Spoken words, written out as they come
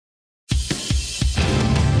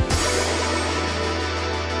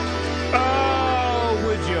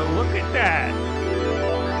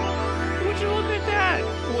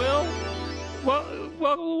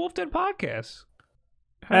WULFF DEN Podcast.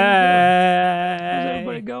 Hey. How's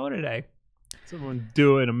everybody going today? What's everyone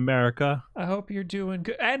doing, America? I hope you're doing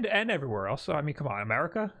good, and everywhere else. So, I mean, come on,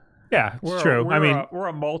 America. Yeah, it's true. We're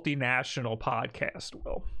a multinational podcast,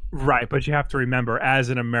 Will. Right, but you have to remember, as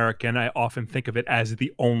an American, I often think of it as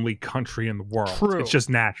the only country in the world. True. It's just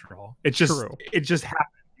natural. It's just True. It just happens.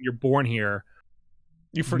 You're born here.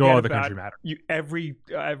 You forget no other about country matters. You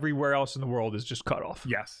everywhere else in the world is just cut off.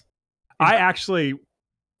 Yes, I actually,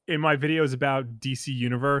 in my videos about DC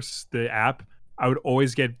Universe, the app, I would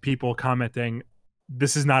always get people commenting,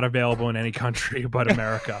 "This is not available in any country but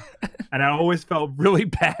America," and I always felt really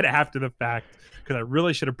bad after the fact because I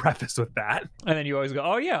really should have prefaced with that. And then you always go,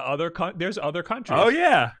 "Oh yeah, there's other countries." Oh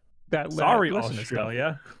yeah, sorry,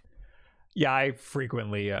 Australia. Yeah, I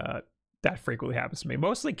frequently that frequently happens to me.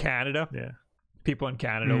 Mostly Canada. Yeah. People in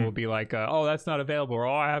Canada will be like, "Oh, that's not available," or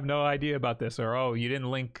 "Oh, I have no idea about this," or "Oh, you didn't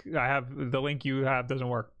link. I have the link you have doesn't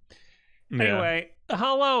work." Yeah. Anyway,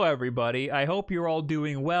 hello everybody. I hope you're all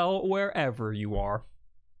doing well wherever you are,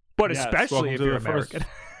 but especially if you're American.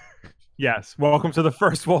 Yes, welcome to the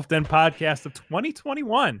first WULFF DEN podcast of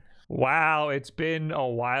 2021. Wow, it's been a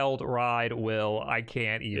wild ride, Will. I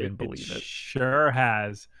can't even believe it. Sure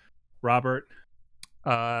has, Robert.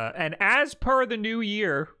 And as per the new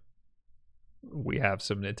year, we have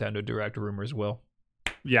some Nintendo Direct rumors, Will.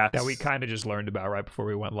 Yes. That we kind of just learned about right before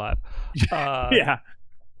we went live. Yeah.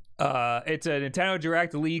 It's a Nintendo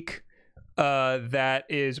Direct leak that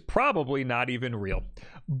is probably not even real.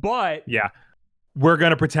 But yeah, we're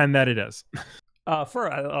going to pretend that it is. For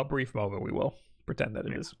a brief moment, we will pretend that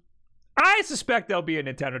it is. I suspect there'll be a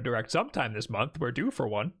Nintendo Direct sometime this month. We're due for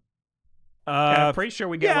one. I'm pretty sure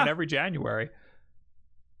we get one every January.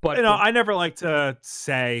 But I never like to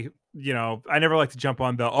say, I never like to jump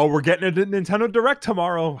on the, we're getting a Nintendo Direct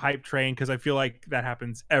tomorrow hype train, because I feel like that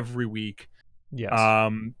happens every week. Yes.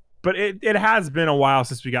 But it has been a while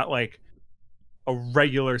since we got like a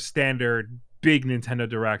regular standard big Nintendo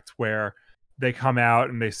Direct where they come out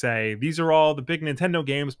and they say, these are all the big Nintendo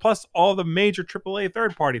games, plus all the major AAA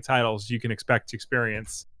third-party titles you can expect to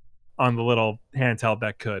experience on the little handheld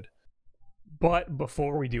that could. But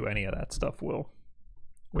before we do any of that stuff, Will,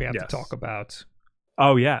 we have to talk about...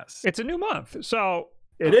 Oh, yes. It's a new month, so...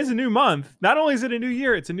 It is a new month. Not only is it a new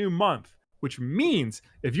year, it's a new month, which means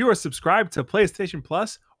if you are subscribed to PlayStation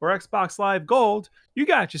Plus or Xbox Live Gold, you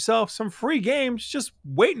got yourself some free games just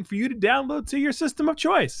waiting for you to download to your system of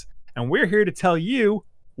choice. And we're here to tell you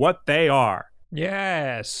what they are.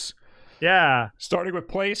 Yes. Yeah. Starting with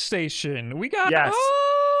PlayStation. We got... Yes.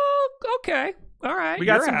 Oh, okay. All right. We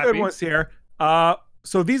got some good ones here.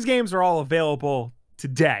 So these games are all available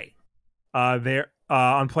today. They're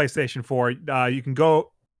on PlayStation 4. You can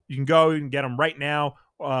go, you can get them right now.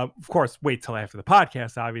 Of course, wait till after the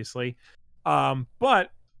podcast, obviously. But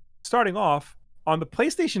starting off on the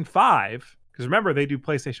PlayStation 5, because remember they do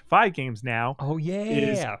PlayStation 5 games now. Oh yeah.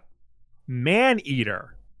 Is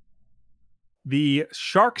Man-Eater, the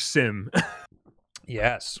shark sim.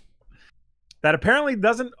 Yes. That apparently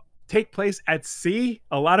doesn't take place at sea.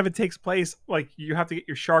 A lot of it takes place like you have to get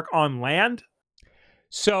your shark on land.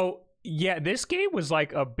 So yeah, this game was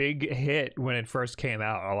like a big hit when it first came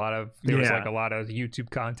out. There was like a lot of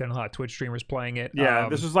YouTube content, a lot of Twitch streamers playing it. Yeah,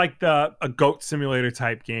 this was like a goat simulator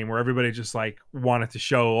type game where everybody just like wanted to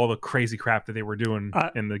show all the crazy crap that they were doing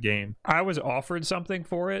in the game. I was offered something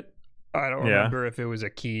for it. I don't remember if it was a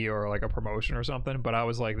key or like a promotion or something, but I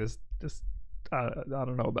was like, this I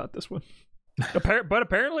don't know about this one. But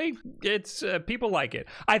apparently it's people like it.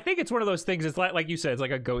 I think it's one of those things. It's like you said, it's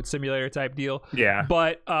like a goat simulator type deal. Yeah.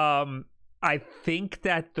 But I think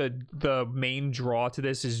that the main draw to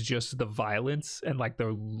this is just the violence and like the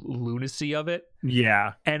lunacy of it.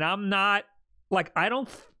 Yeah. And I'm not like, I don't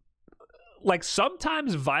like,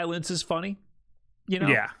 sometimes violence is funny,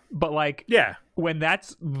 Yeah. But like, when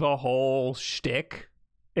that's the whole shtick,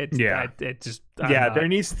 it just there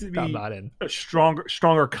needs to be a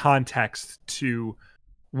stronger context to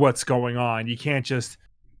what's going on. You can't just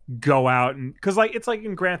go out and, because like it's like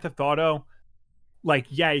in Grand Theft Auto, like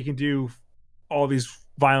you can do all these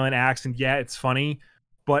violent acts and it's funny,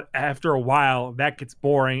 but after a while that gets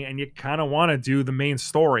boring and you kind of want to do the main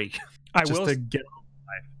story. I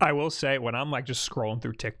will say, when I'm like just scrolling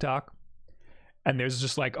through TikTok and there's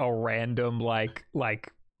just like a random like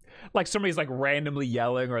somebody's like randomly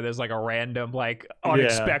yelling, or there's like a random like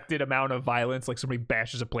unexpected amount of violence, like somebody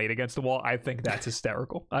bashes a plate against the wall, I think that's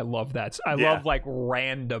hysterical. I love that. I love like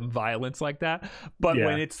random violence like that. But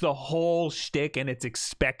when it's the whole shtick and it's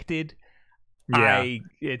expected,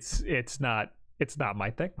 it's not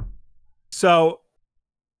my thing. So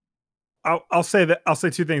I'll say that. I'll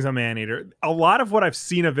say two things on Maneater. A lot of what I've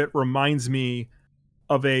seen of it reminds me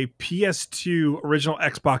of a PS2 original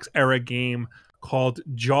Xbox era game called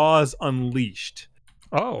Jaws Unleashed.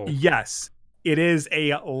 Oh, yes. It is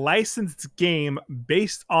a licensed game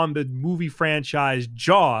based on the movie franchise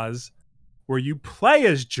Jaws, where you play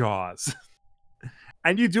as Jaws.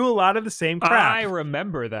 And you do a lot of the same crap. I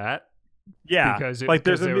remember that. Yeah. Because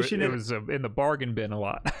there's a mission. It was in the bargain bin a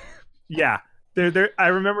lot. Yeah. I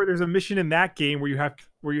remember there's a mission in that game where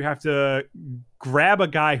you have to grab a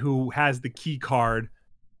guy who has the key card,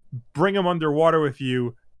 bring him underwater with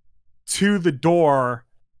you to the door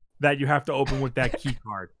that you have to open with that key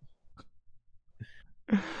card.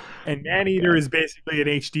 And Maneater is basically an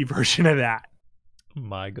HD version of that.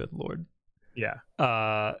 My good lord. Yeah.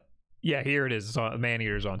 Yeah, here it is.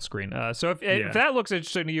 Maneater's on screen. So if that looks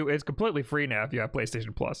interesting to you, it's completely free now if you have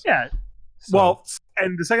PlayStation Plus. Yeah. So. Well,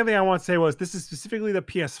 and the second thing I want to say was this is specifically the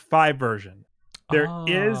PS5 version. There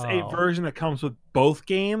is a version that comes with both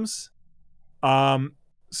games.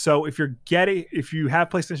 So if you have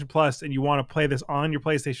PlayStation Plus and you want to play this on your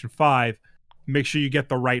PlayStation 5, make sure you get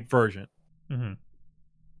the right version. Mm-hmm.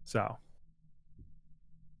 So.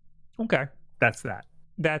 Okay. That's that.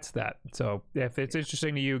 So if it's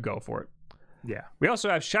interesting to you, go for it. Yeah. We also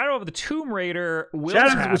have Shadow of the Tomb Raider.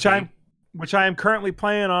 Which I am currently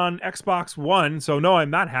playing on Xbox One. So no, I'm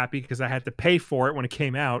not happy because I had to pay for it when it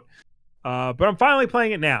came out. But I'm finally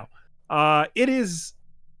playing it now. It is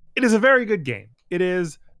a very good game. It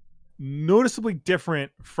is noticeably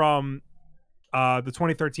different from the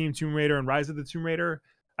 2013 Tomb Raider and Rise of the Tomb Raider.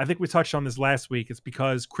 I think we touched on this last week. It's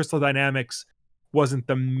because Crystal Dynamics wasn't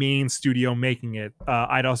the main studio making it.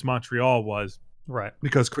 Eidos Montreal was. Right.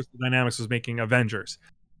 Because Crystal Dynamics was making Avengers.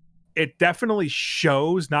 It definitely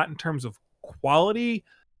shows, not in terms of quality,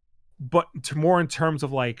 but more in terms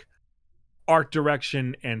of like art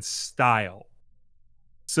direction and style.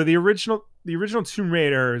 So the original Tomb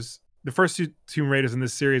Raiders, the first two Tomb Raiders in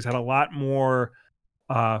this series had a lot more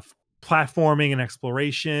platforming and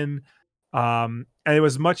exploration. And it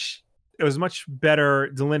was much better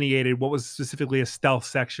delineated what was specifically a stealth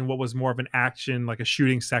section, what was more of an action, like a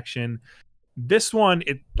shooting section. This one,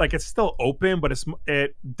 it's still open, but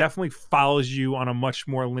it definitely follows you on a much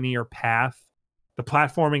more linear path. The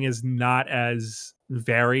platforming is not as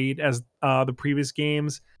varied as the previous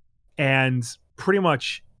games, and pretty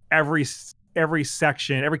much every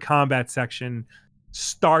section, every combat section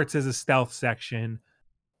starts as a stealth section,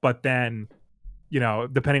 but then,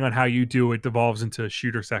 depending on how you do it, devolves into a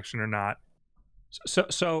shooter section or not.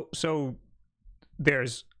 So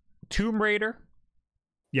there's Tomb Raider.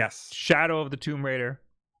 Yes. Shadow of the Tomb Raider.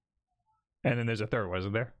 And then there's a third one,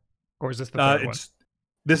 isn't there? Or is this the third one?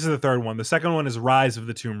 This is the third one. The second one is Rise of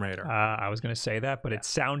the Tomb Raider. I was going to say that, but it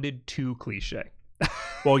sounded too cliche.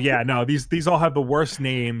 Well, yeah, no, these all have the worst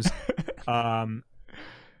names. But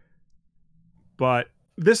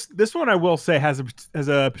this one, I will say, has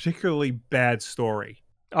a particularly bad story.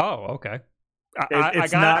 Oh, okay. I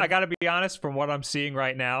got to be honest, from what I'm seeing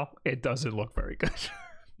right now, it doesn't look very good.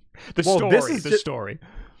 The story.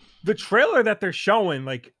 The trailer that they're showing,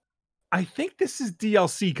 I think this is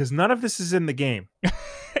DLC because none of this is in the game.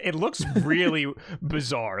 It looks really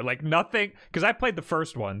bizarre. Nothing, because I played the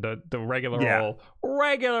first one, the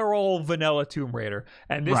regular old vanilla Tomb Raider,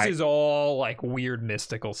 and this is all weird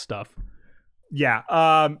mystical stuff. Yeah.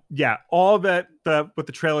 All that what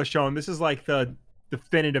the trailer's showing, this is the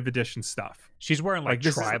definitive edition stuff. She's wearing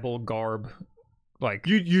tribal garb.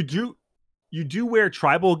 You do wear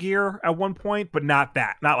tribal gear at one point, but not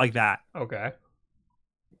like that. Okay.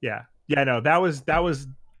 Yeah. No, that was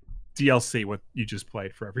DLC what you just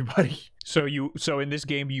played for everybody. So in this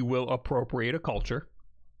game you will appropriate a culture.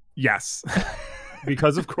 Yes.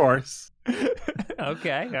 Because of course.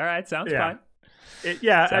 Okay. All right. Sounds fine.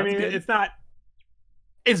 It's not.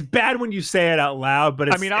 It's bad when you say it out loud,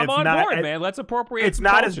 but I'm on board, man. Let's appropriate. It's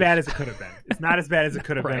not as bad as it could have been. It's not as bad as it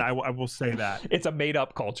could have been. I will say that. It's a made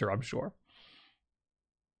up culture, I'm sure.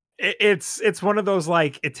 It's one of those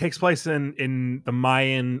it takes place in the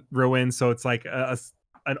Mayan ruins, so it's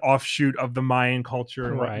an offshoot of the Mayan culture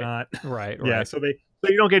and whatnot. Right. Yeah, so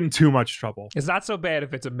you don't get in too much trouble. It's not so bad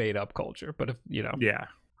if it's a made up culture, but if Yeah.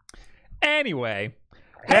 Anyway,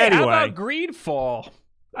 how about Greedfall?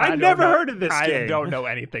 I never heard of this game. I don't know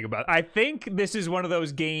anything about it. I think this is one of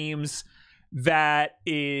those games that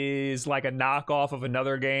is like a knockoff of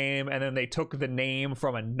another game, and then they took the name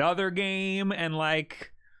from another game and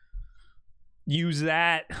use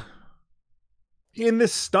that. In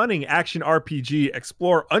this stunning action RPG,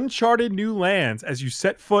 explore uncharted new lands as you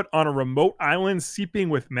set foot on a remote island seeping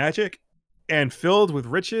with magic and filled with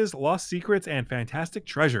riches, lost secrets, and fantastic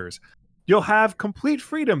treasures. You'll have complete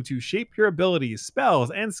freedom to shape your abilities,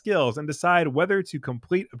 spells, and skills and decide whether to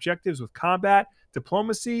complete objectives with combat,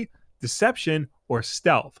 diplomacy, deception, or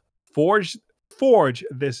stealth. Forge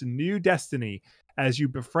this new destiny as you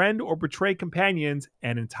befriend or betray companions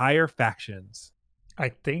and entire factions. I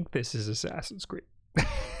think this is Assassin's Creed.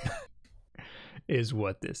 Is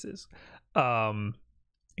what this is.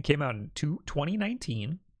 It came out in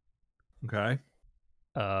 2019. Okay.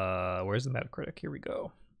 Where's the Metacritic? Here we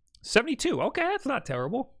go. 72. Okay, that's not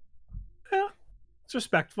terrible. Yeah, it's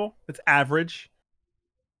respectful. It's average.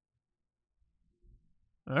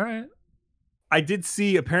 All right. I did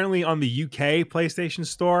see apparently on the UK PlayStation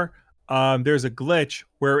Store, there's a glitch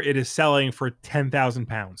where it is selling for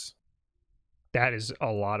 £10,000. That is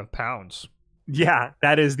a lot of pounds. Yeah,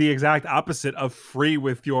 that is the exact opposite of free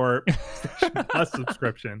with your PlayStation Plus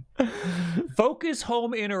subscription. Focus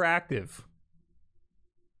Home Interactive.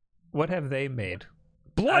 What have they made?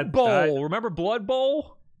 Blood Bowl. Remember Blood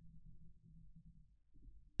Bowl?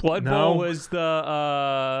 Blood Bowl was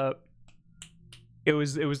the it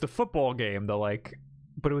was the football game,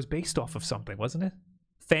 but it was based off of something, wasn't it?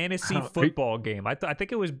 Fantasy football game. I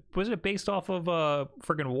think it was it based off of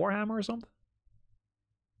friggin' Warhammer or something?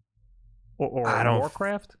 Or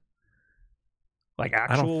Warcraft? Like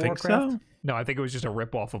actual I don't think Warcraft? So. No, I think it was just a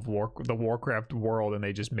ripoff of the Warcraft world, and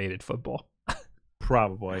they just made it football.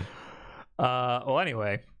 Probably. Well,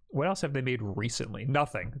 anyway, what else have they made recently?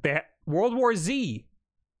 Nothing. World War Z.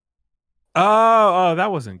 Oh,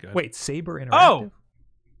 that wasn't good. Wait, Saber Interactive? Oh,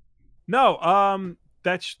 no.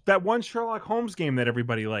 That's that one Sherlock Holmes game that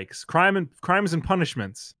everybody likes. Crimes and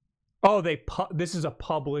Punishments. Oh, this is a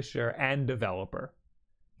publisher and developer.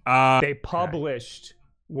 They published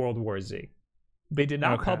World War Z. They did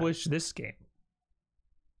not publish this game.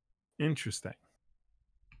 Interesting.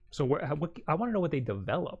 So I want to know what they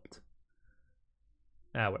developed.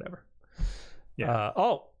 Whatever. Yeah.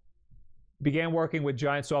 Began working with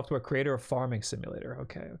giant software creator of Farming Simulator.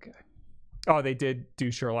 Okay. Oh, they did do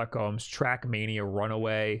Sherlock Holmes, Trackmania,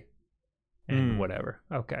 Runaway, and whatever.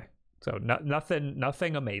 Okay. So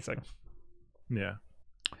nothing amazing. Yeah.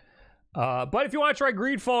 But if you want to try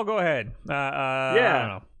Greedfall, go ahead. Yeah. I don't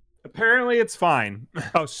know. Apparently it's fine.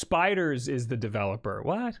 Oh, Spiders is the developer.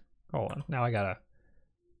 What? Hold on. Now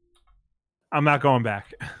I'm not going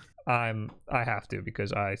back. I have to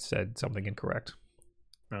because I said something incorrect.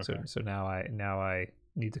 Okay. So now I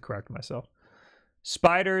need to correct myself.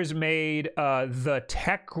 Spiders made the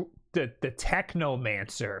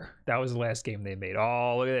Technomancer. That was the last game they made.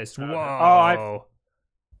 Oh, look at this. Whoa.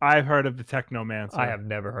 I've heard of the Technomancer. I have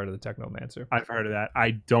never heard of the Technomancer. I've heard of that.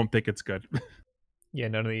 I don't think it's good. Yeah,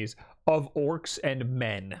 none of these. Of Orcs and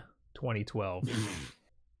Men, 2012.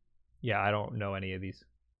 Yeah, I don't know any of these.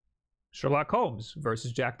 Sherlock Holmes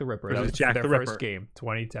versus Jack the Ripper. That was their first game,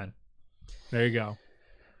 2010. There you go.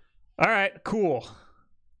 All right, cool.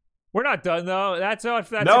 We're not done though. That's it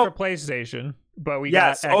for PlayStation. But we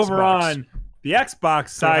got Xbox. Over on the Xbox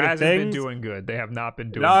side of things. They haven't been doing good. They have not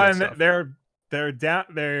been doing good stuff. They're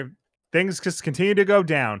down. Things just continue to go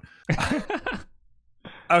down.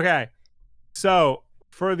 Okay, so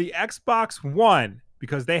for the Xbox One,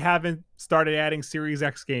 because they haven't started adding Series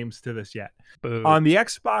X games to this yet. Boo. On the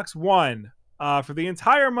Xbox One, for the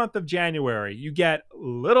entire month of January, you get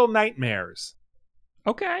Little Nightmares.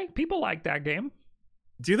 Okay, people like that game.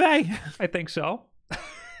 Do they? I think so.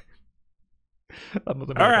 I'm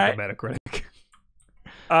looking All at right. Metacritic.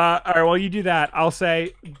 All right, well, you do that. I'll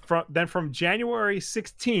say from January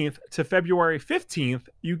 16th to February 15th,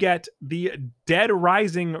 you get the Dead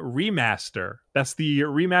Rising remaster. That's the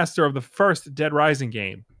remaster of the first Dead Rising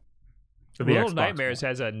game. For the Little Xbox Nightmares One.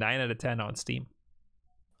 has a 9 out of 10 on Steam.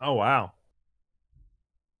 Oh, wow.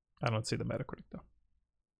 I don't see the Metacritic, though.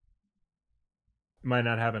 Might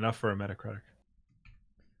not have enough for a Metacritic.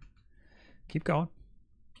 Keep going.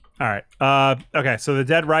 All right. Okay, so the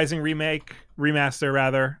Dead Rising remaster,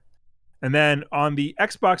 rather. And then on the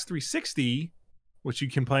Xbox 360, which you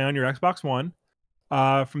can play on your Xbox One,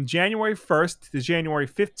 from January 1st to January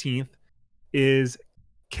 15th is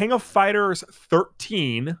King of Fighters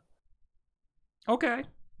 13. Okay.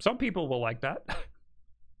 Some people will like that.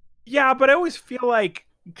 Yeah, but I always feel like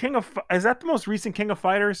is that the most recent King of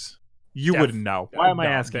Fighters? You wouldn't know. Why am I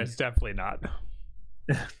asking? That's definitely not.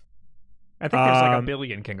 I think there's like a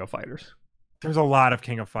billion King of Fighters. There's a lot of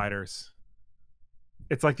King of Fighters.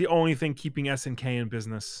 It's like the only thing keeping SNK in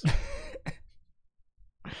business.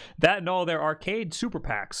 That and all their arcade super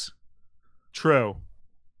packs. True.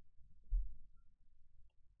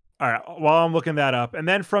 All right, while I'm looking that up. And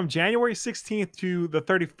then from January 16th to the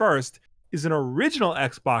 31st is an original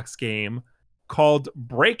Xbox game called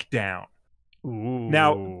Breakdown. Ooh.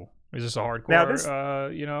 Now, Is this a hardcore? Now this,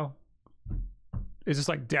 you know, is this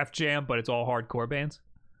like Def Jam, but it's all hardcore bands?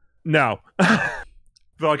 No.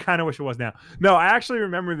 Though I kind of wish it was now. No, I actually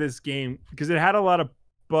remember this game because it had a lot of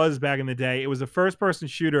buzz back in the day. It was a first-person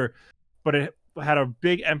shooter, but it had a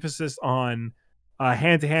big emphasis on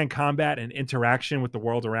hand-to-hand combat and interaction with the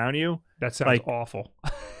world around you. That sounds awful.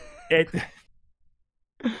 It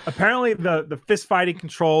apparently the fist fighting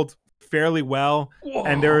controlled fairly well. Whoa.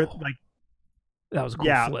 And they're like, that was a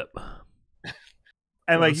cool flip.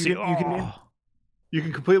 And like you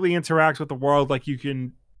can completely interact with the world. Like you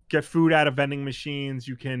can get food out of vending machines.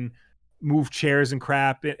 You can move chairs and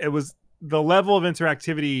crap. It was, the level of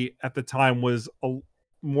interactivity at the time was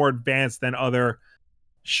more advanced than other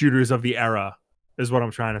shooters of the era, is what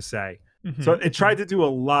I'm trying to say. Mm-hmm. So it tried to do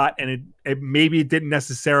a lot, and it maybe didn't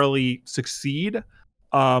necessarily succeed.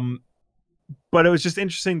 But it was just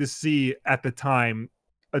interesting to see at the time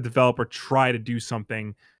a developer try to do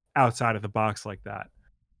something outside of the box like that.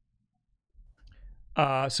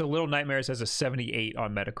 So Little Nightmares has a 78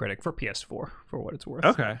 on Metacritic for PS4, for what it's worth.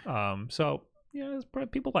 Okay. So yeah,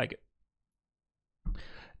 people like it.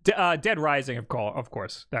 Dead Rising, of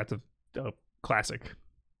course, that's a classic.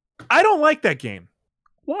 I don't like that game.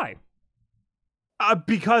 Why?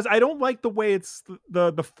 Because I don't like the way it's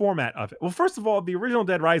the format of it. Well, first of all, the original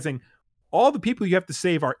Dead Rising, all the people you have to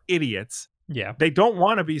save are idiots. Yeah. They don't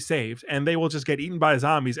want to be saved, and they will just get eaten by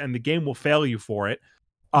zombies, and the game will fail you for it.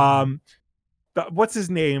 What's his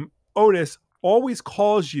name? Otis always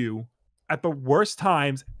calls you at the worst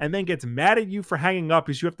times and then gets mad at you for hanging up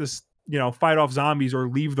because you have to, fight off zombies or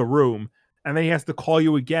leave the room. And then he has to call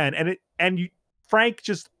you again. Frank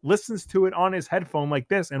just listens to it on his headphone like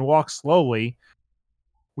this and walks slowly,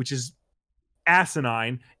 which is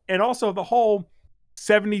asinine. And also the whole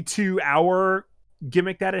 72-hour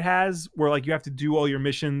gimmick that it has, where like you have to do all your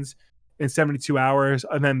missions in 72 hours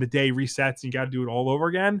and then the day resets and you got to do it all over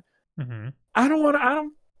again. Mm-hmm. I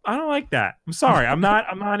don't like that. I'm sorry. I'm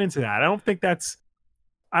not into that. I don't think that's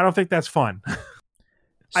fun.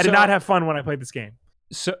 I did not have fun when I played this game.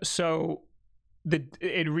 So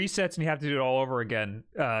it resets and you have to do it all over again.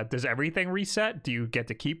 Does everything reset? Do you get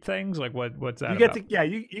to keep things? Like what's that? You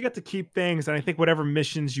get to keep things, and I think whatever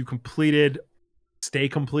missions you completed stay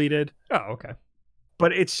completed. Oh, okay.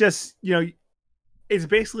 But it's just, it's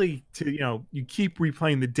basically to, you keep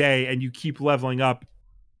replaying the day and you keep leveling up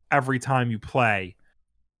every time you play,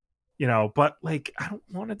 but like, I don't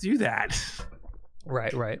want to do that.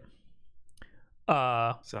 Right.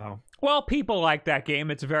 So, well, people like that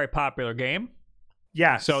game. It's a very popular game.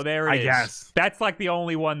 Yeah. So there it is. Guess. That's like the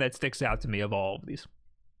only one that sticks out to me of all of these.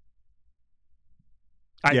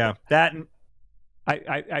 I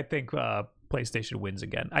think PlayStation wins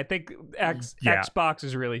again. I think Xbox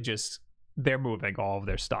is really just, they're moving all of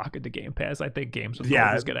their stock into Game Pass. I think Games with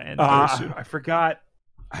Gold is going to end very soon. I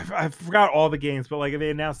forgot all the games, but like they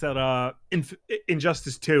announced that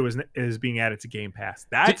Injustice 2 is being added to Game Pass.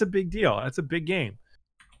 That's a big deal. That's a big game.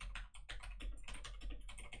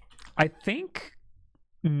 I think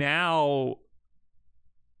now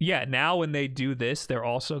when they do this, they're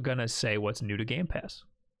also gonna say what's new to Game Pass.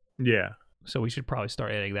 Yeah. So we should probably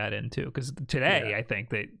start adding that in too, because today I think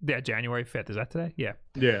January 5th, is that today? Yeah.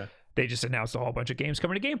 Yeah. They just announced a whole bunch of games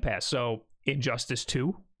coming to Game Pass. So Injustice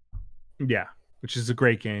 2. Yeah. Which is a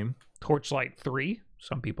great game. Torchlight 3.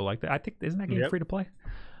 Some people like that. I think, isn't that game free to play?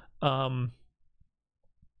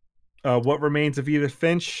 What Remains of Edith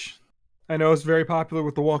Finch. I know it's very popular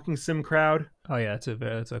with the walking sim crowd. Oh yeah,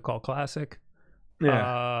 it's a cult classic.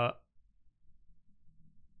 Yeah.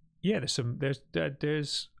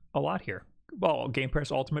 There's a lot here. Well, Game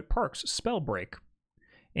Pass Ultimate Perks, Spellbreak.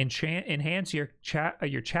 Enhance your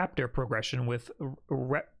chapter progression with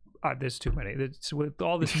there's too many. With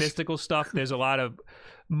all this mystical stuff, there's a lot of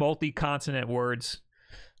multi-consonant words.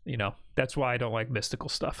 That's why I don't like mystical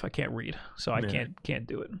stuff. I can't read, so I can't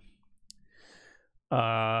do it.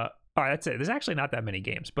 All right, that's it. There's actually not that many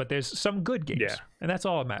games, but there's some good games, and that's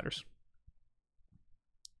all that matters.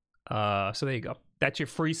 So there you go. That's your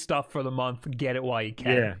free stuff for the month. Get it while you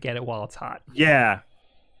can. Yeah. Get it while it's hot. Yeah.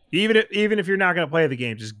 Even if you're not going to play the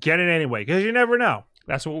game, just get it anyway, because you never know.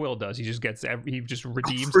 That's what Will does. He just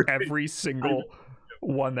redeems every single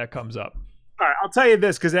one that comes up. All right, I'll tell you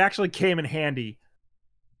this, because it actually came in handy.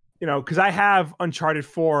 Because I have Uncharted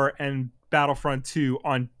 4 and Battlefront 2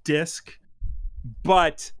 on disc,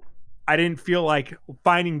 but I didn't feel like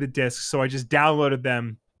finding the discs, so I just downloaded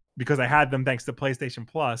them because I had them thanks to PlayStation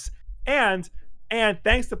Plus. And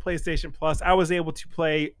thanks to PlayStation Plus, I was able to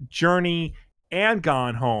play Journey and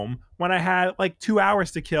Gone Home when I had like 2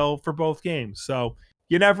 hours to kill for both games. So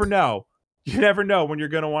you never know. You never know when you're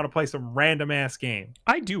going to want to play some random ass game.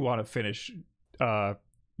 I do want to finish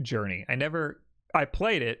Journey. I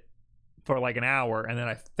played it for like an hour and then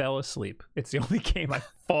I fell asleep. It's the only game I've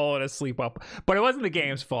fallen asleep up. But it wasn't the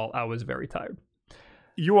game's fault. I was very tired.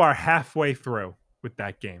 You are halfway through with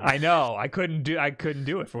that game. I know. I couldn't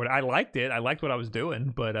do it for what I liked it. I liked what I was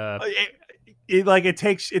doing, but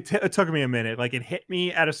it took me a minute. Like it hit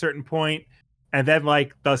me at a certain point, and then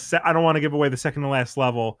like I don't want to give away the second to last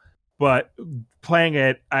level, but playing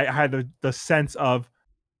it, I had the sense of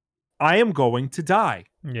I am going to die.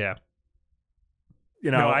 Yeah.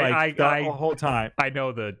 You know, the whole time. I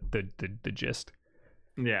know the gist.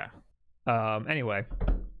 Yeah. Anyway,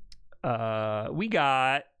 we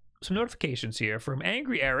got some notifications here from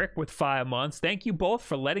Angry Eric with 5 months. Thank you both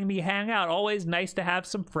for letting me hang out. Always nice to have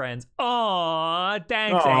some friends. Aw,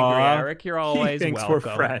 thanks, Angry Eric. You're always thanks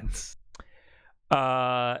welcome. We're friends.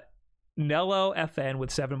 Nello FN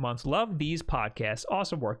with 7 months. Love these podcasts.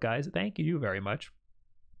 Awesome work, guys. Thank you very much.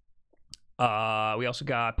 We also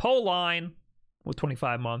got Poline with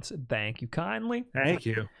 25 months. Thank you kindly. Thank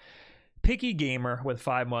you. Picky Gamer with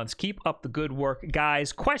 5 months. Keep up the good work.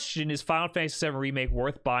 Guys, question, is Final Fantasy VII Remake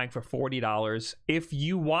worth buying for $40? If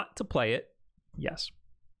you want to play it, yes.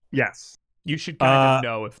 Yes. You should kind of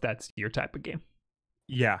know if that's your type of game.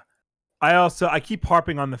 Yeah. I keep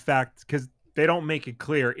harping on the fact, because they don't make it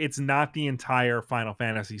clear, it's not the entire Final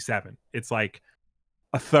Fantasy VII. It's like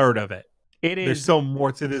a third of it. It is. There's still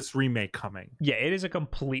more to this remake coming. Yeah, it is a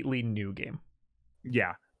completely new game.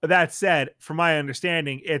 Yeah. That said, from my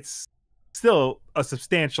understanding, it's still a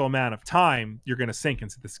substantial amount of time you're going to sink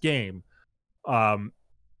into this game.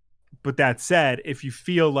 But that said, if you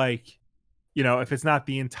feel like, you know, if it's not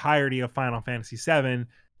the entirety of Final Fantasy VII,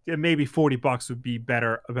 then maybe $40 would be a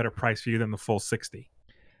better price for you than the full 60.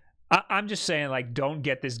 I'm just saying, like, don't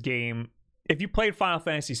get this game. If you played Final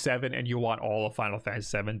Fantasy VII and you want all of Final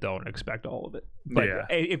Fantasy VII, don't expect all of it. But yeah.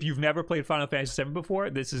 If you've never played Final Fantasy VII before,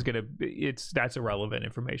 that's irrelevant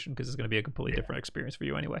information, because it's going to be a completely different experience for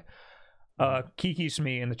you anyway. Kiki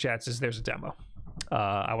Smee in the chat says there's a demo.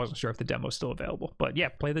 I wasn't sure if the demo's still available, but yeah,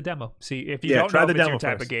 play the demo. See, if you don't know if it's your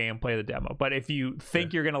type of game, play the demo. But if you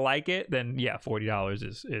think you're gonna like it, then yeah, $40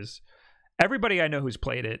 is. Everybody I know who's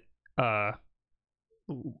played it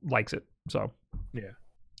likes it. So yeah.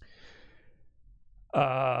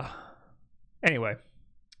 Anyway,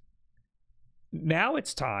 now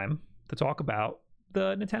it's time to talk about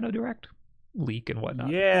the Nintendo Direct leak and whatnot.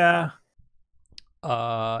 Yeah.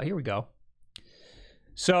 Here we go.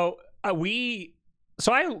 So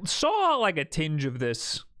I saw like a tinge of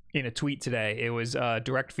this in a tweet today. It was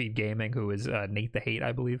Direct Feed Gaming, who is Nate the Hate,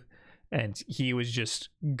 I believe, and he was just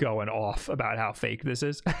going off about how fake this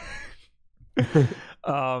is.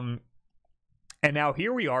 And now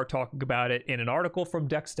here we are talking about it in an article from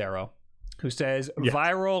Dextero, who says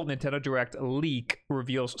viral Nintendo Direct leak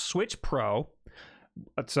reveals Switch Pro.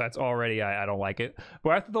 So that's already, I don't like it.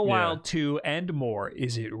 Breath of the Wild 2 and more.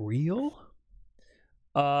 Is it real?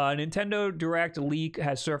 Nintendo Direct leak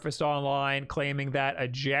has surfaced online, claiming that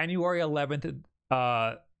on January 11th,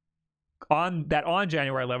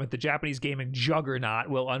 the Japanese gaming juggernaut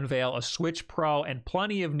will unveil a Switch Pro and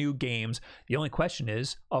plenty of new games. The only question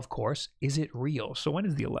is, of course, is it real? So when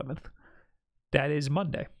is the 11th? That is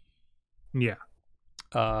Monday. Yeah.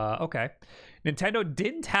 Okay. Nintendo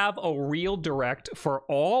didn't have a real Direct for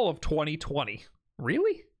all of 2020.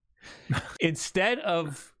 Really? Instead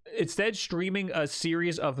streaming a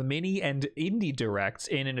series of mini and indie Directs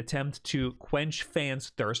in an attempt to quench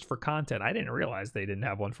fans' thirst for content. I didn't realize they didn't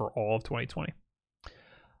have one for all of 2020.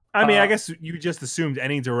 I mean, I guess you just assumed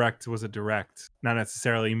any Direct was a Direct, not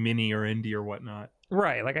necessarily mini or indie or whatnot.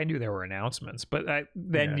 Right, like I knew there were announcements, but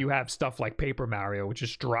then you have stuff like Paper Mario, which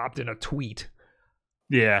just dropped in a tweet.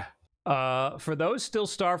 Yeah. For those still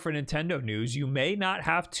starved for Nintendo news, you may not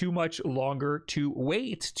have too much longer to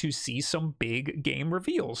wait to see some big game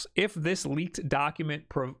reveals, if this leaked document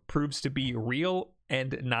proves to be real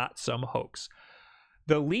and not some hoax.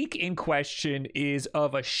 The leak in question is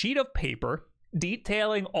of a sheet of paper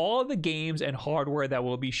detailing all of the games and hardware that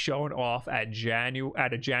will be shown off at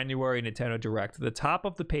a January Nintendo Direct. The top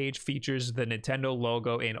of the page features the Nintendo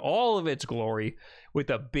logo in all of its glory, with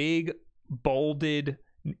a big bolded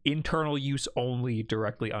internal use only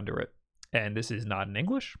directly under it. And this is not in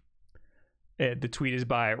English. The tweet is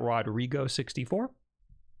by Rodrigo64.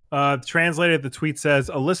 Translated, the tweet says,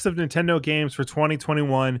 a list of Nintendo games for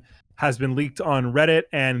 2021 has been leaked on Reddit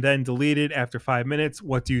and then deleted after 5 minutes.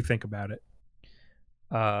 What do you think about it?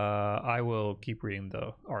 I will keep reading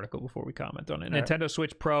the article before we comment on it. Nintendo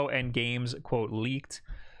Switch Pro and games, quote, leaked.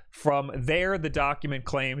 From there, the document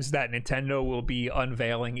claims that Nintendo will be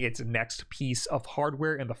unveiling its next piece of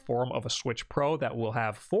hardware in the form of a Switch Pro that will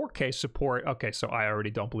have 4K support. Okay, so I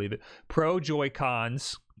already don't believe it. Pro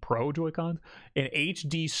Joy-Cons, an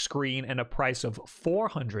HD screen, and a price of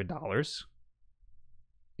 $400.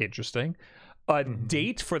 Interesting. A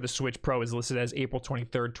date for the Switch Pro is listed as April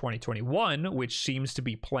 23rd, 2021, which seems to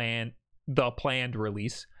be the planned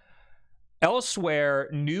release. Elsewhere,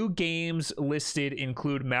 new games listed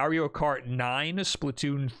include Mario Kart 9,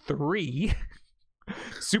 Splatoon 3,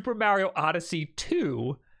 Super Mario Odyssey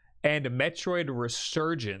 2, and Metroid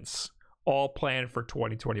Resurgence, all planned for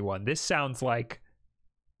 2021. This sounds like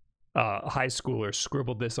high schoolers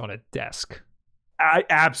scribbled this on a desk.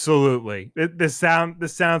 Absolutely. This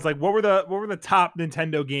sounds like what were the top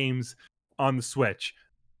Nintendo games on the Switch?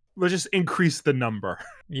 Let's just increase the number.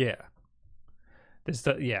 Yeah.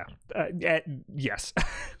 Yes.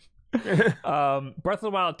 Breath of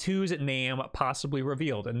the Wild 2's name possibly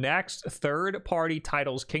revealed. Next, third-party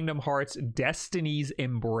titles: Kingdom Hearts, Destiny's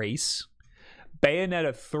Embrace,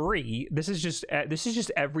 Bayonetta 3. This is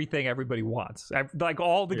just everything everybody wants. Like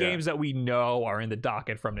all the games that we know are in the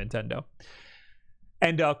docket from Nintendo.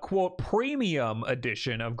 And a quote premium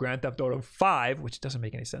edition of Grand Theft Auto 5, which doesn't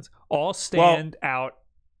make any sense, all stand out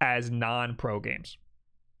as non-pro games.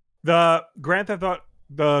 The Grand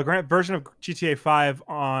version of GTA 5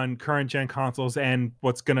 on current gen consoles and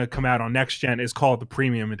what's going to come out on next gen is called the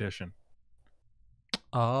Premium Edition.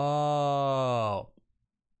 Oh.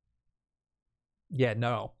 Yeah,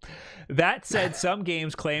 no. That said, some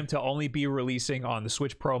games claim to only be releasing on the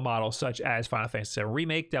Switch Pro model, such as Final Fantasy VII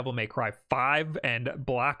Remake, Devil May Cry 5, and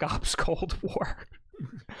Black Ops Cold War.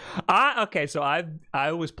 Okay, so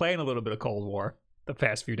I was playing a little bit of Cold War the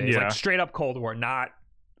past few days. Like straight up Cold War, not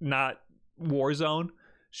Warzone,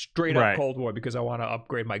 straight up Cold War, because I want to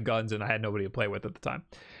upgrade my guns and I had nobody to play with at the time.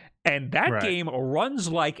 And that game runs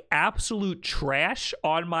like absolute trash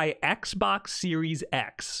on my Xbox Series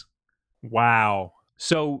X. Wow.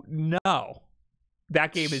 So no,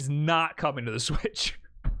 that game is not coming to the Switch.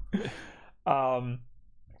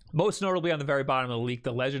 Most notably on the very bottom of the leak,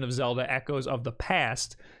 The Legend of Zelda Echoes of the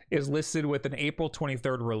Past is listed with an April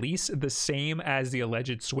 23rd release, the same as the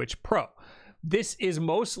alleged Switch Pro. This is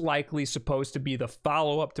most likely supposed to be the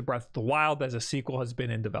follow-up to Breath of the Wild, as a sequel has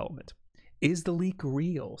been in development. Is the leak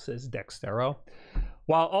real, says Dextero.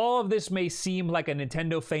 While all of this may seem like a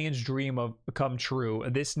Nintendo fan's dream of come true,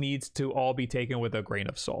 this needs to all be taken with a grain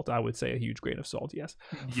of salt. I would say a huge grain of salt, yes.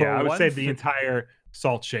 I would say the entire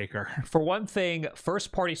salt shaker. For one thing,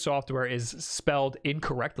 first-party software is spelled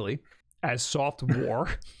incorrectly as soft war.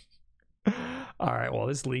 All right, well,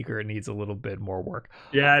 this leaker needs a little bit more work.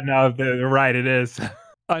 Yeah, no, they're right, it is.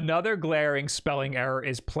 Another glaring spelling error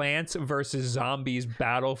is Plants vs. Zombies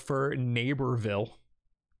Battle for Neighborville.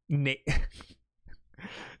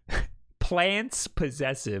 Plants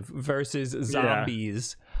Possessive versus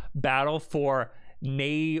Zombies Battle for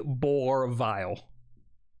Neighborville.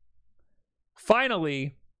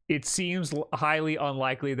 Finally, it seems highly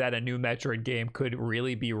unlikely that a new Metroid game could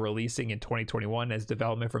really be releasing in 2021, as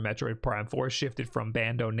development for Metroid Prime 4 shifted from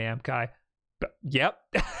Bandai Namco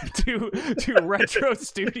to Retro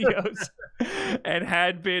Studios and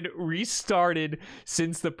had been restarted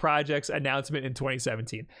since the project's announcement in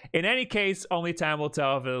 2017. In any case, only time will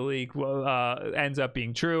tell if the leak ends up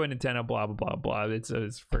being true, and Nintendo blah blah blah blah. It's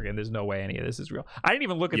friggin', there's no way any of this is real. I didn't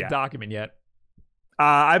even look at the document yet.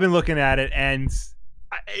 I've been looking at it, and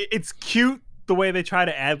it's cute the way they try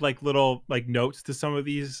to add like little like notes to some of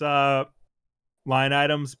these line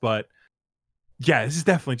items, but yeah, this is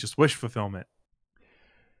definitely just wish fulfillment.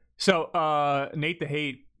 So Nate the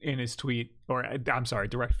Hate in his tweet, or I'm sorry,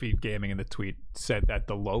 Direct Feed Gaming in the tweet, said that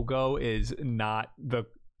the logo is not the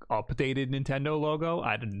updated Nintendo logo.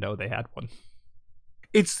 I didn't know they had one.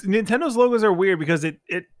 It's Nintendo's logos are weird because it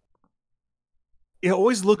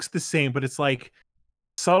always looks the same, but it's like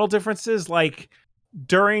subtle differences. Like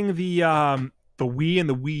during the Wii and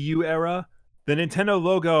the Wii U era, the Nintendo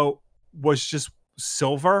logo was just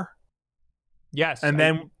silver. Yes, and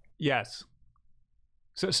then yes.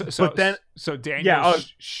 So Daniel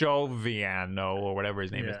Shoviano or whatever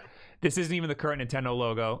his name is. This isn't even the current Nintendo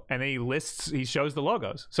logo, and then he shows the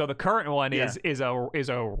logos. So the current one is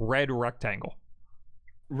a red rectangle.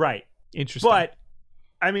 Right. Interesting. But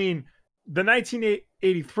I mean, the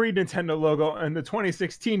 1983 Nintendo logo and the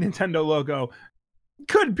 2016 Nintendo logo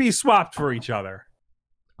could be swapped for each other.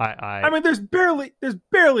 I mean, there's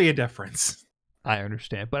barely a difference. I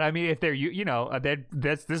understand, but I mean, if they're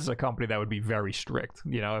this is a company that would be very strict.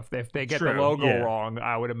 You know, if they get the logo wrong,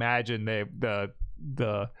 I would imagine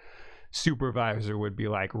the supervisor would be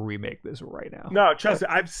like, remake this right now. No, trust me,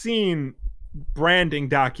 I've seen branding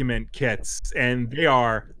document kits, and they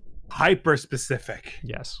are hyper specific.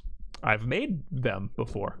 Yes, I've made them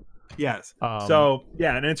before. Yes. So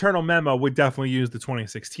yeah, an internal memo would definitely use the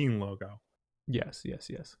 2016 logo. Yes.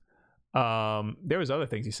 There was other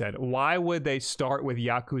things he said. Why would they start with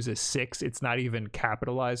Yakuza 6? It's not even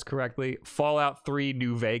capitalized correctly. Fallout 3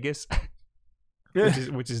 New Vegas,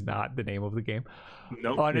 which is not the name of the game.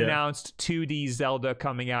 Nope. Unannounced 2D Zelda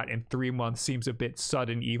coming out in 3 months seems a bit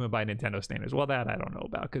sudden, even by Nintendo standards. Well, that I don't know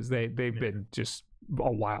about, because they've been just a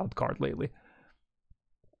wild card lately.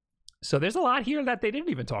 So there's a lot here that they didn't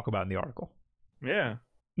even talk about in the article. Yeah.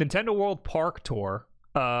 Nintendo World Park Tour.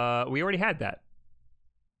 We already had that.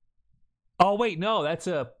 Oh wait, no, this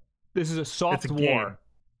is a soft war. Game.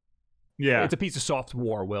 Yeah. It's a piece of soft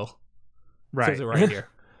war, Will. Right. It says it right here.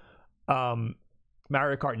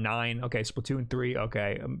 Mario Kart 9, okay, Splatoon 3,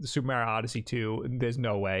 okay, Super Mario Odyssey 2, there's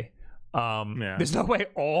no way. There's no way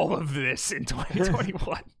all of this in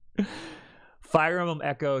 2021. Fire Emblem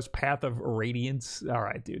Echoes, Path of Radiance. All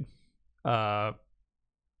right, dude.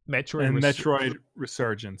 Metroid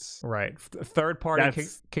Resurgence. Right. Third party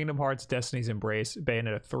Kingdom Hearts, Destiny's Embrace,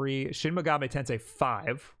 Bayonetta 3, Shin Megami Tensei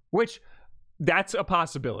 5, which that's a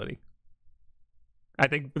possibility. I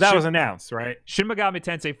think that was announced, right? Shin Megami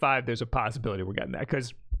Tensei 5, there's a possibility we're getting that,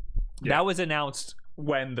 because that was announced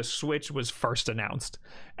when the Switch was first announced,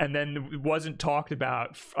 and then it wasn't talked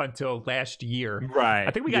about until last year. Right.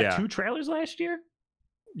 I think we got 2 trailers last year.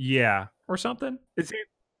 Yeah. Or something. It's the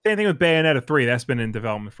same thing with Bayonetta 3. That's been in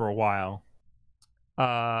development for a while.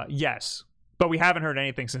 Yes. But we haven't heard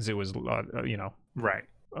anything since it was, right.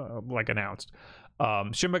 Like announced.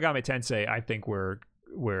 Shin Megami Tensei, I think we're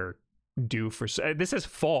due for. This says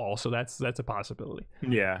fall, so that's a possibility.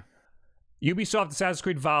 Yeah. Ubisoft, Assassin's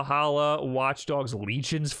Creed Valhalla, Watch Dogs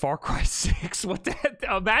Legions, Far Cry 6. What the heck?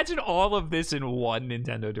 Imagine all of this in one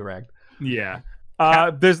Nintendo Direct. Yeah.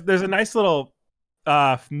 There's a nice little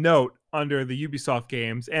note under the Ubisoft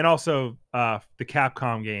games and also the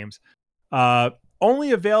Capcom games.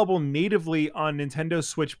 Only available natively on Nintendo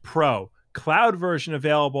Switch Pro. Cloud version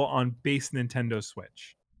available on base Nintendo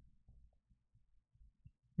Switch.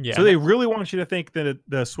 Yeah. So they really want you to think that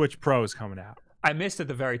the Switch Pro is coming out. I missed at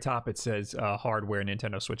the very top. It says hardware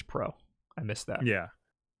Nintendo Switch Pro. I missed that. Yeah.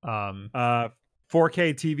 4K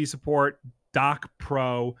TV support, Dock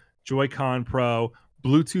Pro, Joy-Con Pro,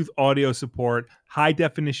 Bluetooth audio support, high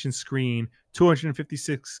definition screen,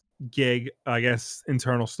 256 gig, I guess,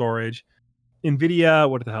 internal storage. NVIDIA,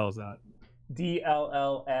 what the hell is that?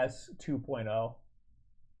 DLLS 2.0.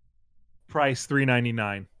 Price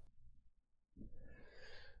 $399.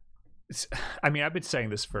 I mean, I've been saying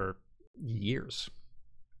this for years.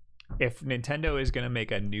 If Nintendo is going to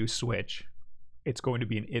make a new Switch, it's going to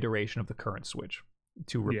be an iteration of the current Switch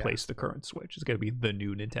to replace the current Switch. It's going to be the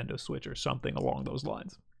new Nintendo Switch or something along those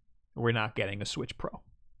lines. We're not getting a Switch Pro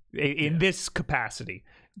in this capacity.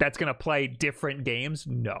 That's going to play different games.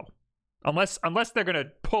 No, unless they're going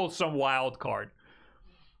to pull some wild card.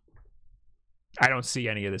 I don't see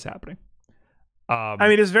any of this happening. I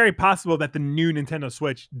mean, it's very possible that the new Nintendo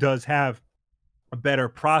Switch does have a better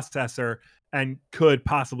processor and could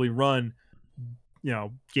possibly run,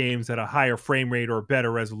 games at a higher frame rate or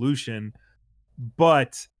better resolution.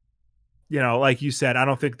 But, like you said, I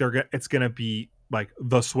don't think it's going to be like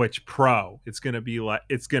the Switch Pro. It's going to be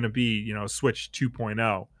Switch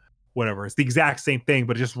 2.0, whatever. It's the exact same thing,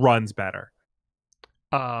 but it just runs better.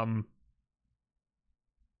 I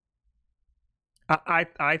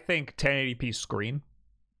think 1080p screen,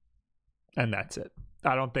 and that's it.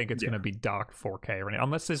 I don't think it's going to be docked 4K or anything,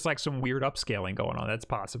 unless there's like some weird upscaling going on. That's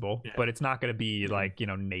possible, but it's not going to be like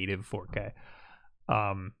native 4K.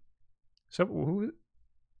 So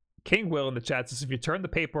King Will in the chat says, if you turn the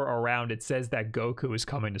paper around, it says that Goku is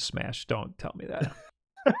coming to Smash. Don't tell me that.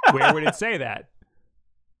 Where would it say that?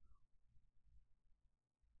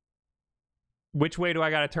 Which way do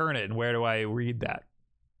I got to turn it, and where do I read that?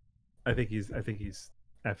 I think he's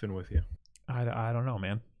effing with you. I don't know,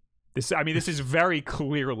 man. This is very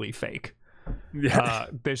clearly fake. Yeah.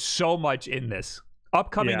 There's so much in this.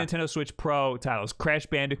 Upcoming Nintendo Switch Pro titles: Crash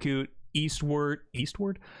Bandicoot, Eastward,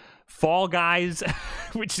 Fall Guys,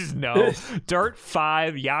 which is no, Dirt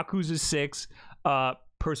 5, Yakuza 6,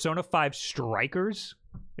 Persona 5 Strikers.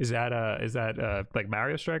 Is that like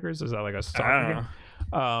Mario Strikers? Is that like a soccer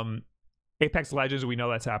game? Apex Legends, we know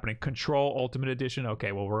that's happening. Control Ultimate Edition.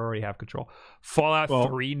 Okay, well, we already have Control. Fallout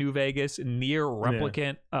 3 New Vegas, Nier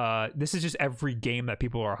Replicant. This is just every game that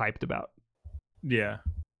people are hyped about. Yeah.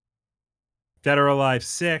 Dead or Alive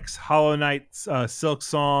 6, Hollow Knight, Silk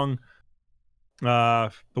Song,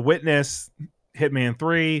 The Witness, Hitman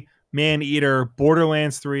 3, Man-Eater,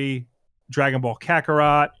 Borderlands 3, Dragon Ball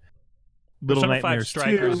Kakarot, Little Nightmares 2.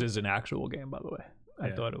 Strikers is an actual game, by the way. I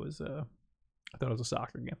thought it was a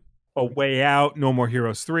soccer game. A Way Out, No More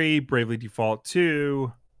Heroes 3, Bravely Default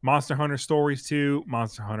 2, Monster Hunter Stories 2,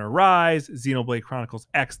 Monster Hunter Rise, Xenoblade Chronicles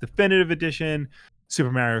X Definitive Edition,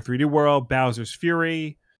 Super Mario 3D World, Bowser's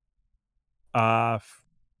Fury.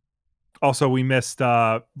 Also, we missed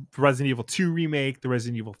Resident Evil 2 Remake, the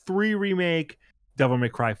Resident Evil 3 Remake, Devil May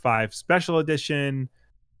Cry 5 Special Edition.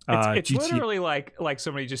 It's literally like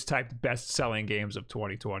somebody just typed best-selling games of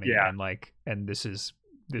 2020, and this is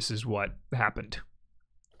what happened.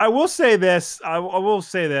 I will say this. I've always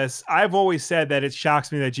said that it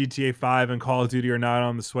shocks me that GTA 5 and Call of Duty are not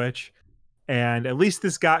on the Switch. And at least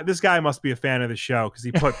this guy must be a fan of the show because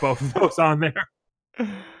he put both of those on there.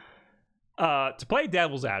 To play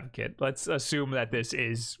devil's advocate, let's assume that this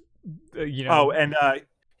is,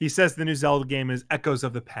 he says the new Zelda game is Echoes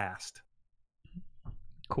of the Past.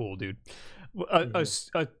 Cool, dude. This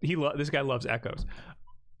guy loves Echoes.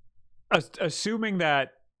 Assuming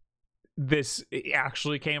that this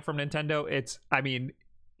actually came from Nintendo, it's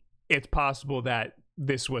possible that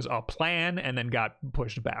this was a plan and then got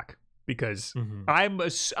pushed back, because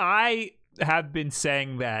I have been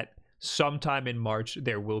saying that sometime in March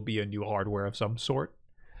there will be a new hardware of some sort,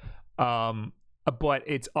 but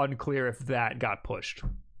it's unclear if that got pushed.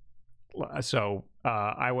 So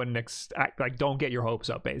I wouldn't don't get your hopes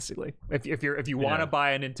up. Basically, if you want to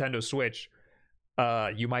buy a Nintendo Switch,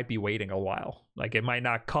 you might be waiting a while. Like, it might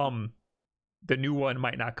not come. The new one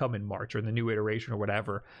might not come in March, or the new iteration or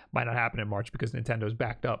whatever might not happen in March because Nintendo's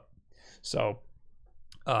backed up. So,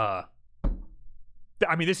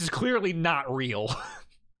 this is clearly not real.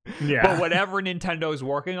 Yeah. But whatever Nintendo's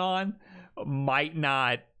working on might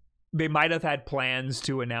not. They might have had plans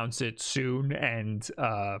to announce it soon, and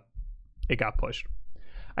it got pushed.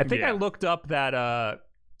 I think I looked up that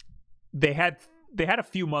they had a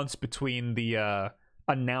few months between the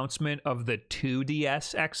announcement of the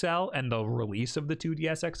 2DS XL and the release of the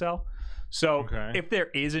 2DS XL. So if there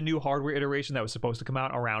is a new hardware iteration that was supposed to come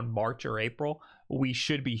out around March or April, we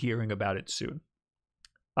should be hearing about it soon.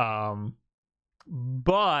 But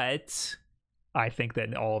I think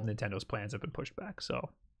that all of Nintendo's plans have been pushed back. So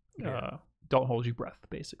don't hold your breath,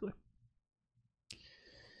 basically.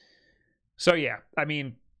 So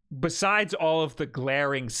besides all of the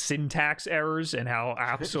glaring syntax errors and how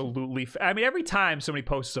absolutely... every time somebody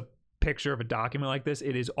posts a picture of a document like this,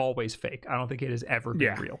 it is always fake. I don't think it has ever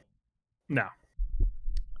been real. No.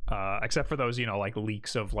 Except for those,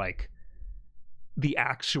 leaks of, the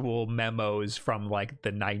actual memos from,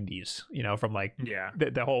 the 90s. From,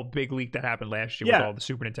 the whole big leak that happened last year with all the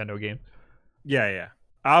Super Nintendo games. Yeah.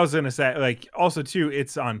 I was going to say, also, too,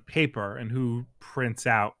 it's on paper, and who prints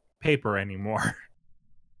out paper anymore?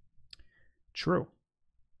 True.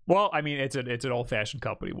 Well, it's an old-fashioned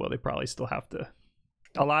company. Well, they probably still have to.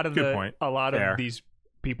 A lot of these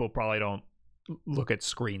people probably don't look at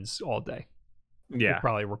screens all day. Yeah, they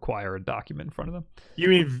probably require a document in front of them. You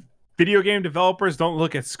mean video game developers don't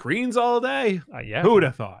look at screens all day? Yeah. Who would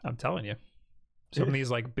have thought? I'm telling you. Some of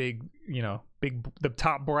these big, the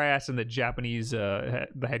top brass in the Japanese the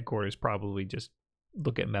headquarters probably just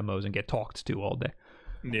look at memos and get talked to all day.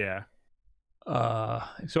 Yeah.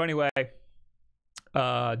 So anyway.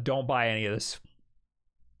 Don't buy any of this.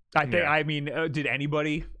 Is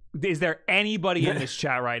there anybody in this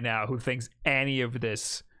chat right now who thinks any of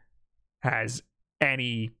this has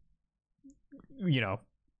any,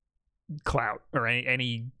 clout or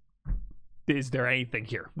any, is there anything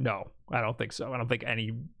here? No, I don't think so. I don't think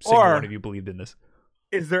any single one of you believed in this.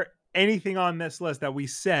 Is there anything on this list that we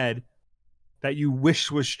said that you wish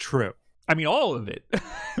was true? All of it.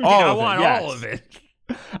 I want all of it.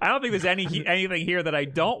 I don't think there's anything here that I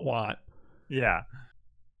don't want. Yeah.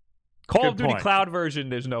 Call of Duty Cloud version,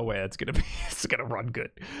 there's no way it's gonna run good.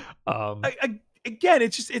 Again,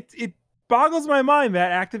 it boggles my mind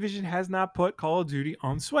that Activision has not put Call of Duty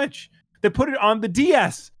on Switch. They put it on the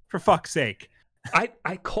DS, for fuck's sake.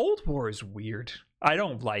 Cold War is weird. I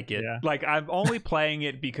don't like it. Yeah. I'm only playing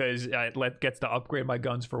it because it gets to upgrade my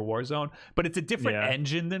guns for Warzone, but it's a different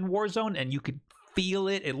engine than Warzone, and you could feel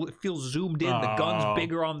it. It feels zoomed in. The gun's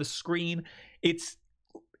bigger on the screen. If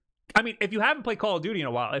you haven't played Call of Duty in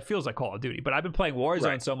a while, it feels like Call of Duty. But I've been playing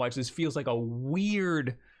Warzone so much, this feels like a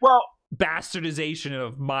weird bastardization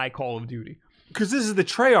of my Call of Duty. Because this is the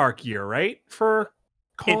Treyarch year, right? For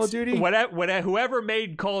Call of Duty? Whoever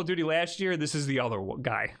made Call of Duty last year, this is the other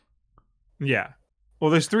guy. Yeah.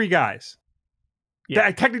 Well, there's 3 guys.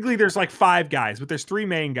 Yeah. Technically, there's 5 guys, but there's 3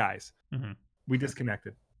 main guys. Mm-hmm. We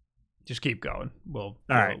disconnected. Just keep going.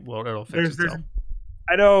 It'll fix There's itself.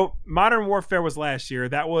 I know Modern Warfare was last year.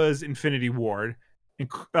 That was Infinity Ward. And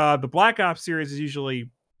the Black Ops series is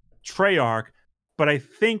usually Treyarch, but I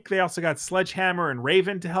think they also got Sledgehammer and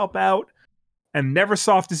Raven to help out. And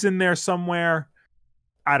Neversoft is in there somewhere.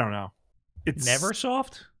 I don't know. It's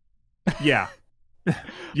Neversoft? Yeah.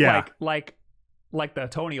 Yeah. Like the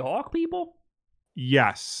Tony Hawk people?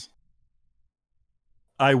 Yes.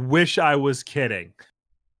 I wish I was kidding.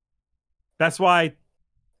 That's why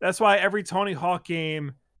every Tony Hawk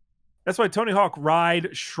game, that's why Tony Hawk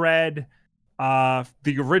Ride, Shred,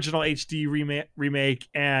 the original HD remake,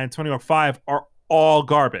 and Tony Hawk 5 are all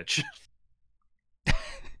garbage.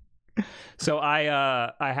 So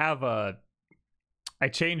I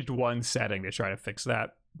changed one setting to try to fix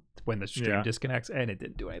that when the stream disconnects, and it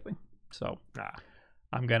didn't do anything. So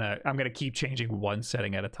I'm gonna keep changing one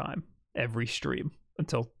setting at a time every stream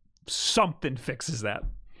until something fixes that.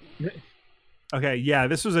 Okay, yeah,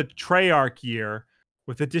 this was a Treyarch year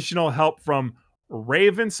with additional help from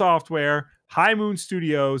Raven Software, High Moon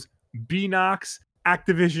Studios, Beenox,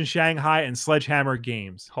 Activision Shanghai, and Sledgehammer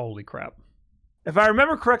Games. Holy crap. If I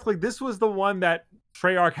remember correctly, this was the one that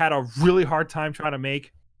Treyarch had a really hard time trying to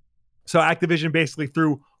make. So Activision basically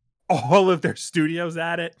threw all of their studios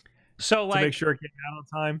at it to make sure it came out on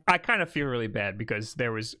time. I kind of feel really bad because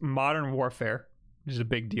there was Modern Warfare, which is a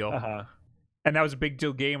big deal. And that was a big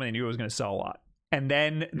deal game, and they knew it was going to sell a lot. And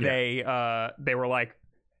then they were like,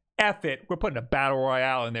 F it, we're putting a Battle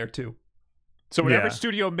Royale in there too. So whatever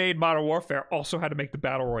studio made Modern Warfare also had to make the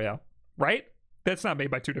Battle Royale, right? That's not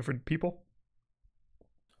made by two different people.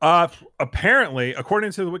 Apparently,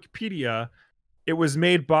 according to the Wikipedia, it was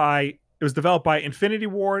developed by Infinity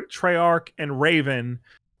Ward, Treyarch, and Raven,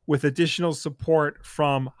 with additional support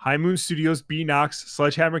from High Moon Studios, Beenox,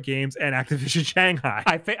 Sledgehammer Games, and Activision Shanghai.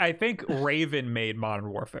 I think Raven made Modern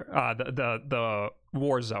Warfare, the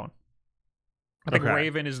Warzone. I think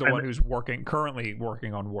Raven is the one who's currently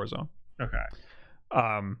working on Warzone. Okay.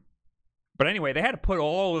 But anyway, they had to put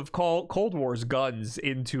all of Cold War's guns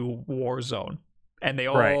into Warzone, and they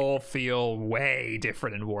all feel way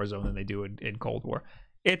different in Warzone than they do in Cold War.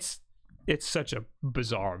 It's such a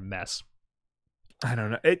bizarre mess. I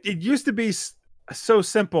don't know. It used to be so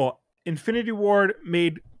simple. Infinity Ward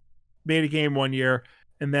made a game one year,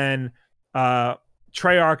 and then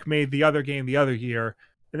Treyarch made the other game the other year,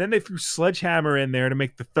 and then they threw Sledgehammer in there to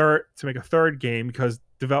make a third game because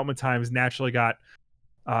development times naturally got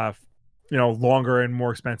longer and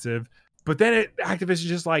more expensive. But then Activision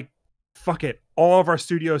just like, fuck it, all of our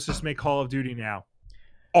studios just make Call of Duty now,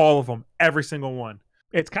 all of them, every single one.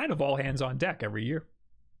 It's kind of all hands on deck every year.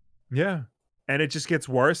 Yeah. And it just gets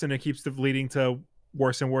worse, and it keeps leading to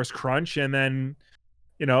worse and worse crunch. And then,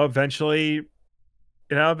 eventually,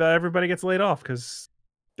 everybody gets laid off because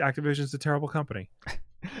Activision's a terrible company.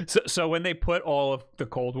 So when they put all of the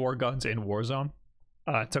Cold War guns in Warzone,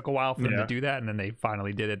 it took a while for them to do that. And then they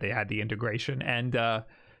finally did it. They had the integration, and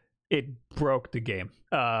it broke the game.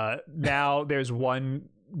 Now there's one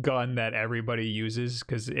gun that everybody uses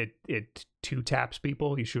because it two taps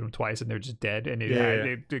people. You shoot them twice and they're just dead, and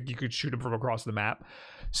you could shoot them from across the map.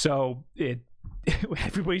 So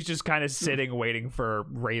everybody's just kind of sitting waiting for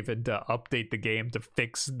Raven to update the game to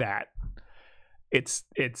fix that. It's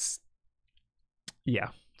a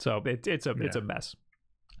mess.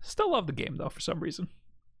 Still love the game though for some reason.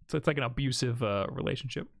 So it's like an abusive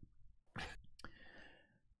relationship.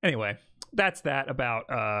 Anyway, that's that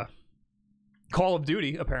about Call of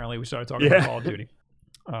Duty. Apparently we started talking about Call of Duty.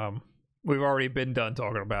 We've already been done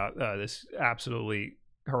talking about this absolutely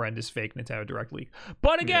horrendous fake Nintendo Direct leak.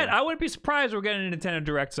 But again, I wouldn't be surprised we're getting a Nintendo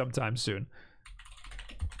Direct sometime soon.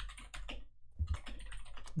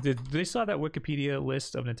 Did they saw that Wikipedia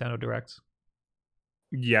list of Nintendo Directs?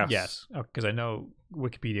 Yes. Because I know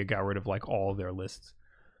Wikipedia got rid of like all of their lists.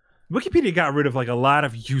 Wikipedia got rid of like a lot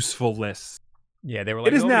of useful lists. Yeah, they were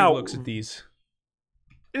like, nobody looks at these.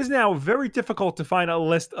 It is now very difficult to find a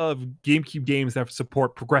list of GameCube games that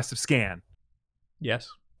support progressive scan. Yes.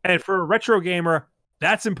 And for a retro gamer,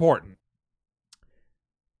 that's important.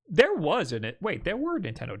 There was in it. Wait, there were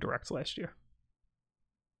Nintendo Directs last year.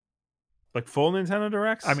 Like full Nintendo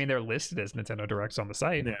Directs? I mean, they're listed as Nintendo Directs on the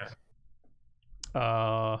site.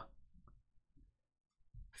 Yeah.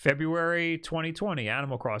 February 2020,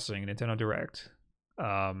 Animal Crossing, Nintendo Direct.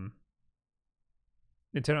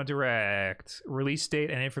 Nintendo Direct, release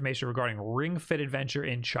date and information regarding Ring Fit Adventure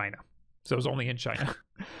in China. So it was only in China.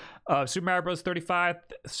 Super Mario Bros.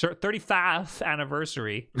 35th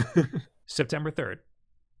anniversary, September 3rd.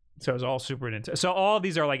 So it was all Super Nintendo. So all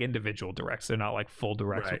these are like individual directs. They're not like full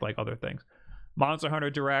directs with like other things. Monster Hunter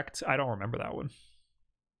Direct. I don't remember that one.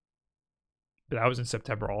 that was in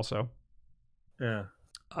September also. Yeah.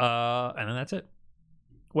 And then that's it.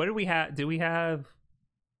 What did we have? Did we have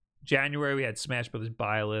January? We had Smash Brothers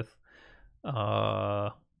Byleth.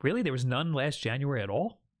 Really, there was none last January at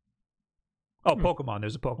all. Oh, Pokemon.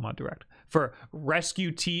 There's a Pokemon Direct for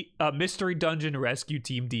Mystery Dungeon Rescue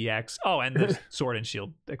Team DX. Oh, and there's Sword and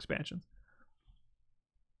Shield expansions.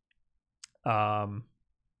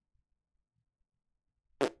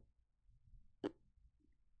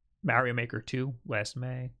 Mario Maker 2 last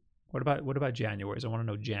May. What about January's? I want to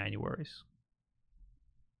know January's.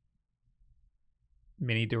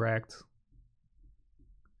 Mini Direct.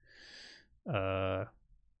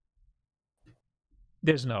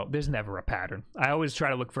 There's never a pattern. I always try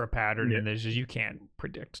to look for a pattern, and there's just, you can't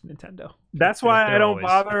predict Nintendo. That's why I don't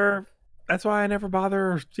bother. That's why I never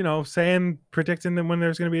bother, predicting them when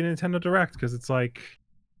there's going to be a Nintendo Direct, because it's like,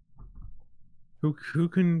 who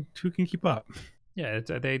can keep up? Yeah,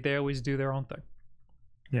 they always do their own thing.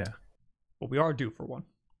 Yeah, but we are due for one.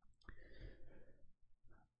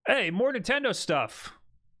 Hey, more Nintendo stuff.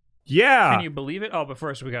 Yeah, can you believe it? Oh, but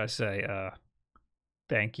first we gotta say,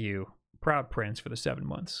 thank you, Proud Prince, for the 7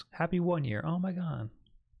 months. Happy 1 year. Oh my god.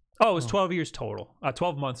 Oh, it was 12 years total.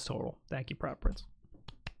 12 months total. Thank you, Proud Prince.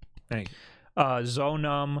 Thank you.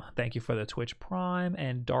 Zonum, thank you for the Twitch Prime,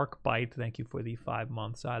 and Dark Bite, thank you for the 5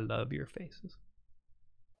 months. I love your faces.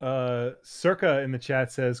 Circa in the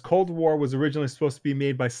chat says Cold War was originally supposed to be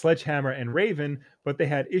made by Sledgehammer and Raven, but they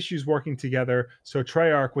had issues working together, so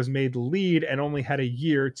Treyarch was made lead and only had a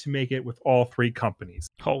year to make it with all 3 companies.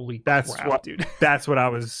 Holy crap, dude. That's what I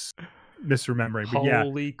was misremembering. But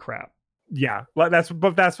holy crap. Yeah, that's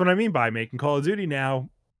what I mean by making Call of Duty now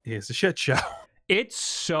is a shit show. It's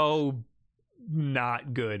so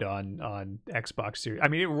not good on Xbox Series. I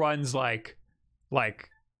mean, it runs like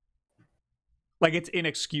it's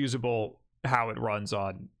inexcusable how it runs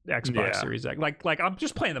on Xbox Series X. Like I'm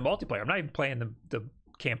just playing the multiplayer. I'm not even playing the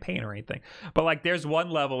campaign or anything. But like there's one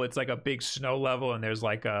level, it's like a big snow level, and there's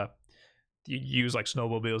like you use like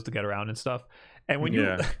snowmobiles to get around and stuff. And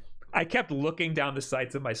when I kept looking down the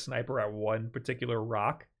sights of my sniper at one particular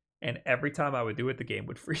rock, and every time I would do it, the game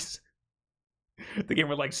would freeze. The game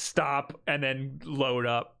would like stop and then load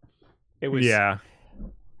up. It was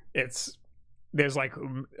there's like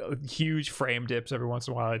huge frame dips every once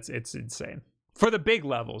in a while. It's insane for the big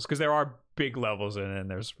levels, because there are big levels and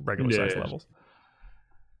there's regular size levels.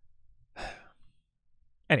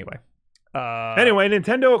 Anyway,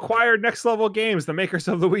 Nintendo acquired Next Level Games, the makers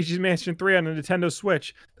of Luigi's Mansion 3 on the Nintendo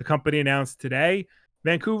Switch. The company announced today.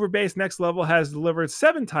 Vancouver-based Next Level has delivered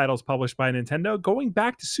 7 titles published by Nintendo, going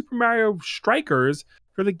back to Super Mario Strikers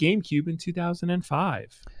for the GameCube in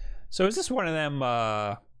 2005. So is this one of them?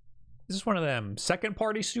 Is this one of them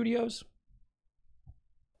second-party studios?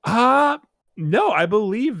 No, I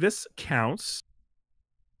believe this counts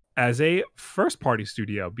as a first-party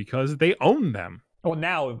studio because they own them. Well,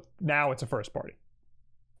 now it's a first-party.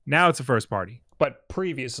 Now it's a first-party. But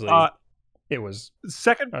previously, it was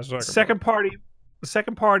second party.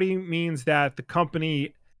 Second party means that the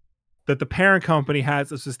parent company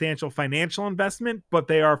has a substantial financial investment, but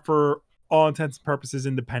they are, for all intents and purposes,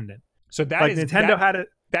 independent. So that like is Nintendo had it.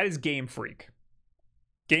 That is Game Freak.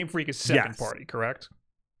 Game Freak is second party, correct?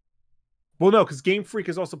 Well, no, because Game Freak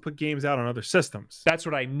has also put games out on other systems. That's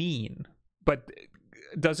what I mean. But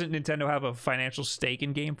doesn't Nintendo have a financial stake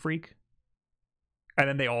in Game Freak? And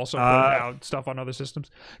then they also put out stuff on other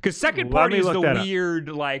systems? Because second party is the weird,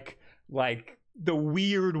 like the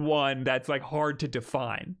weird one that's like hard to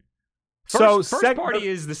define. First party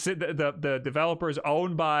is the developer is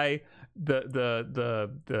owned by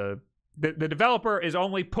the developer is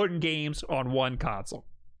only putting games on one console.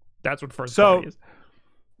 That's what first party is.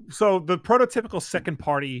 So the prototypical second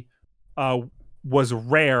party was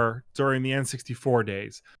Rare during the N64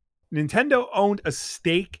 days. Nintendo owned a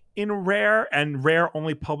stake in Rare, and Rare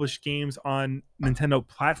only published games on Nintendo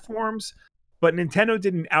platforms, but Nintendo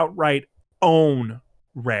didn't outright own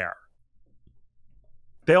Rare.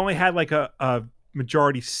 They only had like a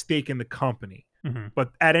majority stake in the company. Mm-hmm.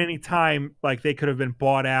 But at any time, like they could have been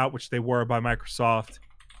bought out, which they were by Microsoft.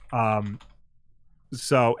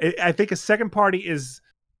 So I think a second party is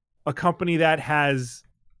a company that has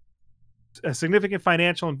a significant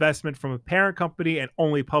financial investment from a parent company and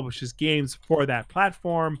only publishes games for that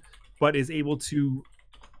platform, but is able to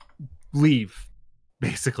leave,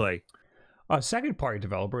 basically. A second-party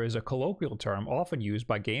developer is a colloquial term often used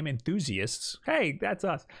by game enthusiasts, hey, that's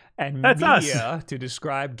us, and media to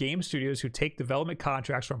describe game studios who take development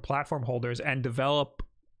contracts from platform holders and develop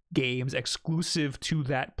games exclusive to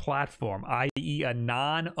that platform, i.e. a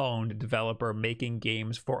non-owned developer making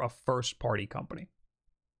games for a first-party company.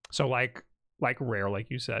 So like like Rare, like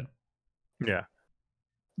you said. Yeah.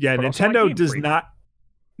 Yeah, But also Nintendo like Game does Freak. not.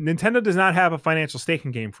 Nintendo does not have a financial stake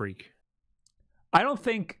in Game Freak. I don't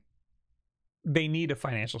think they need a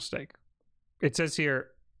financial stake. It says here,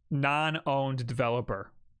 non-owned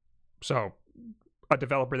developer. So a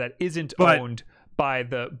developer that isn't owned by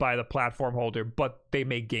the platform holder, but they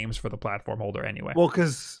make games for the platform holder anyway.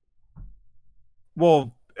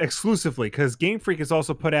 Exclusively, because Game Freak has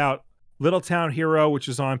also put out Little Town Hero, which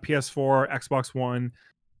is on PS4, Xbox One,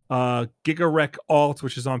 Giga Wreck Alt,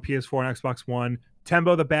 which is on PS4 and Xbox One,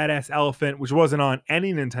 Tembo the Badass Elephant, which wasn't on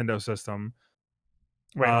any Nintendo system.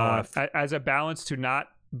 Wait, as a balance to not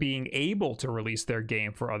being able to release their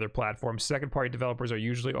game for other platforms, second-party developers are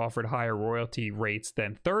usually offered higher royalty rates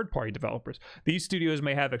than third-party developers. These studios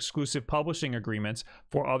may have exclusive publishing agreements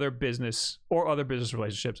for other business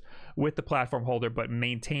relationships with the platform holder, but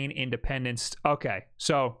maintain independence. Okay,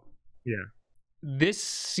 so yeah, this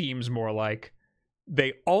seems more like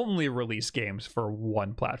they only release games for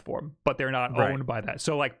one platform, but they're not owned by that.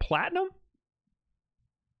 So like Platinum?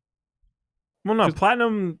 Well, no,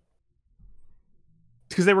 Platinum,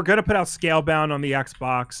 because they were going to put out Scalebound on the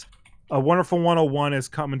Xbox. A Wonderful 101 is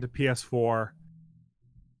coming to PS4.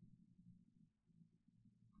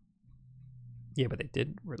 Yeah, but they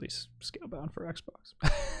did release Scalebound for Xbox.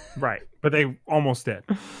 Right, but they almost did.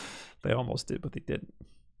 They almost did, but they didn't.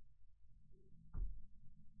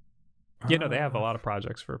 You know, they have a lot of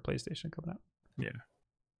projects for PlayStation coming out. Yeah.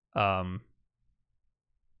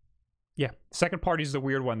 Yeah. Second party is the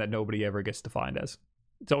weird one that nobody ever gets defined as.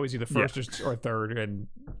 It's always either first or third, and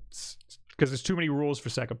because there's too many rules for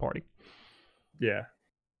second party. Yeah.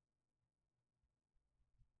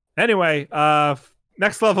 Anyway,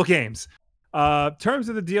 next level games. Terms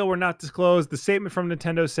of the deal were not disclosed. The statement from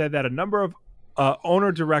Nintendo said that a number of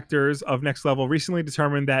owner directors of Next Level recently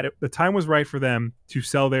determined that the time was right for them to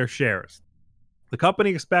sell their shares. The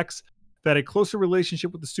company expects that a closer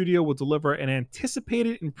relationship with the studio will deliver an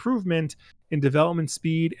anticipated improvement in development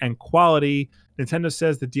speed and quality. Nintendo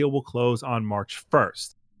says the deal will close on March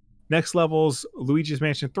 1st. Next Level's Luigi's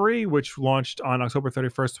Mansion 3, which launched on October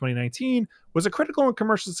 31st, 2019, was a critical and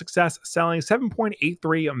commercial success, selling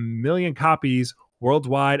 7.83 million copies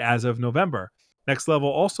worldwide as of November. Next Level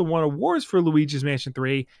also won awards for Luigi's Mansion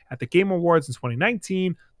 3 at the Game Awards in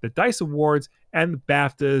 2019, the DICE Awards, and the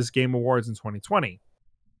BAFTA's Game Awards in 2020.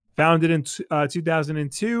 Founded in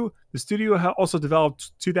 2002, the studio also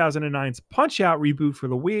developed 2009's Punch-Out reboot for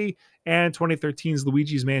the Wii and 2013's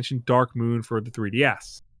Luigi's Mansion Dark Moon for the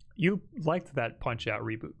 3DS. You liked that Punch-Out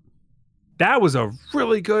reboot. That was a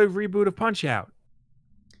really good reboot of Punch-Out.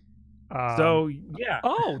 So, yeah.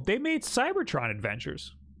 Oh, they made Cybertron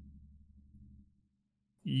Adventures.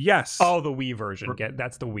 Yes. Oh, the Wii version.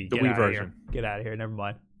 That's the Wii. The Wii version. Get out of here. Never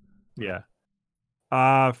mind. Yeah.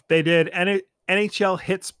 They did NHL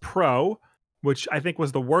Hits Pro, which I think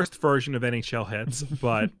was the worst version of NHL Hits,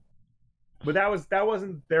 but that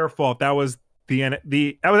wasn't their fault. That was that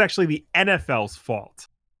was actually the NFL's fault.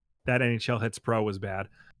 That NHL Hits Pro was bad.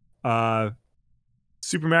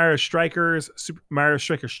 Super Mario Strikers, Super Mario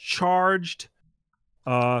Strikers Charged,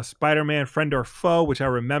 Spider-Man Friend or Foe, which I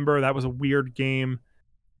remember. That was a weird game.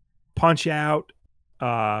 Punch-Out,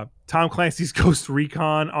 Tom Clancy's Ghost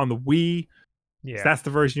Recon on the Wii. Yeah, so that's the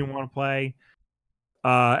version you want to play.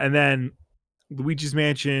 And then Luigi's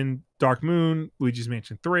Mansion Dark Moon, Luigi's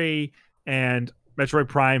Mansion 3, and Metroid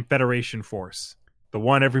Prime Federation Force, the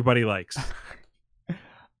one everybody likes.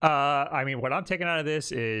 I mean, what I'm taking out of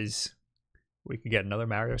this is we could get another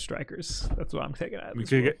Mario Strikers. That's what I'm taking out of this.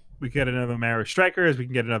 We could get another Mario Strikers. We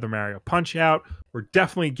can get another Mario Punch-Out. We're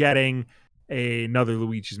definitely getting another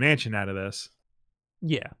Luigi's Mansion out of this.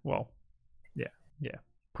 Yeah, well, yeah,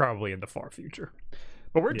 probably in the far future.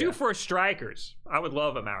 But we're due for a Strikers. I would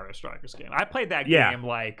love a Mario Strikers game. I played that game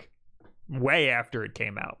like way after it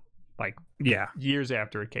came out, like years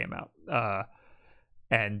after it came out.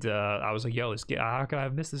 And I was like, yo, this game, how could I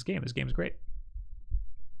have missed this game? This game's great.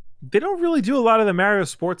 They don't really do a lot of the Mario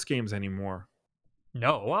sports games anymore.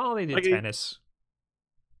 No, well, they did tennis.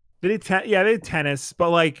 They did tennis, but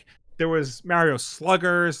like there was Mario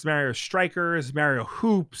Sluggers, Mario Strikers, Mario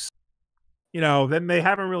Hoops. Then they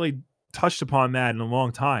haven't really touched upon that in a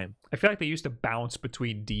long time. I feel like they used to bounce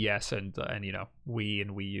between DS and Wii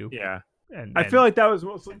and Wii U. Yeah, and I feel like that was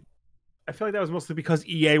mostly because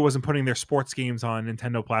EA wasn't putting their sports games on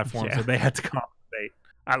Nintendo platforms, so they had to compensate.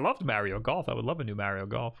 I loved Mario Golf. I would love a new Mario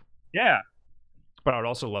Golf. Yeah, but I would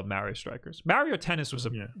also love Mario Strikers. Mario Tennis was a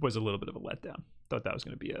little bit of a letdown. Thought that was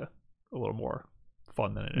going to be a little more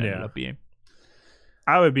fun than it ended up being.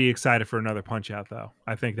 I would be excited for another Punch-Out though.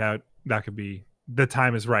 I think that could be, the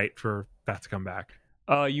time is right for that to come back.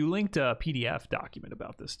 You linked a PDF document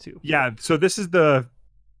about this too. Yeah, so this is the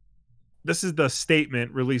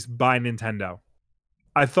statement released by Nintendo.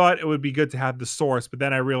 I thought it would be good to have the source, but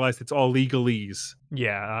then I realized it's all legalese.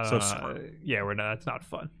 Yeah, we're not. That's not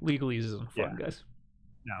fun. Legalese isn't fun, guys.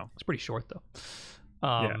 No, it's pretty short though.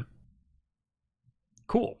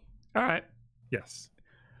 Cool. All right. Yes.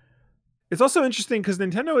 It's also interesting because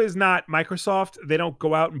Nintendo is not Microsoft. They don't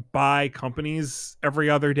go out and buy companies every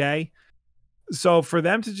other day. So for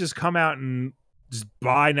them to just come out and just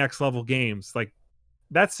buy next level games, like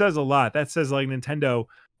that says a lot. That says like Nintendo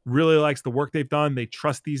really likes the work they've done. They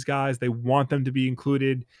trust these guys. They want them to be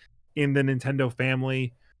included in the Nintendo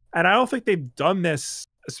family. And I don't think they've done this,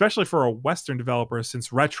 especially for a Western developer,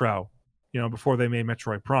 since Retro, before they made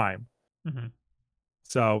Metroid Prime. Mm-hmm.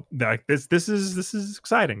 So like this is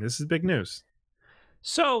exciting. This is big news.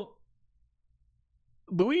 So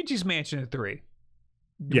Luigi's Mansion 3.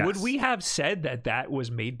 Yes. Would we have said that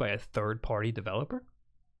was made by a third-party developer?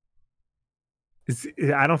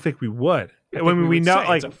 I don't think we would. We know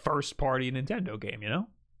like it's a first-party Nintendo game,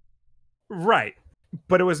 Right.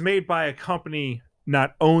 But it was made by a company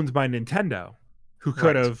not owned by Nintendo, who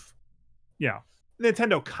could have,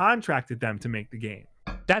 Nintendo contracted them to make the game.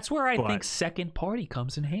 That's where I think second party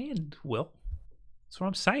comes in hand, Will. That's what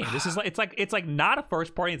I'm saying. This is it's like not a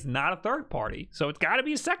first party, it's not a third party. So it's got to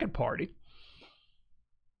be a second party.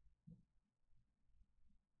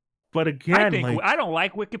 But again, I don't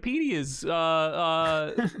like Wikipedia's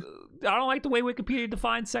I don't like the way Wikipedia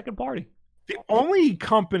defines second party. The only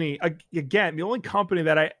company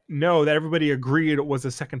that I know that everybody agreed was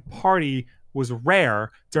a second party was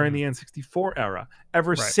Rare during the N64 era.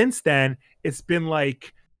 Ever since then, it's been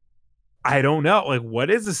like, I don't know, like what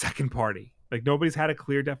is a second party? Like nobody's had a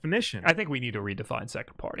clear definition. I think we need to redefine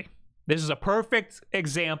second party. This is a perfect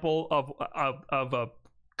example of a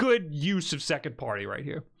good use of second party right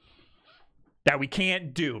here that we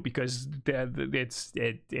can't do because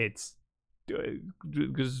it's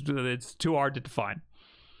too hard to define.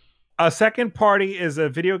 A second party is a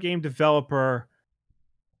video game developer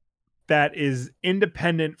that is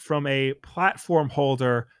independent from a platform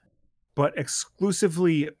holder, but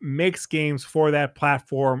exclusively makes games for that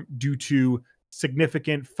platform due to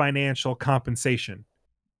significant financial compensation.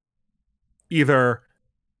 Either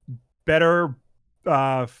better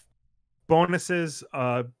bonuses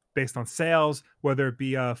based on sales, whether it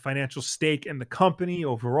be a financial stake in the company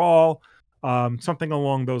overall, something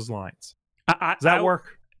along those lines. Does that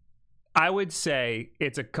work? I would say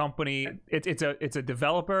it's a company. It's a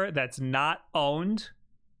developer that's not owned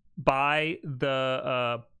by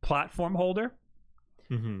the platform holder,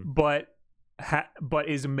 but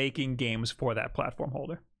is making games for that platform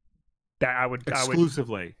holder. That I would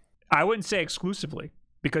exclusively. I wouldn't say exclusively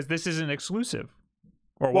because this isn't exclusive,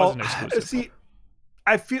 or wasn't exclusive. See,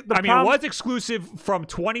 I feel. It was exclusive from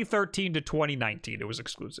 2013 to 2019. It was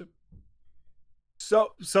exclusive.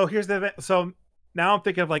 So here's the so. Now I'm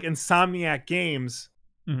thinking of like Insomniac Games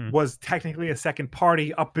was technically a second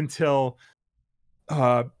party up until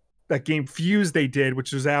that game Fuse they did,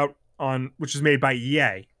 which was made by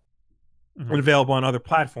EA and available on other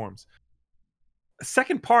platforms. A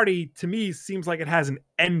second party to me seems like it has an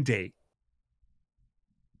end date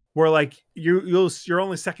where like you're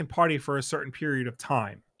only second party for a certain period of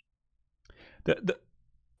time. And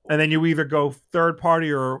then you either go third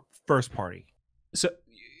party or first party. So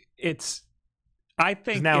I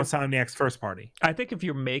think now it's Insomniac's first party. I think if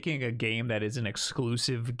you're making a game that is an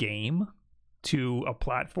exclusive game to a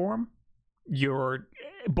platform,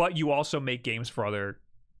 but you also make games for other,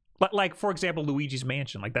 like for example, Luigi's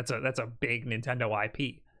Mansion. Like that's a big Nintendo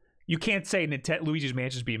IP. You can't say Luigi's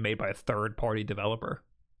Mansion is being made by a third party developer.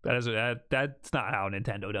 That's not how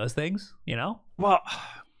Nintendo does things. Well,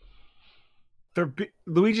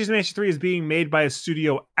 Luigi's Mansion 3 is being made by a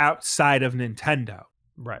studio outside of Nintendo.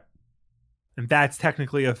 Right. And that's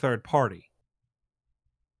technically a third party.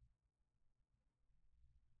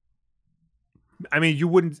 I mean,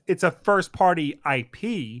 it's a first party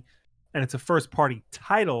IP and it's a first party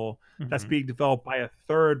title that's being developed by a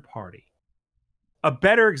third party. A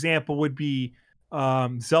better example would be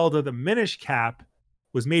Zelda the Minish Cap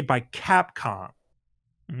was made by Capcom.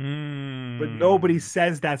 But nobody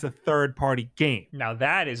says that's a third party game. Now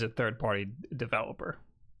that is a third party developer,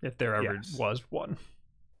 if there ever was one.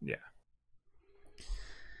 Yeah.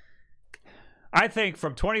 I think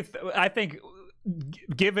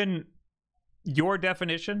given your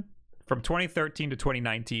definition, from 2013 to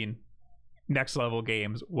 2019, Next Level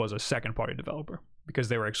Games was a second party developer because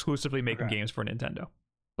they were exclusively making games for Nintendo,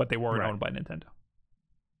 but they weren't owned by Nintendo.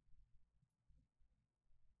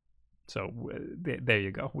 So there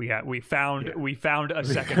you go. We found a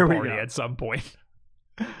second party at some point.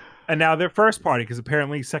 And now they're first party, because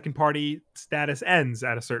apparently second party status ends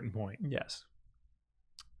at a certain point. Yes.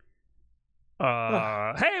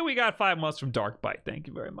 Hey, we got 5 months from Dark Bite. Thank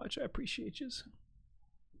you very much. I appreciate you.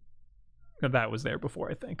 That was there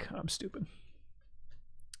before, I think. I'm stupid.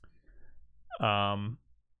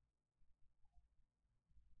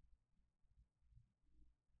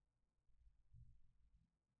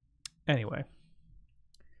 Anyway.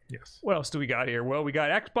 Yes. What else do we got here? Well, we got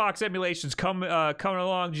Xbox emulations coming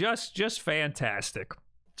along just fantastic.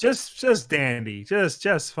 Just dandy.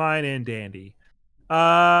 Just fine and dandy.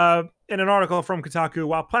 In an article from Kotaku,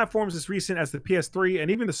 while platforms as recent as the PS3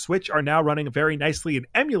 and even the Switch are now running very nicely in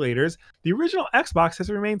emulators, the original Xbox has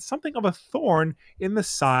remained something of a thorn in the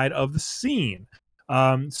side of the scene.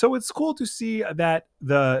 So it's cool to see that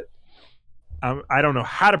the I don't know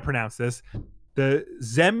how to pronounce this, the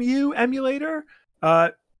Xemu emulator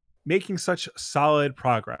making such solid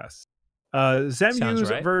progress. Xemu's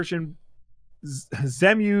version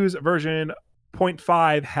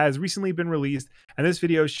 0.5 has recently been released, and this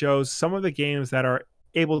video shows some of the games that are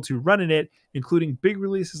able to run in it, including big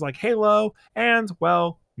releases like Halo and,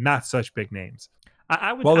 well, not such big names.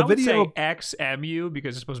 I would say XMU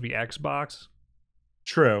because it's supposed to be Xbox.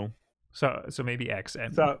 True. So maybe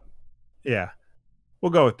XMU. So yeah,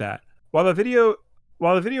 we'll go with that. While the video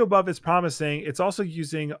above is promising, it's also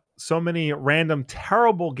using so many random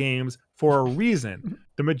terrible games for a reason.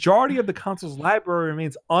 The majority of the console's library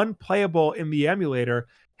remains unplayable in the emulator,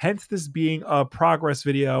 hence this being a progress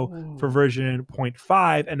video for version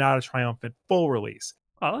 0.5 and not a triumphant full release.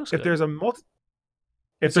 If there's a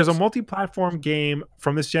multi-platform game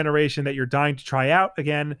from this generation that you're dying to try out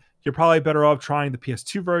again, you're probably better off trying the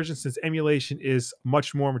PS2 version, since emulation is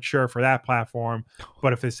much more mature for that platform.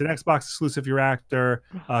 But if it's an Xbox exclusive you're after,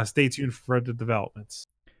 stay tuned for the developments.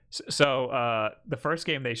 So the first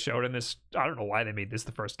game they showed in this, I don't know why they made this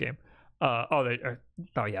the first game. I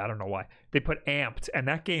don't know why. They put Amped, and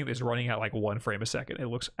that game is running at like 1 frame a second. It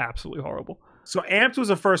looks absolutely horrible. So Amped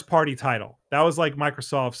was a first-party title. That was like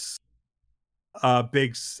Microsoft's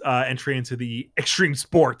big entry into the extreme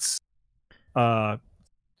sports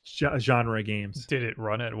genre games. Did it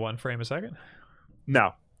run at 1 frame a second?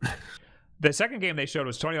 No. The second game they showed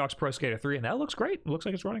was Tony Hawk's Pro Skater 3, and that looks great. It looks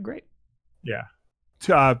like it's running great. Yeah.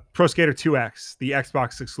 Pro Skater 2X, the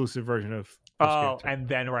Xbox exclusive version of Pro Skater 2. And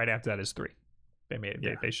then right after that is 3.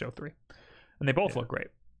 They show 3. And they both look great.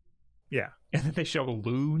 Yeah. And then they show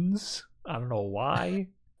Loons. I don't know why.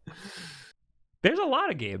 There's a lot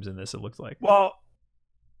of games in this, it looks like. Well,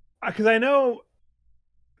 because I know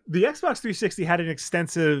the Xbox 360 had an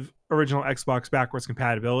extensive original Xbox backwards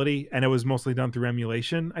compatibility, and it was mostly done through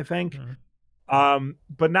emulation, I think. Mm-hmm.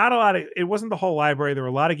 But not a lot of, it wasn't the whole library. There were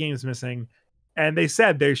a lot of games missing. And they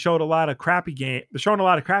said they showed a lot of crappy games. They're showing a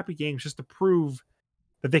lot of crappy games just to prove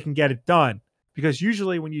that they can get it done. Because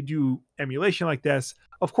usually when you do emulation like this,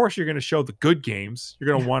 of course you're going to show the good games. You're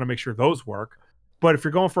going to want to make sure those work. But if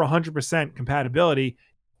you're going for 100% compatibility,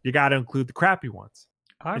 you got to include the crappy ones.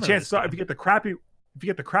 The chances are, if you get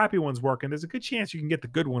the crappy ones working, there's a good chance you can get the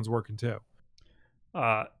good ones working too.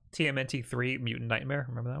 TMNT 3 Mutant Nightmare.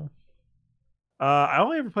 Remember that one? I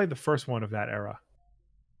only ever played the first one of that era.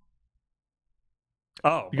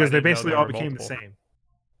 Oh, because they basically all became the same.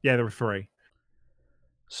 Yeah, there were 3.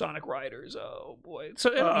 Sonic Riders. Oh boy.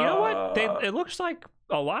 So you know what? It looks like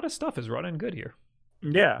a lot of stuff is running good here.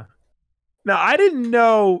 Yeah. Now I didn't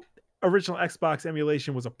know original Xbox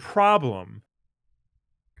emulation was a problem,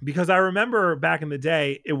 because I remember back in the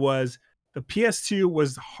day it was the PS2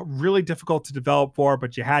 was really difficult to develop for,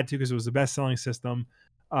 but you had to because it was the best-selling system.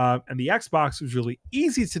 And the Xbox was really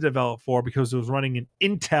easy to develop for because it was running an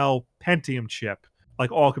Intel Pentium chip,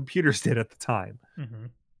 like all computers did at the time.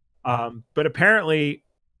 Mm-hmm. But apparently,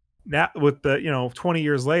 now with the 20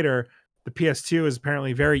 years later, the PS2 is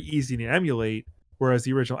apparently very easy to emulate, whereas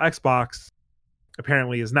the original Xbox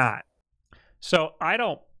apparently is not. So I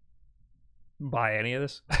don't buy any of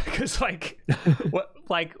this because,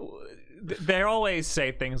 they always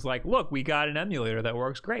say things like, "Look, we got an emulator that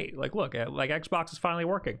works great. Like, look, Xbox is finally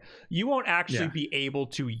working." You won't actually be able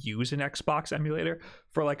to use an Xbox emulator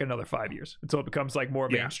for like another 5 years until it becomes like more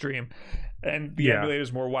mainstream, and the emulator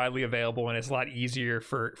is more widely available, and it's a lot easier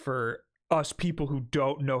for us people who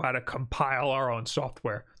don't know how to compile our own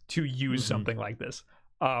software to use something like this.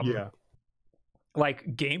 Like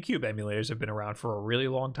GameCube emulators have been around for a really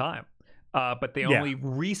long time. But they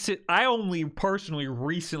I only personally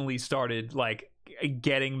recently started like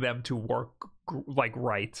getting them to work like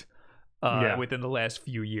right within the last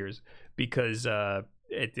few years, because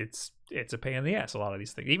it's a pain in the ass. A lot of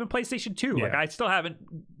these things, even PlayStation 2. Yeah. Like I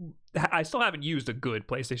still haven't used a good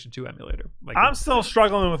PlayStation 2 emulator. Like I'm still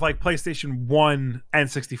struggling with like PlayStation 1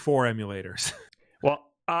 N64 emulators. Well,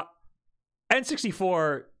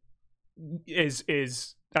 N64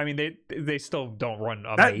 is. I mean, they still don't run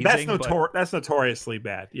amazing. That's notoriously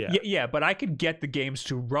bad. Yeah. Yeah, but I could get the games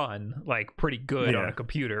to run like pretty good on a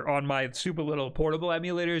computer. On my super little portable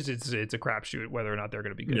emulators, it's a crapshoot whether or not they're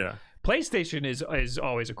going to be good. Yeah. PlayStation is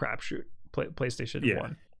always a crapshoot. PlayStation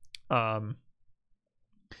 1.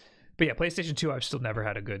 But yeah, PlayStation 2, I've still never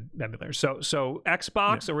had a good emulator. So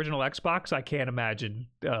Xbox, original Xbox, I can't imagine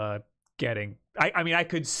getting. I mean, I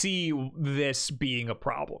could see this being a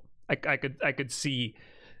problem. I could see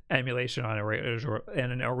emulation on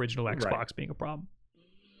an original Xbox being a problem.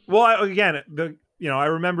 Well, I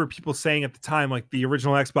remember people saying at the time like the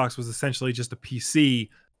original Xbox was essentially just a PC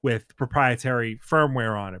with proprietary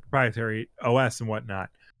firmware on it, proprietary OS and whatnot.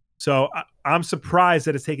 So I'm surprised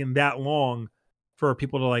that it's taken that long for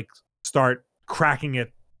people to like start cracking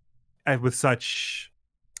it with such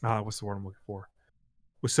what's the word I'm looking for?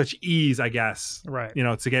 With such ease, I guess. Right.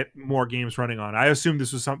 To get more games running on. I assume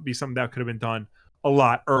this was something that could have been done a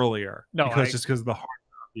lot earlier. No, because of the hardware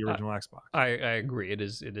of the original Xbox. I agree. It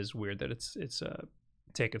is weird that it's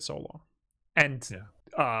taken so long. And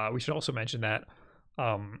we should also mention that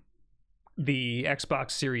the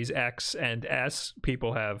Xbox Series X and S,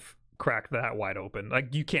 people have cracked that wide open.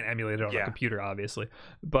 Like you can't emulate it on a computer, obviously,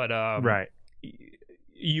 but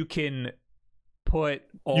you can put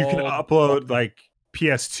you can upload like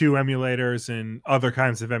PS2 emulators and other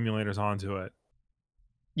kinds of emulators onto it.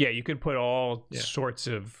 Yeah, you can put all sorts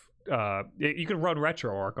of you can run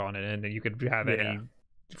RetroArch on it, and you could have any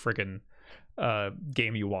freaking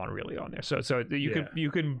game you want really on there. So you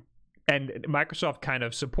can, and Microsoft kind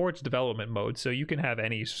of supports development mode, so you can have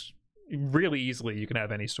any really easily. You can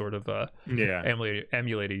have any sort of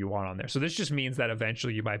emulator you want on there. So this just means that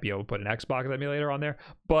eventually you might be able to put an Xbox emulator on there,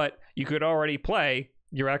 but you could already play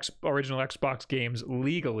your original Xbox games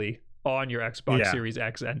legally on your Xbox Series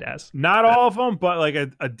X and S. Not all of them, but like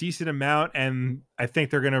a decent amount, and I think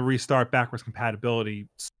they're going to restart backwards compatibility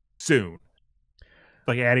soon.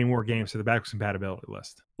 Like adding more games to the backwards compatibility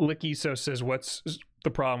list. Lickiso says, what's the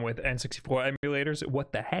problem with N64 emulators?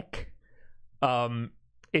 What the heck?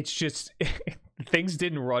 It's just things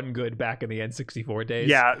didn't run good back in the N64 days.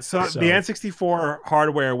 Yeah, so the N64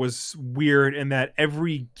 hardware was weird in that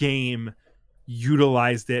every game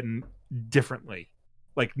utilized it differently.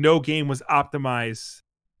 Like no game was optimized.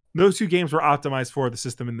 Those two games were optimized for the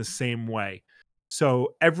system in the same way.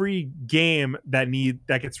 So every game that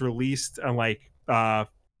gets released on like Wii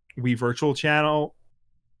Virtual Channel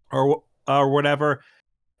or whatever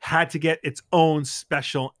had to get its own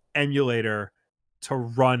special emulator to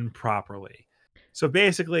run properly. So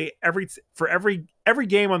basically every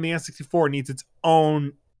game on the N64 needs its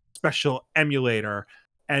own special emulator,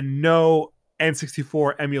 and no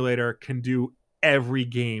N64 emulator can do every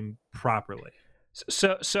game properly.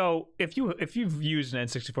 So if you've used an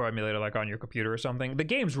N64 emulator like on your computer or something, the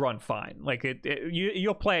games run fine. Like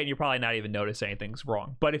you'll play it and you'll probably not even notice anything's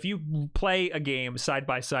wrong. But if you play a game side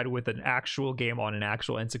by side with an actual game on an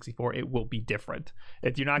actual N64, it will be different.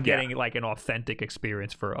 If you're not getting like an authentic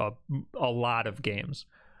experience for a lot of games.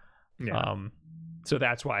 Yeah. So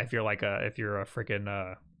that's why if you're a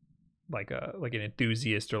freaking like an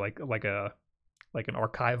enthusiast or like an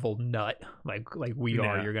archival nut like we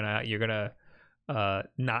are, you're gonna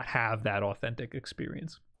not have that authentic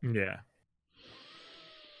experience. Yeah.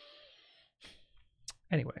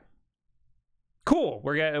 Anyway, cool.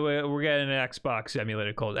 We're getting an Xbox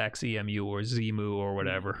emulator called XEMU or Zemu or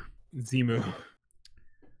whatever. Zemu.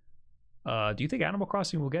 Do you think Animal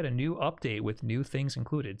Crossing will get a new update with new things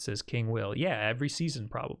included? Says King Will. Yeah, every season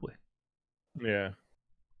probably. Yeah.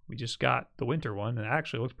 We just got the winter one, and it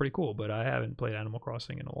actually looks pretty cool, but I haven't played Animal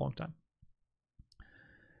Crossing in a long time.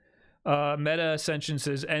 Meta Ascension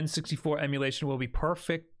says N64 emulation will be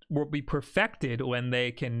perfected when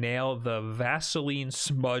they can nail the Vaseline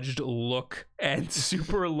smudged look and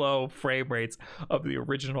super low frame rates of the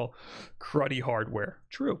original cruddy hardware.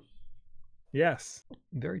 True. Yes.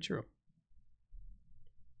 Very true.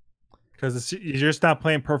 Because you're just not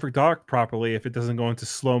playing Perfect Dark properly if it doesn't go into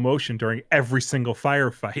slow motion during every single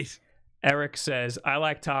firefight. Eric says, I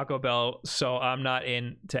like Taco Bell, so I'm not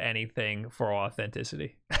into anything for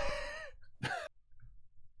authenticity.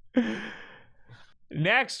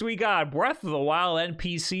 Next, we got Breath of the Wild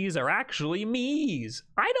NPCs are actually Mii's.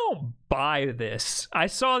 I don't buy this. I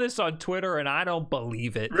saw this on Twitter, and I don't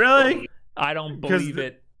believe it. Really? I don't believe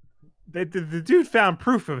it. The dude found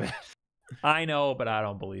proof of it. I know, but I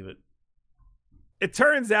don't believe it. it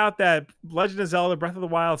turns out that Legend of Zelda Breath of the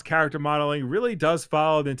Wild's character modeling really does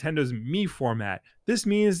follow Nintendo's Mii format. This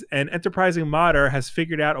means an enterprising modder has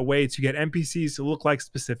figured out a way to get NPCs to look like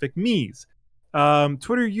specific Miis.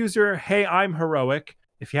 Twitter user Hey I'm Heroic,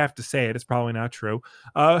 if you have to say it, it's probably not true,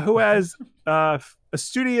 who has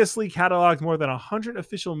studiously cataloged more than 100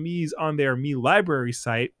 official Miis on their Mii library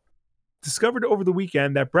site, discovered over the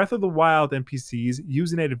weekend that Breath of the Wild NPCs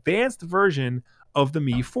use an advanced version of the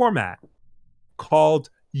Mii format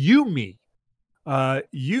called Yumi.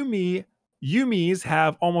 Yumis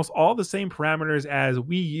have almost all the same parameters as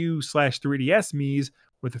Wii U/3DS Miis,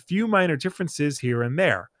 with a few minor differences here and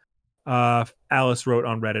there. Alice wrote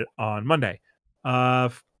on Reddit on Monday. I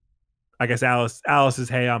guess Alice is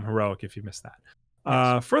Hey I'm Heroic if you missed that.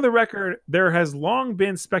 Yes. For the record, there has long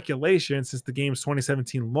been speculation since the game's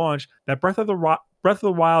 2017 launch that Breath of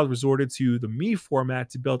the Wild resorted to the Mii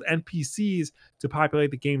format to build NPCs to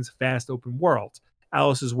populate the game's vast open world.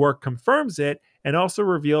 Alice's work confirms it and also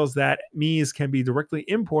reveals that Miis can be directly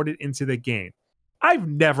imported into the game. I've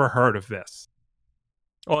never heard of this.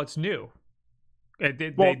 Oh, it's new.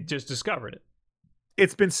 They just discovered it.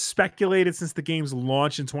 It's been speculated since the game's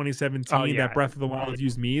launch in 2017 that Breath of the Wild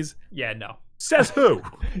used Miis. Yeah, no. Says who?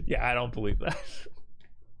 Yeah, I don't believe that.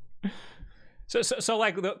 So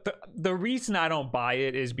like the reason I don't buy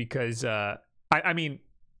it is because I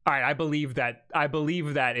believe that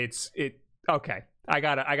it's okay. I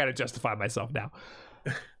gotta justify myself now.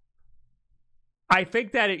 I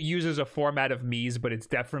think that it uses a format of Miis, but it's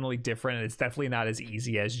definitely different, and it's definitely not as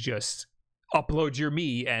easy as just upload your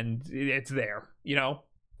Mii and it's there. You know,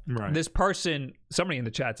 right? This person, somebody in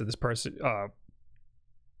the chat said this person.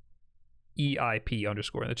 EIP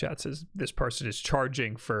 _ in the chat says this person is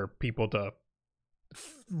charging for people to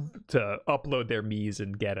upload their Miis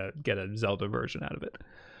and get a Zelda version out of it.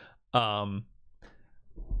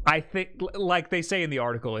 I think, like they say in the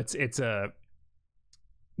article,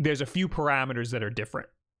 there's a few parameters that are different.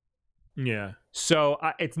 Yeah. So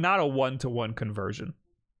it's not a 1-to-1 conversion.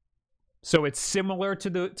 So it's similar to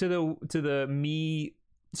the Mii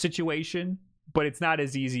situation, but it's not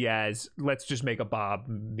as easy as let's just make a Bob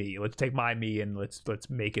Mii. Let's take my Mii and let's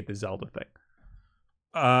make it the Zelda thing.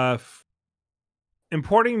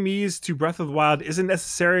 Importing Miis to Breath of the Wild isn't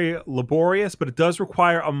necessarily laborious, but it does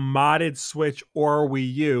require a modded Switch or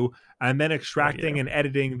Wii U, and then extracting and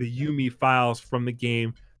editing the Yumi files from the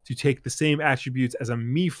game to take the same attributes as a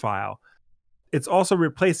Mii file. It's also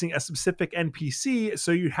replacing a specific NPC,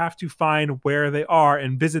 so you have to find where they are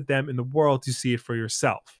and visit them in the world to see it for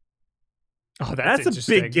yourself. Oh, that's a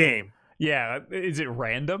big game. Yeah, is it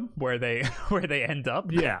random where they end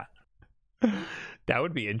up? Yeah, that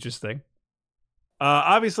would be interesting.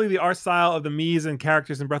 Obviously, the art style of the Miis and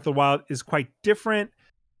characters in Breath of the Wild is quite different,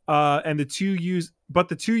 and the two use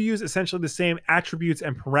essentially the same attributes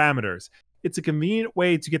and parameters. It's a convenient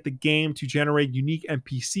way to get the game to generate unique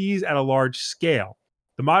NPCs at a large scale.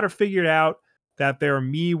 The modder figured out that their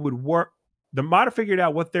Mii would work. The modder figured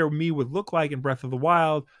out what their Mii would look like in Breath of the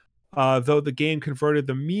Wild, though the game converted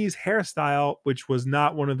the Mii's hairstyle, which was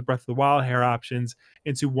not one of the Breath of the Wild hair options,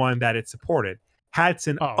 into one that it supported. Hats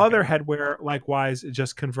and other headwear likewise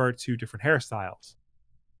just convert to different hairstyles.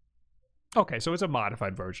 Okay, so it's a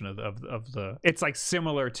modified version of the. It's like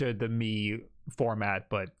similar to the Mii format,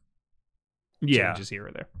 but changes here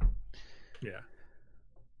or there. Yeah.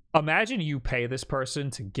 Imagine you pay this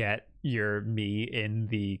person to get your Mii in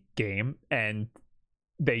the game, and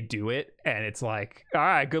they do it, and it's like, all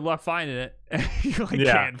right, good luck finding it. You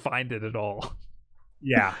can't find it at all.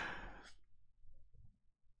 Yeah.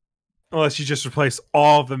 Unless you just replace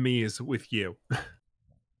all the Miis with you.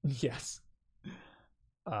 Yes.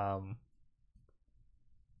 But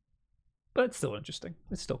it's still interesting.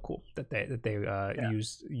 It's still cool that they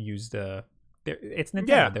used it's Nintendo.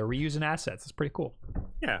 Yeah. They're reusing assets. It's pretty cool.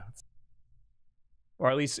 Yeah.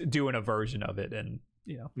 Or at least doing a version of it and,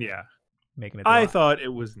 making it. I thought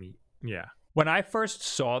it was neat. Yeah. When I first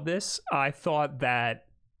saw this, I thought that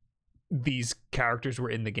these characters were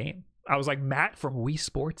in the game. I was like, Matt from Wii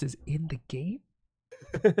Sports is in the game?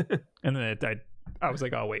 And then I was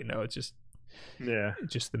like, oh, wait, no, it's just the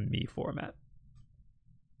Mii format.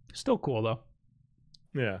 Still cool, though.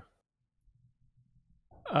 Yeah.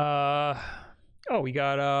 We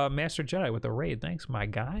got Master Jedi with a raid. Thanks, my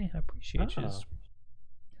guy. I appreciate you.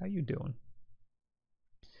 How you doing?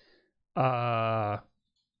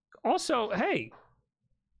 Also, hey.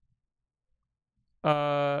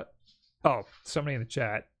 Somebody in the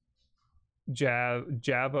chat.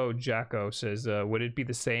 Javo Jacko says, would it be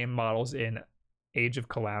the same models in Age of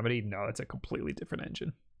Calamity? No, it's a completely different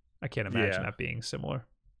engine. I can't imagine that being similar.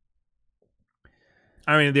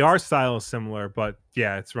 I mean, the art style is similar, but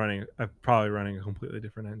yeah, it's probably running a completely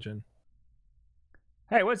different engine.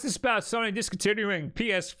 Hey, what's this about Sony discontinuing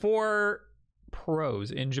PS4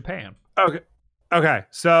 Pros in Japan? Okay.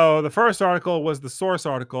 So the first article was the source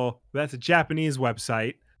article. That's a Japanese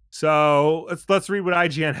website. So let's read what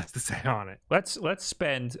IGN has to say on it. Let's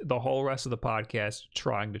spend the whole rest of the podcast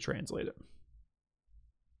trying to translate it.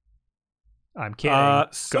 I'm kidding.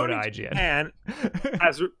 Go to IGN.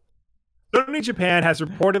 Sony Japan has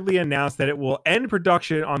reportedly announced that it will end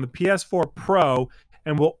production on the PS4 Pro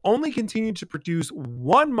and will only continue to produce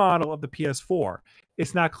one model of the PS4.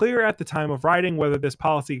 It's not clear at the time of writing whether this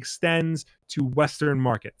policy extends to Western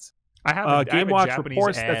markets. I have a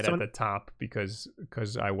Japanese ad at the top because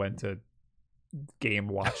I went to Game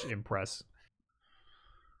Watch Impress.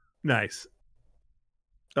 Nice.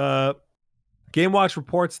 Game Watch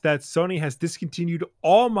reports that Sony has discontinued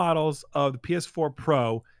all models of the PS4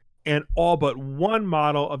 Pro and all but one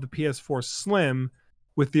model of the PS4 Slim,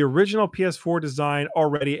 with the original PS4 design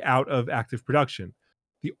already out of active production.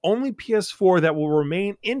 The only PS4 that will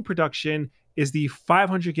remain in production is the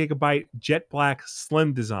 500 gigabyte Jet Black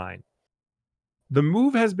Slim design. The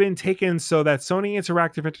move has been taken so that Sony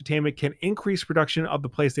Interactive Entertainment can increase production of the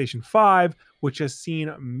PlayStation 5, which has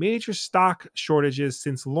seen major stock shortages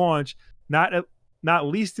since launch, not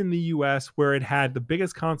least in the US, where it had the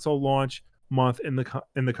biggest console launch month in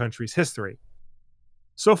the country's history.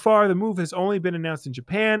 So far, the move has only been announced in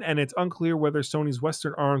Japan, and it's unclear whether Sony's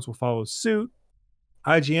Western arms will follow suit.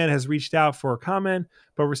 IGN has reached out for a comment,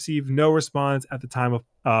 but received no response at the time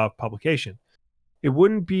of publication. It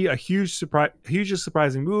wouldn't be a hugely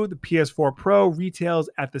surprising move. The PS4 Pro retails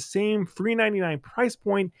at the same $399 price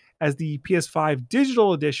point as the PS5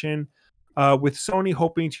 Digital Edition, with Sony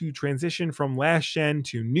hoping to transition from last gen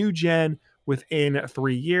to new gen within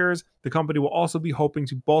 3 years. The company will also be hoping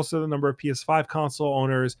to bolster the number of PS5 console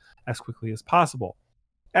owners as quickly as possible.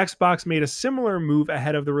 Xbox made a similar move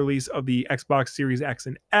ahead of the release of the Xbox Series X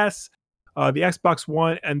and S. The Xbox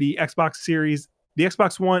One and the Xbox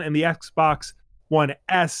One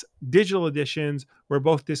S digital editions were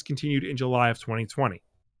both discontinued in July of 2020.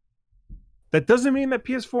 That doesn't mean that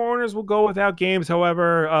PS4 owners will go without games.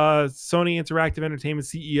 However, Sony Interactive Entertainment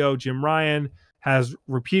CEO Jim Ryan has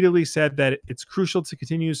repeatedly said that it's crucial to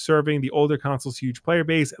continue serving the older console's huge player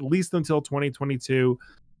base at least until 2022.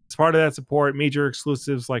 As part of that support, major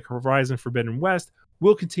exclusives like Horizon Forbidden West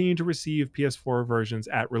will continue to receive PS4 versions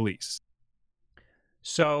at release.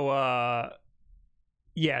 So,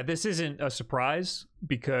 yeah, this isn't a surprise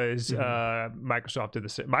because Microsoft did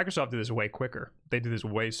this. Microsoft did this way quicker. They did this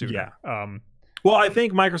way sooner. Yeah. Well, I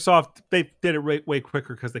think Microsoft, they did it way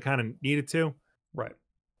quicker because they kind of needed to. Right.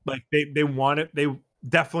 Like they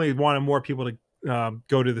definitely wanted more people to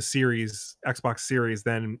go to the Xbox Series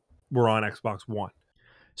than were on Xbox One.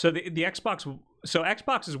 So the Xbox. So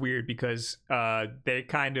Xbox is weird because they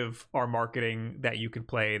kind of are marketing that you can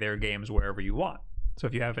play their games wherever you want. So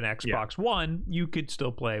if you have an Xbox One, you could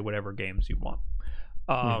still play whatever games you want.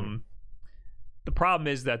 The problem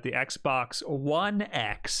is that the Xbox One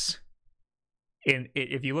X,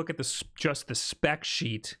 if you look at just the spec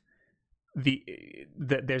sheet,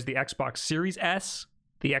 there's the Xbox Series S,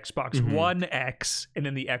 the Xbox One X, and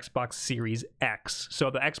then the Xbox Series X. So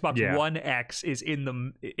the Xbox One X is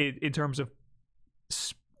in terms of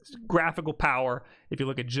graphical power. If you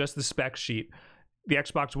look at just the spec sheet, the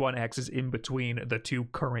Xbox One X is in between the two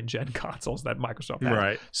current gen consoles that Microsoft has.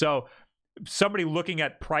 Right. So somebody looking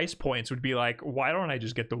at price points would be like, why don't I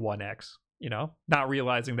just get the One X? You know, not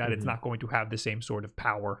realizing that it's not going to have the same sort of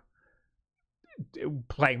power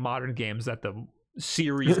playing modern games that the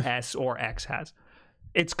Series S or X has.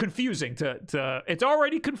 It's confusing it's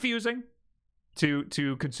already confusing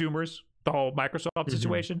to consumers, the whole Microsoft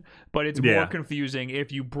situation, but it's more confusing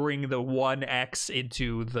if you bring the One X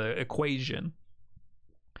into the equation.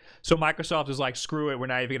 So Microsoft is like, screw it, we're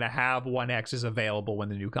not even going to have One X's available when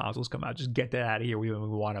the new consoles come out. Just get that out of here. We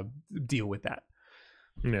want to deal with that.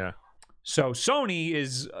 Yeah. So Sony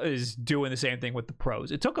is doing the same thing with the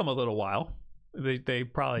Pros. It took them a little while. They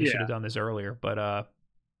probably should have done this earlier, but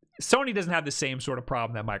Sony doesn't have the same sort of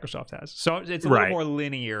problem that Microsoft has. So it's a little more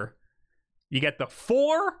linear. You get the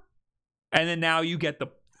 4, and then now you get the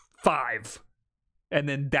 5, and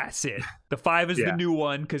then that's it. The 5 is the new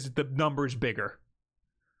one because the number's bigger.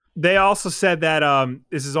 They also said that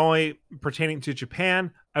this is only pertaining to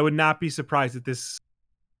Japan. I would not be surprised if this,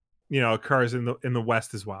 occurs in the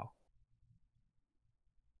West as well.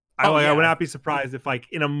 I would not be surprised if, like,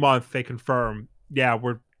 in a month they confirm,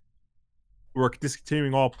 we're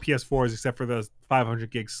discontinuing all PS4s except for the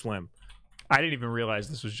 500 gig Slim. I didn't even realize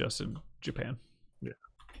this was just in Japan. Yeah.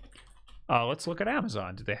 Let's look at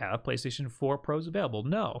Amazon. Do they have PlayStation 4 Pros available?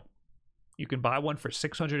 No. You can buy one for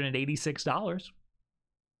 $686,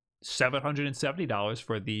 $770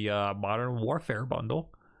 for the Modern Warfare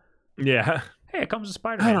bundle. Yeah. Hey, it comes with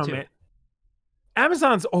Spider-Man too. Man.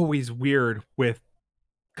 Amazon's always weird with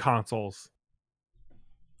consoles.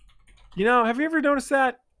 You know, have you ever noticed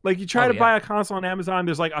that? Like, you try to buy a console on Amazon,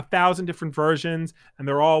 there's like 1,000 different versions, and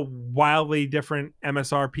they're all wildly different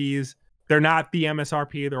MSRPs. They're not the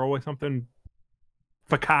MSRP. They're always something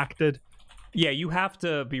concocted. Yeah, you have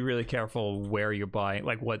to be really careful where you're buying.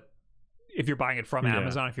 Like, what if you're buying it from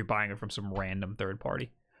Amazon? If you're buying it from some random third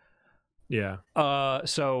party. Yeah.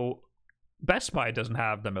 So Best Buy doesn't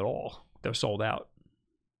have them at all. They're sold out.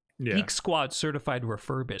 Yeah. Geek Squad certified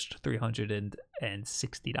refurbished,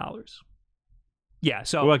 $360. Yeah.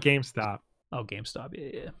 So what about GameStop? Oh, GameStop.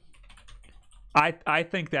 Yeah. I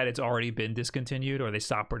think that it's already been discontinued, or they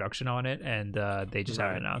stopped production on it, and they just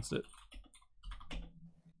haven't announced it.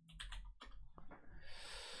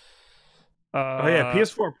 Oh yeah,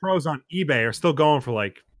 PS4 Pros on eBay are still going for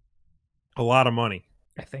like a lot of money.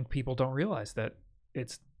 I think people don't realize that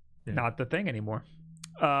it's not the thing anymore.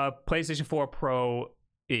 PlayStation 4 Pro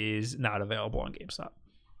is not available on GameStop.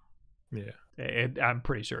 Yeah, I'm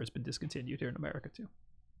pretty sure it's been discontinued here in America too.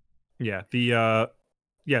 Yeah, the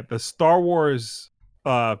Star Wars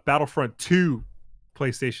Battlefront 2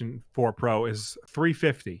 PlayStation 4 Pro is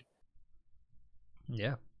 $350.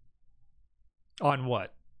 Yeah. On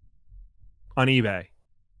what? On eBay.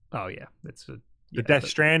 Oh yeah, that's the Death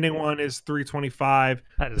Stranding one is $325.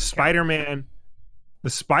 The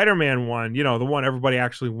Spider-Man one, you know, the one everybody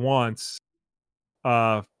actually wants,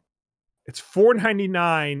 it's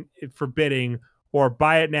 $499 for bidding, or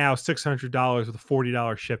buy it now $600 with a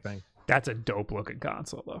 $40 shipping. That's a dope looking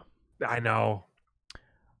console though. I know.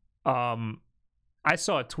 I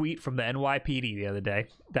saw a tweet from the NYPD the other day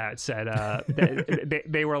that said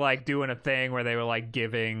they were like doing a thing where they were like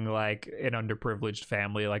giving like an underprivileged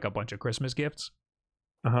family like a bunch of Christmas gifts.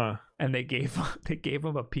 And they gave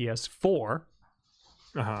them a PS4.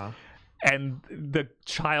 And the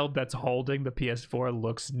child that's holding the PS4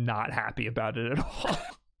 looks not happy about it at all.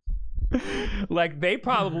 Like, they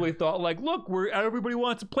probably thought, like, look, everybody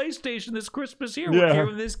wants a PlayStation this Christmas here. We're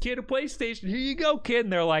giving this kid a PlayStation. Here you go, kid.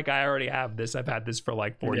 And they're like, I already have this. I've had this for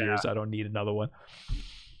like 4 years. I don't need another one.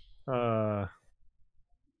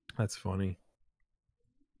 That's funny.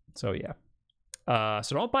 So yeah.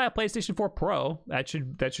 So don't buy a PlayStation 4 Pro. That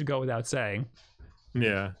should go without saying.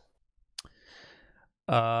 Yeah.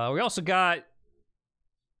 We also got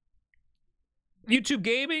YouTube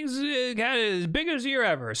gaming's got as big as year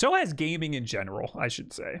ever. So has gaming in general, I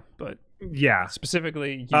should say. But yeah,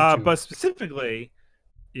 specifically YouTube. But specifically,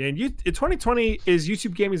 in 2020 is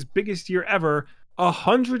YouTube gaming's biggest year ever.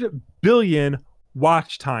 100 billion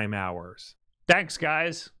watch time hours. Thanks,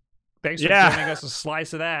 guys. Thanks for giving us a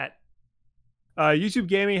slice of that. YouTube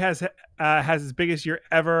gaming has its biggest year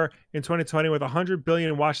ever in 2020 with 100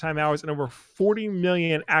 billion watch time hours and over 40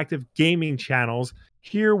 million active gaming channels.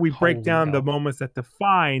 Here we break down the moments that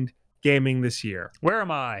defined gaming this year. Where am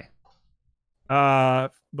I?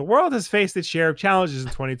 The world has faced its share of challenges in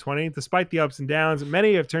 2020. Despite the ups and downs,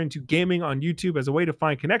 many have turned to gaming on YouTube as a way to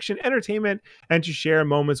find connection, entertainment, and to share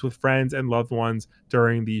moments with friends and loved ones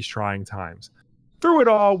during these trying times. Through it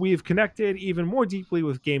all, we've connected even more deeply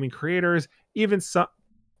with gaming creators,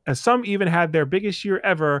 some even had their biggest year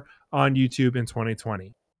ever on YouTube in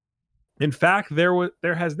 2020. In fact,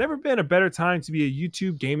 there has never been a better time to be a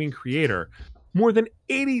YouTube gaming creator. More than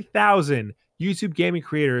 80,000 YouTube gaming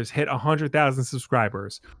creators hit 100,000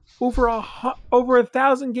 subscribers. Over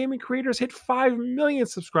 1,000 gaming creators hit 5 million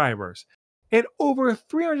subscribers. And over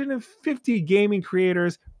 350 gaming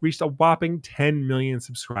creators reached a whopping 10 million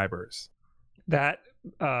subscribers. That's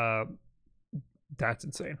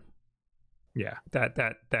insane. Yeah.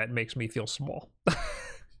 That makes me feel small.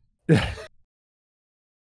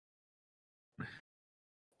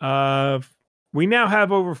 We now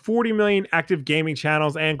have over 40 million active gaming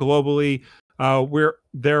channels, and globally,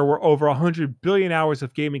 there were over 100 billion hours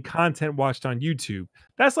of gaming content watched on YouTube.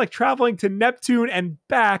 That's like traveling to Neptune and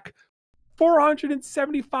back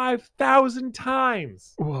 475,000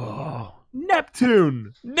 times. Whoa.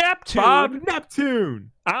 Neptune! Bob,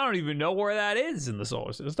 Neptune! I don't even know where that is in the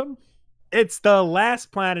solar system. It's the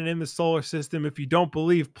last planet in the solar system if you don't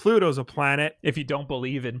believe Pluto's a planet. If you don't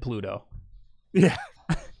believe in Pluto. Yeah.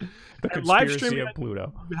 The conspiracy of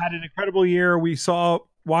Pluto. We had an incredible year. We saw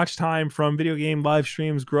watch time from video game live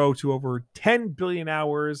streams grow to over 10 billion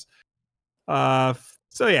hours. So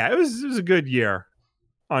yeah, it was a good year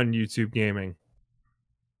on YouTube gaming.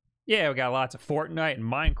 Yeah, we got lots of Fortnite and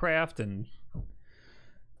Minecraft and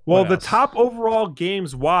Well, the top overall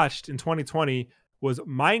games watched in 2020 was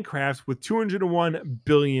Minecraft with 201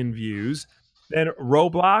 billion views. Then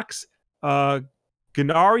Roblox,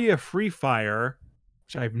 Ganaria Free Fire,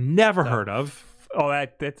 which I've never heard of. Oh,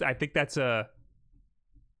 that's I think that's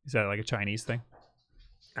is that like a Chinese thing?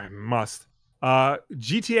 I must.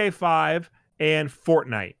 GTA 5 and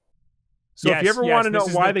Fortnite. So if you ever want to know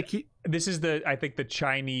why they keep... This is I think the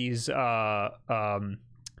Chinese PUBG.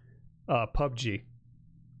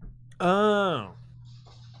 Oh.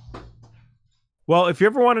 Well, if you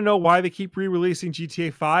ever want to know why they keep re-releasing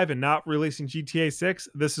GTA 5 and not releasing GTA 6,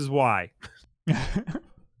 this is why.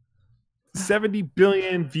 70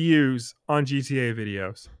 billion views on GTA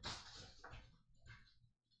videos.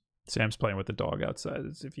 Sam's playing with the dog outside.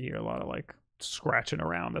 If you hear a lot of like scratching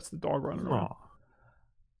around, that's the dog running around.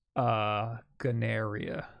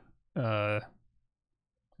 Ganaria. I'm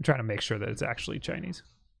trying to make sure that it's actually Chinese.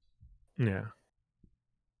 Yeah.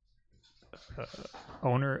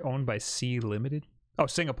 Owned by C Limited. Oh,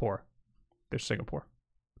 Singapore. There's Singapore.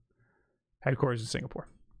 Headquarters in Singapore.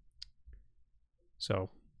 So,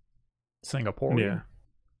 Singapore. Yeah.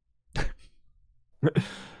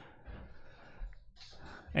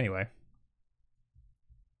 Anyway,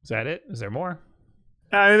 is that it? Is there more?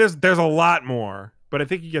 I mean, there's a lot more, but I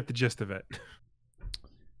think you get the gist of it.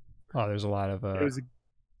 Oh, there's a lot of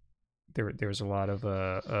there's a lot of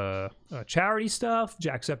charity stuff.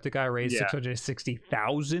 Jacksepticeye raised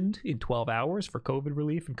 $660,000 in 12 hours for COVID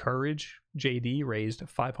relief, and Courage JD raised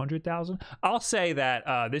 $500,000. I'll say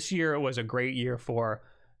that this year was a great year for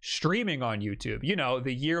streaming on YouTube. You know,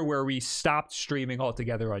 the year where we stopped streaming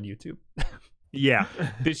altogether on YouTube. Yeah.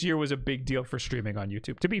 This year was a big deal for streaming on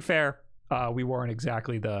YouTube. To be fair, we weren't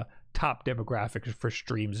exactly the top demographic for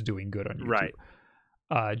streams doing good on YouTube. Right.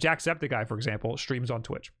 Jacksepticeye, for example, streams on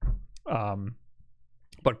Twitch.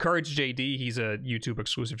 But Courage JD, he's a YouTube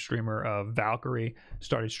exclusive streamer. Valkyrie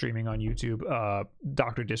started streaming on YouTube.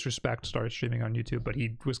 Dr. Disrespect started streaming on YouTube, but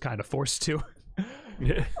he was kind of forced to.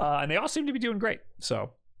 And they all seem to be doing great.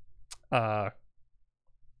 So, I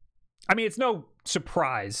mean, it's no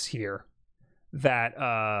surprise here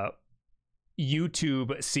that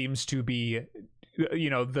YouTube seems to be, you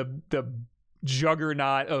know, the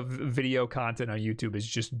juggernaut of video content on YouTube is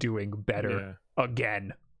just doing better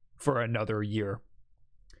again for another year.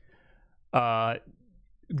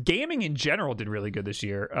 Gaming in general did really good this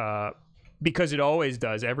year, because it always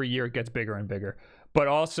does. Every year it gets bigger and bigger, but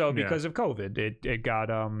also because of COVID, it got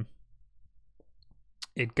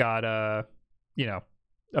you know,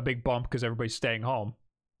 a big bump because everybody's staying home.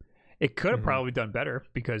 It could have probably done better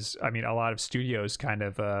because, I mean, a lot of studios kind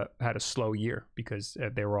of had a slow year because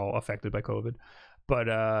they were all affected by COVID,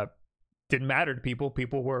 but didn't matter to people.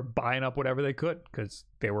 People were buying up whatever they could because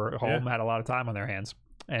they were home, had a lot of time on their hands,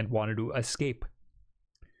 and wanted to escape.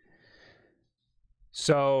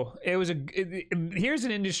 So it was here's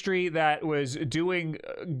an industry that was doing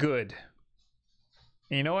good.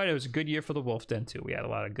 And you know what? It was a good year for the WULFF Den too. We had a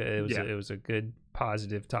lot of good. It was a good,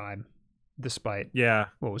 positive time, despite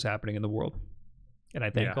what was happening in the world. And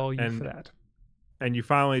I thank all you for that. And you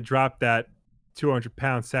finally dropped that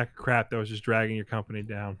 200-pound sack of crap that was just dragging your company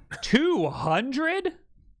down. 200?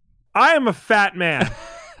 I am a fat man,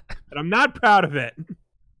 and I'm not proud of it.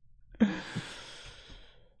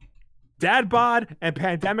 Dad bod and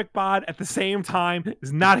pandemic bod at the same time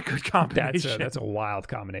is not a good combination. That's a wild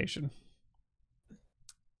combination.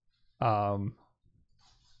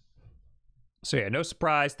 So yeah, no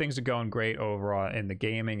surprise, things are going great overall in the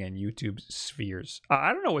gaming and YouTube spheres.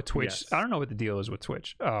 I don't know what Twitch. I don't know what the deal is with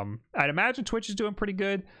Twitch. I'd imagine Twitch is doing pretty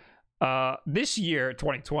good. This year,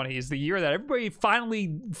 2020, is the year that everybody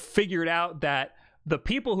finally figured out that the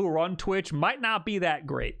people who run Twitch might not be that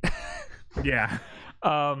great. Yeah.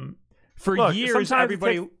 For years,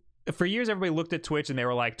 everybody looked at Twitch and they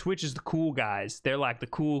were like, Twitch is the cool guys. They're like the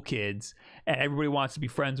cool kids, and everybody wants to be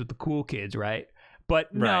friends with the cool kids, right?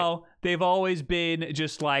 But no, they've always been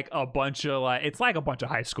just like a bunch of it's like a bunch of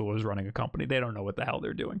high schoolers running a company. They don't know what the hell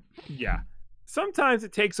they're doing. Yeah. Sometimes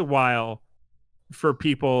it takes a while for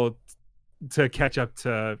people to catch up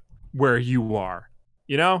to where you are,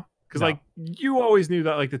 you know? Because like you always knew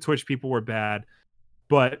that like the Twitch people were bad,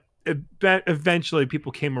 but eventually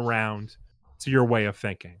people came around to your way of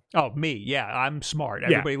thinking. Oh, me. Yeah, I'm smart.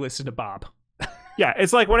 Everybody listen to Bob. Yeah,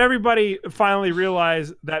 it's like when everybody finally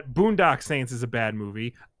realized that Boondock Saints is a bad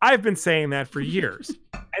movie. I've been saying that for years.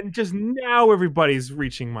 And just now everybody's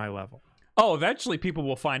reaching my level. Oh, eventually people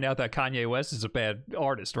will find out that Kanye West is a bad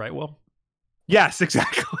artist, right, Will? Yes,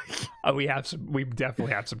 exactly. We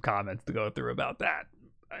definitely have some comments to go through about that.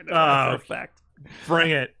 I know that for a fact.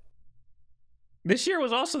 Bring it. This year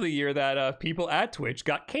was also the year that people at Twitch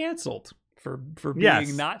got canceled for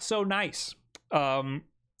being not so nice. And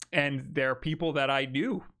there are people that I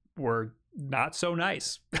knew were not so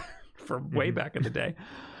nice from way back in the day.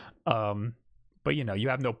 But you know, you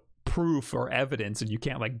have no proof or evidence, and you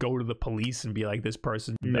can't like go to the police and be like, this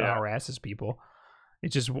person harasses people.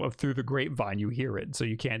 It's just through the grapevine you hear it, so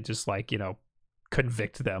you can't just like, you know,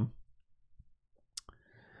 convict them.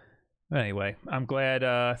 Anyway, I'm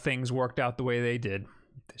glad things worked out the way they did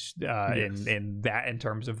in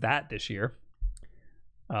terms of that this year.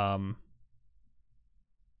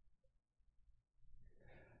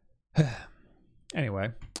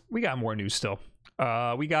 Anyway, we got more news still.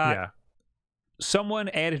 We got someone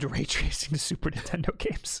added ray tracing to Super Nintendo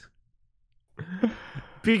games.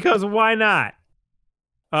 Because why not?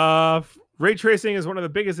 Ray tracing is one of the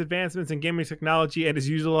biggest advancements in gaming technology and is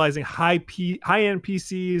utilizing high-end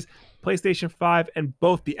PCs, PlayStation 5, and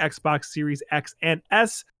both the Xbox Series X and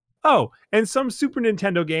S. Oh, and some Super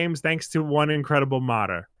Nintendo games thanks to one incredible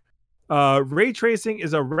modder. Ray tracing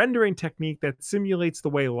is a rendering technique that simulates the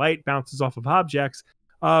way light bounces off of objects,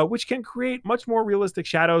 which can create much more realistic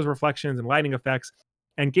shadows, reflections, and lighting effects.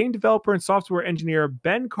 And game developer and software engineer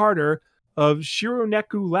Ben Carter of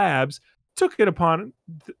Shironeku Labs took on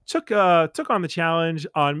the challenge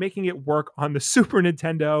on making it work on the Super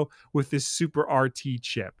Nintendo with this Super RT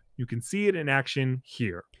chip. You can see it in action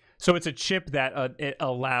here. So it's a chip that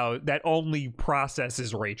that only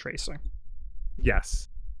processes ray tracing. Yes,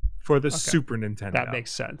 for the Super Nintendo. That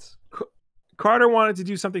makes sense. Carter wanted to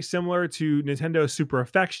do something similar to Nintendo's Super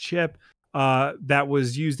Effects chip that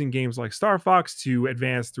was used in games like Star Fox to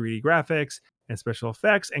advance 3D graphics and special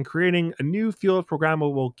effects, and creating a new field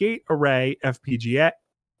programmable gate array IGN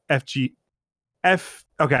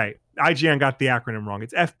got the acronym wrong.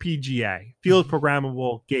 It's FPGA, field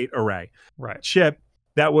programmable gate array. Right. Chip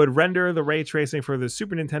that would render the ray tracing for the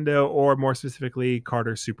Super Nintendo, or more specifically,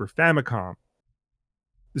 Carter's Super Famicom.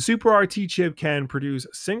 The Super RT chip can produce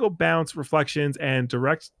single bounce reflections and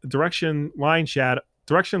direction light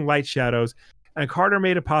shadows, and Carter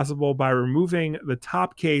made it possible by removing the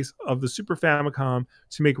top case of the Super Famicom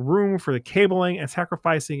to make room for the cabling and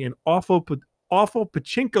sacrificing an awful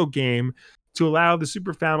pachinko game to allow the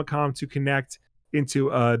Super Famicom to connect into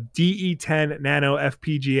a DE10 Nano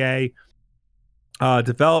FPGA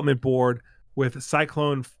development board with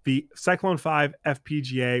Cyclone 5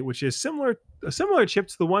 FPGA, which is a similar chip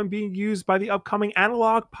to the one being used by the upcoming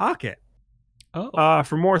Analog Pocket.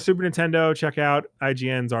 For more Super Nintendo, check out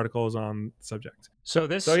IGN's articles on the subject.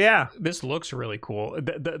 This looks really cool.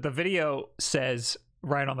 The video says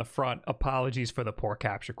right on the front, apologies for the poor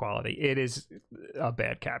capture quality. It is a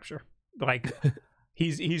bad capture. Like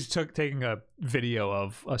he's taking a video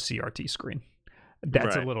of a CRT screen.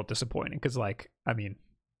 That's a little disappointing because, like, I mean,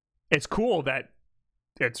 it's cool that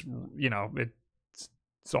it's, you know, it's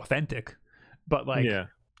authentic, but like,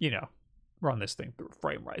 you know, run this thing through a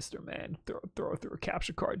frame riser, man. Throw it through a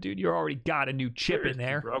capture card, dude. You already got a new chip in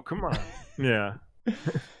there, bro. Come on. Yeah.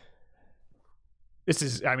 This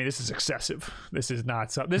is excessive. This is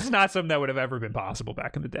not something that would have ever been possible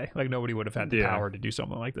back in the day. Like, nobody would have had the power to do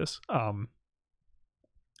something like this.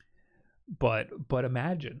 But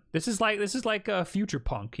imagine this is like a future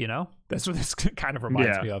punk, you know? That's what this kind of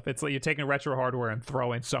reminds me of. It's like you're taking retro hardware and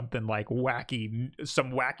throwing something like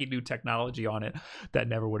some wacky new technology on it that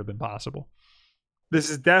never would have been possible. This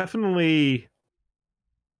is definitely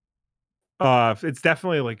it's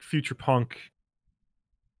definitely like future punk,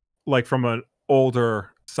 like from an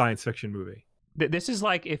older science fiction movie. This is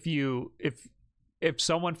like if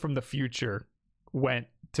someone from the future went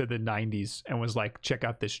to the 90s and was like, check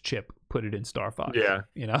out this chip, put it in Star Fox. Yeah.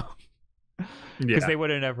 You know? Because they would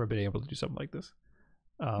have never been able to do something like this.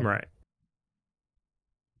 Right.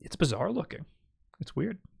 It's bizarre looking. It's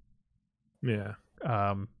weird. Yeah.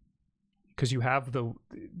 Because you have the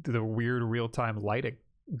weird real-time lighting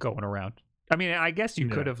going around. I mean, I guess you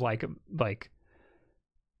could have like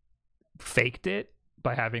faked it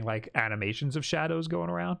by having like animations of shadows going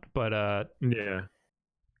around, but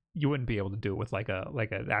you wouldn't be able to do it with like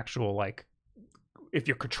an actual, like, if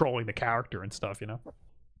you're controlling the character and stuff, you know?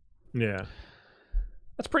 Yeah.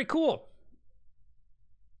 That's pretty cool.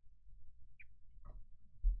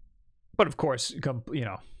 But of course, you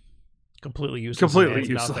know, completely useless.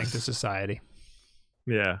 Nothing to society.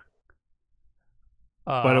 Yeah.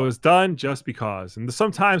 But it was done just because. And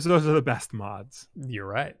sometimes those are the best mods. You're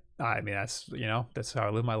right. I mean, that's how I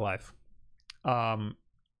live my life.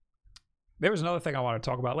 There was another thing I want to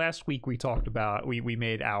talk about. Last week we talked about, we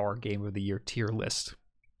made our Game of the Year tier list.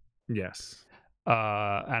 Yes.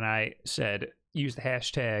 And I said, use the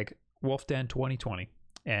hashtag WULFF DEN 2020.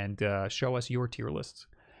 and show us your tier lists.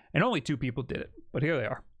 And only 2 people did it, but here they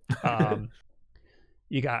are.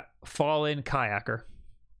 You got Fallen Kayaker,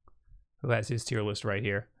 who has his tier list right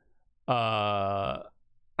here.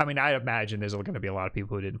 I mean, I imagine there's going to be a lot of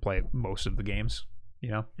people who didn't play most of the games, you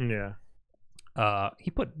know? Yeah.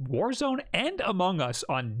 He put Warzone and Among Us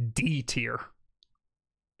on D tier.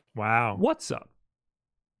 Wow. What's up?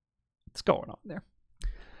 What's going on there?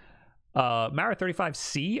 Mara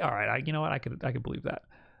 35C. All right, you know what? I could believe that.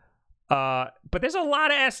 But there's a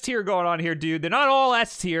lot of S tier going on here, dude. They're not all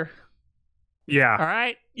S tier. Yeah. All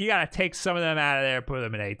right, you gotta take some of them out of there, put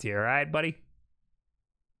them in A tier. All right, buddy.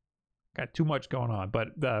 Got too much going on, but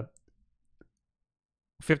the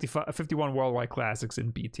 51 worldwide classics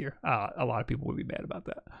in B tier. A lot of people would be mad about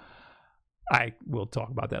that. I will talk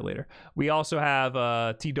about that later. We also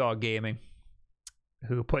have T-Dog Gaming,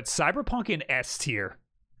 who put Cyberpunk in S tier.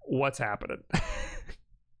 What's happening?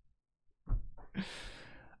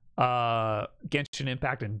 Genshin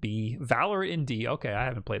Impact in B, Valorant in D. Okay, I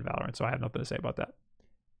haven't played Valorant, so I have nothing to say about that.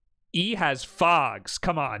 E has Fogs.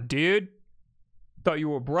 Come on, dude. Thought you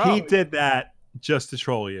were bro. He did that just to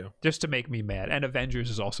troll you, just to make me mad. And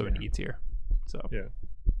Avengers is also in E tier. So yeah.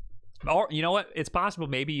 Or you know what? It's possible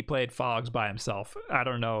maybe he played Fogs by himself. I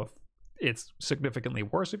don't know if it's significantly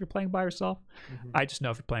worse if you're playing by yourself. I just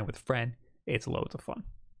know if you're playing with a friend, it's loads of fun.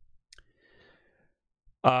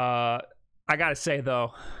 I gotta say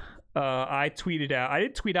though, I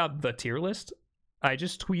didn't tweet out the tier list. I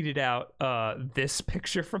just tweeted out this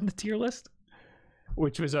picture from the tier list,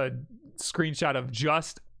 which was a screenshot of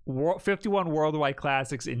just 51 worldwide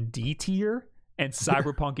classics in D tier and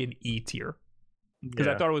Cyberpunk in E tier. Because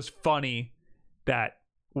I thought it was funny that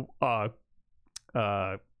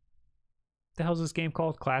the hell's this game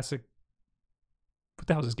called? Classic. What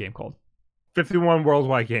the hell's this game called? 51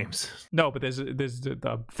 worldwide games. No, but there's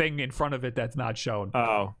the thing in front of it that's not shown.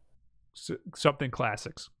 Oh, something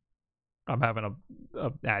classics. I'm having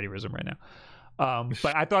a aneurysm right now.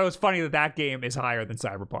 But I thought it was funny that game is higher than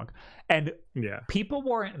Cyberpunk, and people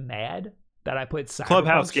weren't mad that I put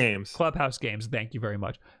Cyberpunk. Clubhouse games. Thank you very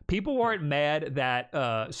much. People weren't mad that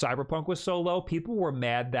Cyberpunk was so low. People were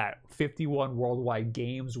mad that 51 worldwide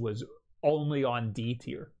games was only on D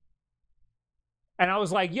tier. And I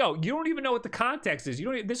was like, yo, you don't even know what the context is.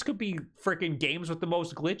 This could be freaking games with the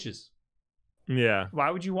most glitches. Yeah.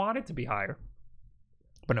 Why would you want it to be higher?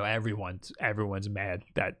 But no, everyone's mad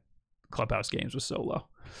that Clubhouse games was so low.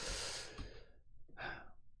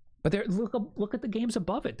 But look at the games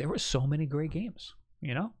above it. There were so many great games,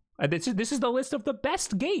 you know? And this is the list of the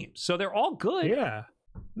best games. So they're all good. Yeah.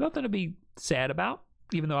 Nothing to be sad about,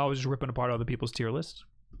 even though I was just ripping apart other people's tier lists.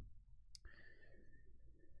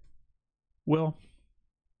 Will?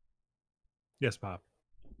 Yes, Bob.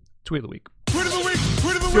 Tweet of the week. Tweet of the week!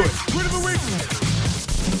 Tweet of the week! Tweet of the week!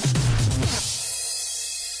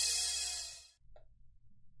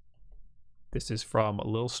 This is from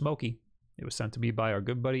Lil Smokey. It was sent to me by our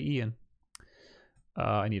good buddy Ian.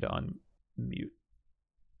 I need to unmute.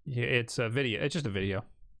 Yeah, it's a video. It's just a video.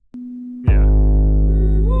 Yeah.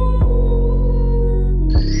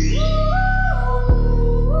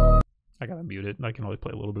 I gotta mute it. I can only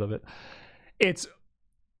play a little bit of it. It's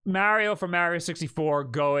Mario from Mario 64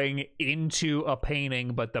 going into a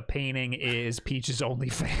painting, but the painting is Peach's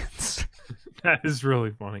OnlyFans. That is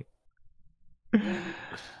really funny.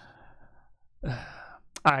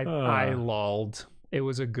 I lulled. It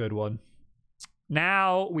was a good one.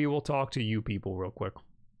 Now we will talk to you people real quick.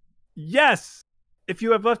 Yes. If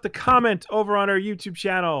you have left a comment over on our YouTube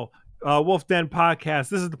channel, WULFF DEN Podcast,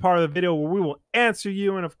 this is the part of the video where we will answer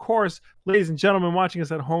you. And of course, ladies and gentlemen watching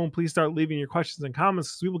us at home, please start leaving your questions and comments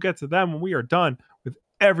because we will get to them when we are done with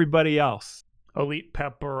everybody else. Elite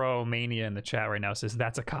Pepperomania in the chat right now says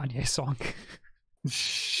that's a Kanye song.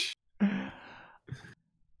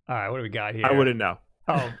 All right, what do we got here? I wouldn't know.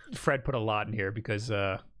 Oh, Fred put a lot in here because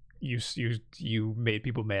you made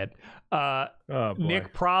people mad.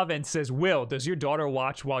 Nick Province says, Will, does your daughter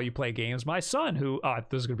watch while you play games? My son, who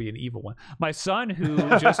this is gonna be an evil one. My son, who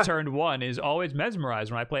just turned 1, is always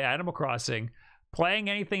mesmerized when I play Animal Crossing. Playing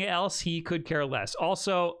anything else, he could care less.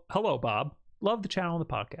 Also, hello, Bob. Love the channel and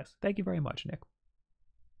the podcast. Thank you very much, Nick.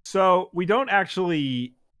 So we don't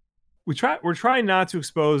actually we're trying not to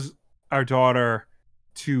expose our daughter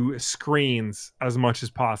to screens as much as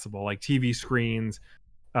possible, like TV screens,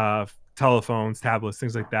 telephones, tablets,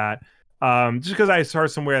 things like that. Just because I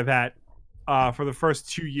heard somewhere that for the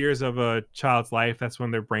first 2 years of a child's life, that's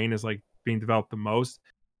when their brain is like being developed the most,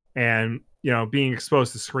 and being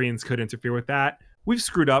exposed to screens could interfere with that. We've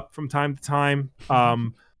screwed up from time to time,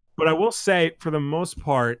 but I will say for the most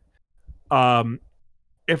part,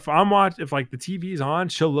 if like the TV's on,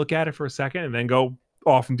 she'll look at it for a second and then go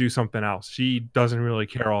off and do something else. She doesn't really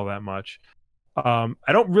care all that much. I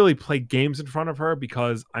don't really play games in front of her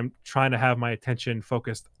because I'm trying to have my attention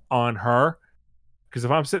focused on her. Because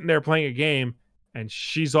if I'm sitting there playing a game and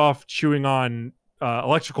she's off chewing on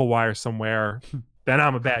electrical wires somewhere, then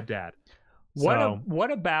I'm a bad dad.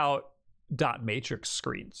 What about dot matrix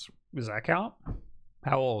screens? Does that count?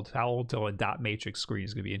 How old till a dot matrix screen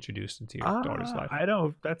is going to be introduced into your daughter's life? I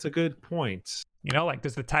don't. That's a good point. You know, like,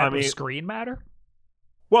 does the type of screen matter?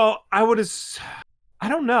 Well, I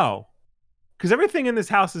don't know, because everything in this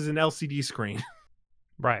house is an LCD screen,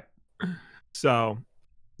 right? So,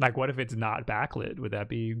 like, what if it's not backlit? Would that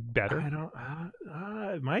be better? I don't.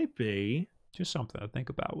 It might be. Just something to think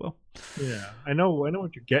about, Will. Yeah, I know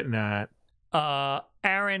what you're getting at.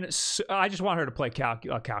 Aaron, I just want her to play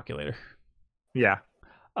calculator. Yeah.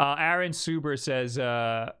 Aaron Suber says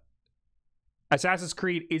Assassin's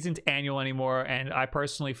Creed isn't annual anymore, and I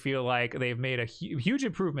personally feel like they've made a huge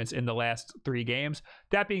improvements in the last 3 games.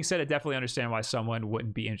 That being said, I definitely understand why someone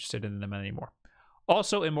wouldn't be interested in them anymore.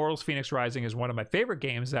 Also, Immortals Phoenix Rising is one of my favorite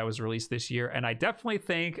games that was released this year, and I definitely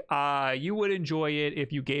think you would enjoy it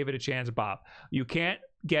if you gave it a chance, Bob. You can't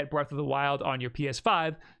get Breath of the Wild on your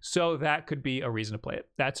PS5, so that could be a reason to play it.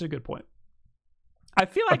 That's a good point. I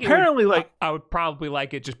feel like I would probably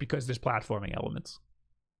like it just because there's platforming elements.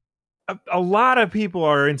 A lot of people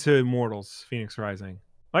are into Immortals Phoenix Rising.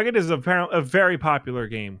 Like, it is apparently a very popular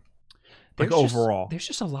game. Like, overall. There's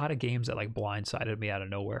just a lot of games that like blindsided me out of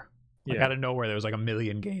nowhere. Like, out of nowhere, there was like a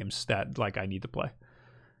million games that like I need to play.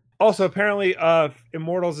 Also, apparently,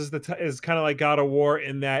 Immortals is kind of like God of War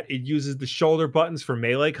in that it uses the shoulder buttons for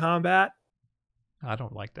melee combat. I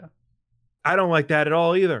don't like that. I don't like that at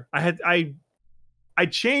all either. I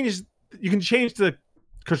changed. You can change the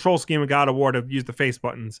control scheme of God of War to use the face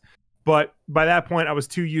buttons, but by that point, I was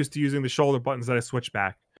too used to using the shoulder buttons that I switched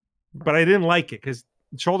back. But I didn't like it because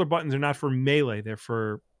shoulder buttons are not for melee; they're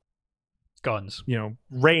for guns.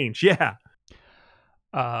 Range. Yeah.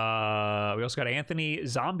 We also got Anthony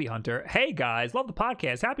Zombie Hunter. Hey guys, love the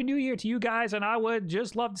podcast. Happy New Year to you guys, and I would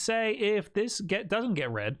just love to say, if this doesn't get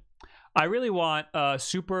read, I really want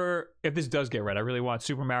if this does get read, I really want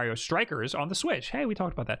Super Mario Strikers on the Switch. Hey, we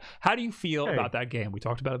talked about that. How do you feel about that game? We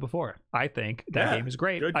talked about it before. I think that game is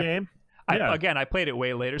great. Good game. Again, I played it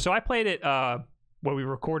way later. So I played it when we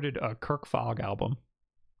recorded a Kirk Fogg album.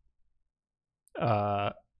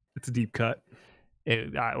 It's a deep cut.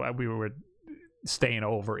 We were staying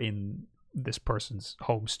over in this person's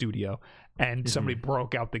home studio, and somebody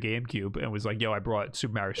broke out the GameCube and was like, yo, I brought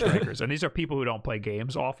Super Mario Strikers. And these are people who don't play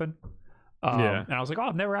games often. And I was like, oh,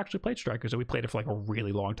 I've never actually played Strikers. And we played it for like a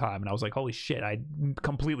really long time. And I was like, holy shit, I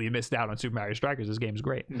completely missed out on Super Mario Strikers. This game's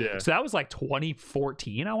great. Yeah. So that was like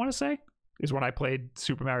 2014, I want to say, is when I played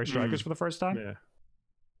Super Mario Strikers for the first time. Yeah.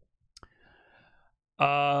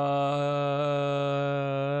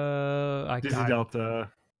 Dizzy Delta.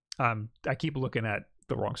 I keep looking at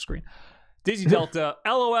the wrong screen. Dizzy Delta.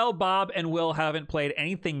 LOL, Bob and Will haven't played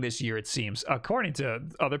anything this year, it seems. According to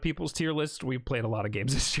other people's tier lists, we've played a lot of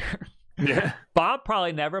games this year. Yeah. Bob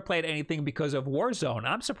probably never played anything because of Warzone.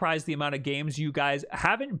 I'm surprised the amount of games you guys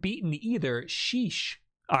haven't beaten either. Sheesh.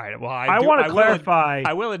 All right, well, I want to clarify.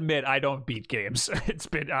 I will admit I don't beat games.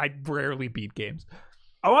 I rarely beat games.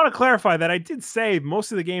 I want to clarify that I did say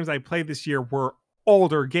most of the games I played this year were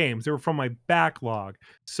older games. They were from my backlog.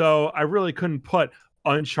 So I really couldn't put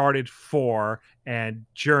Uncharted 4 and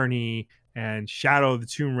Journey and Shadow of the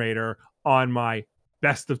Tomb Raider on my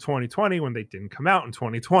best of 2020 when they didn't come out in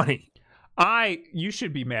 2020. You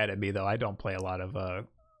should be mad at me though. I don't play a lot of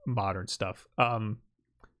modern stuff.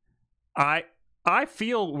 I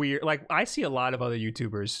feel weird. Like, I see a lot of other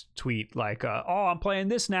YouTubers tweet like, oh, I'm playing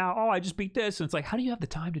this now. Oh, I just beat this. And it's like, how do you have the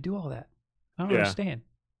time to do all that? I don't understand.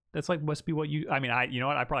 That's like, must be what you know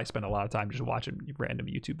what? I probably spend a lot of time just watching random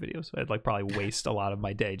YouTube videos. I'd like probably waste a lot of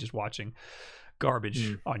my day just watching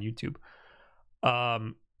garbage on YouTube.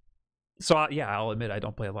 So I'll admit I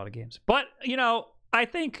don't play a lot of games, but I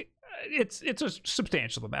think it's a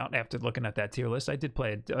substantial amount after looking at that tier list. I did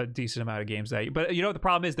play a decent amount of games that year, but the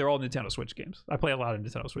problem is they're all Nintendo Switch games. I play a lot of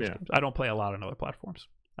Nintendo Switch games. I don't play a lot on other platforms.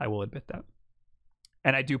 I will admit that.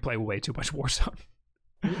 And I do play way too much Warzone.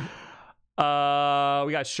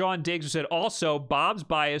 We got Sean Diggs who said, also, Bob's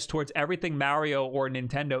bias towards everything Mario or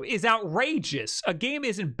Nintendo is outrageous. A game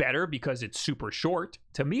isn't better because it's super short.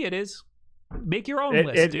 To me, it is. Make your own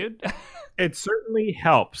list, dude. It certainly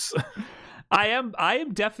helps. I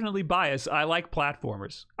am definitely biased. I like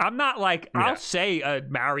platformers. I'm not like, I'll say a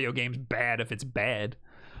Mario game's bad if it's bad.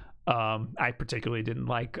 I particularly didn't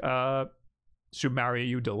like Super Mario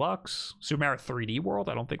U Deluxe, Super Mario 3D World.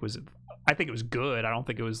 I think it was good. I don't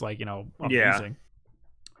think it was like, amazing.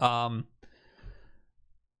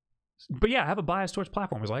 But yeah, I have a bias towards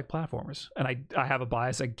platformers. I like platformers, and I have a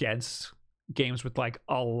bias against games with like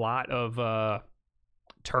a lot of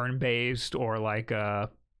turn-based or like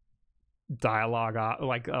dialogue,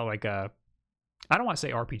 like I don't want to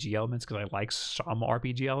say RPG elements because I like some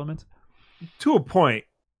RPG elements. To a point.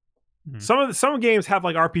 Some games have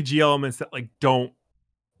like RPG elements that like don't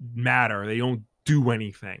matter. They don't do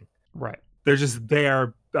anything. Right. They're just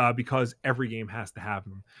there because every game has to have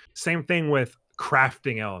them. Same thing with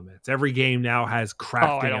crafting elements. Every game now has crafting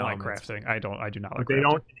elements. I don't like crafting. I do not like crafting. They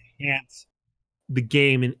don't enhance the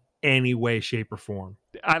game in any way, shape, or form.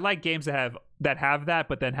 I like games that have that,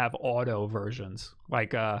 but then have auto versions.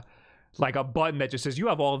 Like a button that just says, you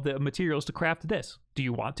have all of the materials to craft this. Do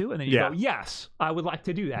you want to? And then you go, yes, I would like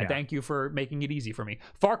to do that. Thank you for making it easy for me.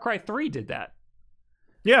 Far Cry 3 did that.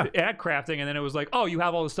 Yeah. It had crafting, and then it was like, oh, you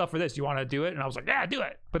have all the stuff for this. You want to do it? And I was like, yeah, do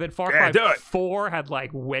it. But then Far Cry 4 had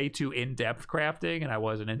like way too in-depth crafting, and I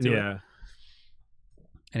wasn't into it.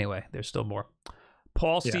 Anyway, there's still more.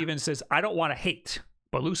 Paul Stevens says, I don't want to hate,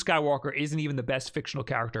 but Luke Skywalker isn't even the best fictional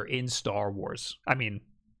character in Star Wars. I mean...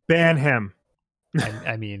 ban him.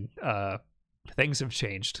 I mean, things have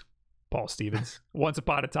changed, Paul Stevens. Once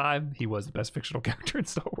upon a time, he was the best fictional character in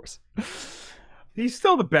Star Wars. He's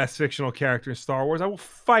still the best fictional character in Star Wars. I will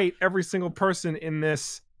fight every single person in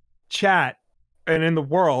this chat and in the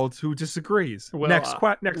world who disagrees. Well, next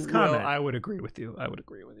comment. Well, I would agree with you.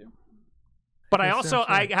 But I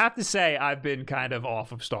have to say, I've been kind of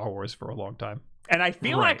off of Star Wars for a long time. And I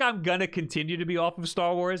feel like I'm going to continue to be off of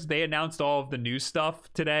Star Wars. They announced all of the new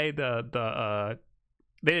stuff today. They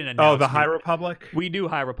didn't announce. Oh, the High Republic? We knew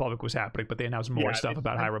High Republic was happening, but they announced more stuff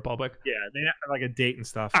about High Republic. Yeah, they have like a date and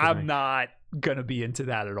stuff. I'm not going to be into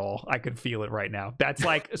that at all. I can feel it right now. That's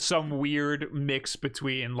like some weird mix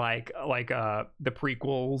between like the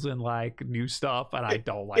prequels and like new stuff, and I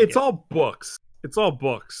don't like it. It's all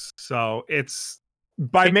books. So it's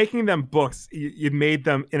by making them books, you made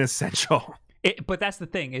them inessential. But that's the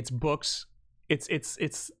thing. It's books.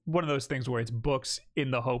 It's one of those things where it's books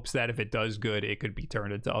in the hopes that if it does good, it could be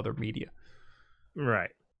turned into other media.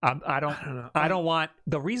 Right. I don't want.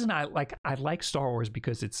 The reason I like Star Wars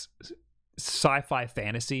because it's sci-fi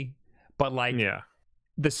fantasy, but like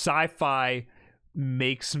the sci-fi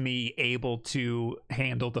makes me able to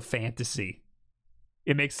handle the fantasy.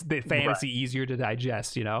 It makes the fantasy easier to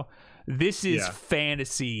digest. This is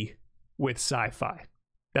fantasy with sci-fi.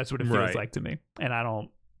 That's what it feels like to me, and I don't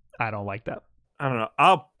like that. I don't know.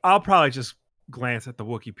 I'll probably just glance at the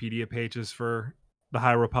Wikipedia pages for the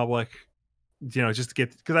High Republic, just to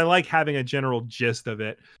get, because I like having a general gist of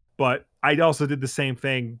it. But I also did the same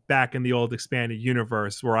thing back in the old expanded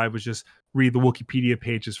universe, where I would just read the Wikipedia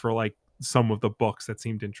pages for like some of the books that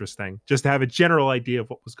seemed interesting, just to have a general idea of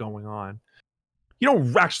what was going on. You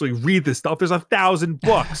don't actually read this stuff. There's 1,000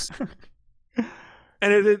 books,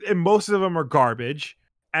 and most of them are garbage.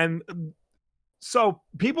 And so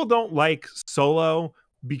people don't like Solo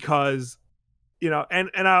because, and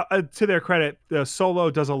to their credit, the Solo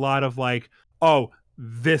does a lot of like, oh,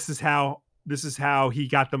 this is how he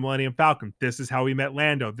got the Millennium Falcon. This is how he met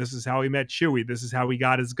Lando. This is how he met Chewie. This is how he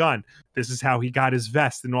got his gun. This is how he got his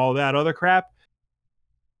vest and all that other crap.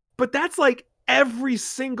 But that's like every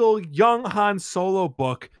single young Han Solo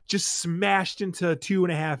book just smashed into a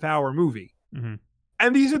 2.5-hour movie. Mm-hmm.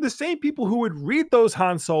 And these are the same people who would read those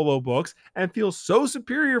Han Solo books and feel so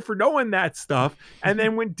superior for knowing that stuff. And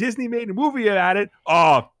then when Disney made a movie about it,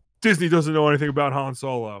 Disney doesn't know anything about Han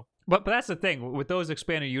Solo. But that's the thing. With those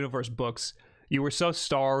expanded universe books, you were so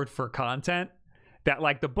starved for content that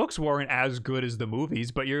like the books weren't as good as the movies,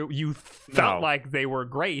 but you felt like they were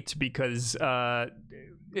great because the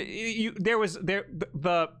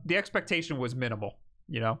expectation was minimal.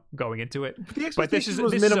 Going into it. But this is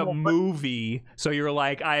a movie, so you're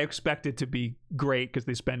like, I expect it to be great because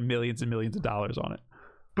they spend millions and millions of dollars on it.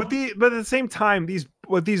 But at the same time,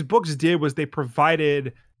 what these books did was they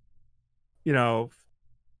provided,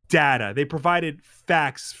 data. They provided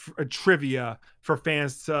facts, trivia for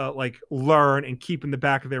fans to like learn and keep in the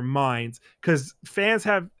back of their minds. Because fans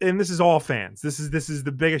have, and this is all fans. This is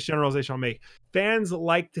the biggest generalization I'll make. Fans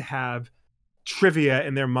like to have trivia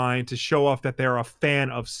in their mind to show off that they're a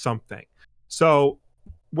fan of something. So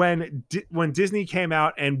when Disney came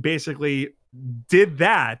out and basically did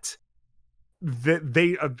that, they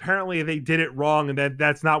did it wrong, and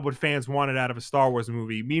that's not what fans wanted out of a Star Wars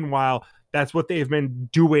movie. Meanwhile, that's what they've been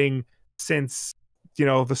doing since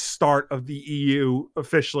the start of the EU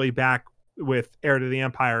officially, back with Heir to the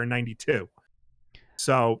Empire in '92.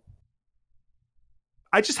 So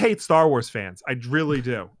I just hate Star Wars fans. I really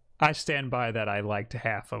do. I stand by that. I liked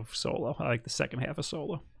half of Solo. I like the second half of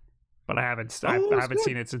Solo, but I haven't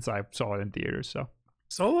seen it since I saw it in theaters. So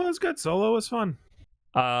Solo is good. Solo is fun.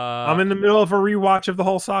 I'm in the middle of a rewatch of the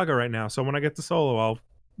whole saga right now, so when I get to Solo, I'll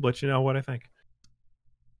let you know what I think.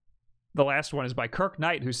 The last one is by Kirk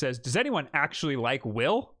Knight, who says, "Does anyone actually like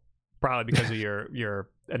Will?" Probably because of your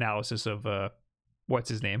analysis of what's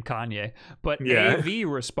his name, Kanye. But yeah. AV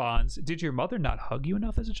responds, "Did your mother not hug you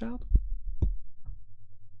enough as a child?"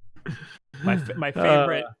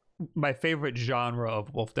 My favorite genre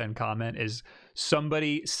of Wolf Den comment is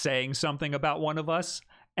somebody saying something about one of us,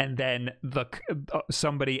 and then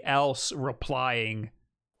somebody else replying,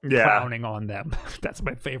 clowning on them. That's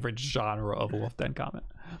my favorite genre of Wolf Den comment.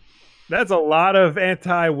 That's a lot of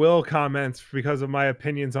anti-Will comments because of my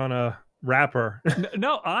opinions on a rapper.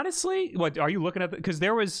 No, honestly, what are you looking at? Because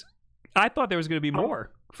I thought there was going to be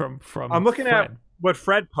more from. I'm looking Fred. at what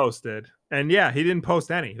Fred posted, and yeah, he didn't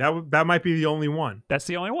post any. That might be the only one. That's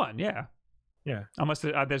the only one. Yeah. Yeah.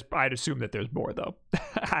 I'd assume that there's more though.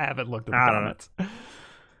 I haven't looked at the comments.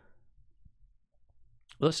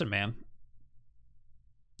 Listen, man.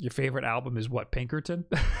 Your favorite album is what? Pinkerton?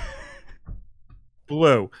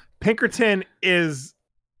 Blue. Pinkerton is...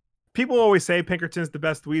 People always say Pinkerton's the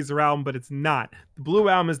best Weezer album, but it's not. The Blue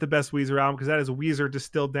Album is the best Weezer album because that is Weezer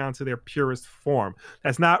distilled down to their purest form.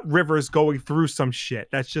 That's not Rivers going through some shit.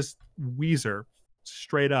 That's just Weezer,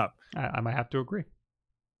 straight up. I might have to agree.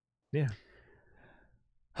 Yeah.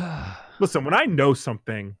 Listen, when I know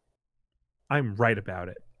something, I'm right about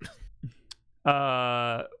it.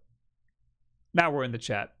 Now we're in the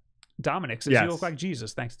chat. Dominic says, "You look like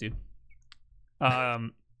Jesus." Thanks, dude.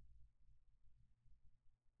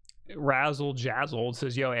 Razzle Jazzled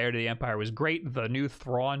says, "Yo, Heir to the Empire was great. The new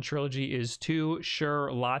Thrawn trilogy is too. Sure,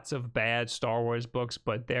 lots of bad Star Wars books,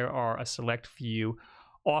 but there are a select few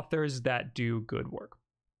authors that do good work."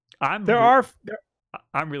 I'm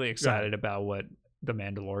really excited about what The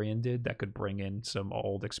Mandalorian did that could bring in some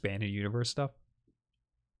old expanded universe stuff.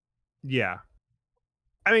 Yeah.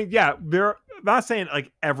 I mean, yeah, I'm not saying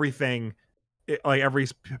like everything, like every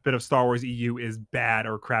bit of Star Wars EU is bad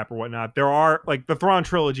or crap or whatnot. There are, like, the Thrawn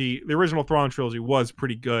trilogy, the original Thrawn trilogy was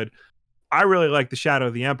pretty good. I really like the Shadow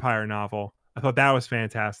of the Empire novel. I thought that was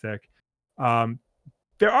fantastic.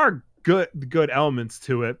 There are good elements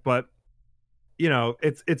to it, but you know,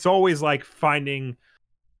 it's always like finding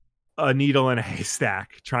a needle in a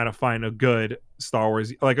haystack, trying to find a good Star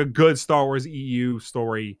Wars, like a good Star Wars EU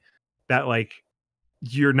story that like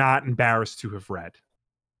you're not embarrassed to have read.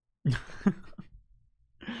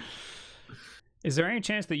 Is there any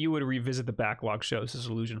chance that you would revisit the backlog shows as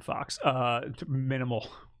Illusion Fox? Minimal.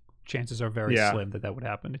 Chances are very slim that would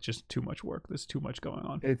happen. It's just too much work. There's too much going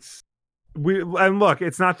on. And look,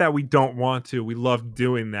 it's not that we don't want to. We love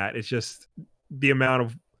doing that. It's just the amount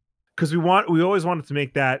of, because we always wanted to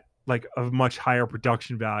make that like a much higher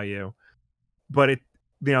production value, but it,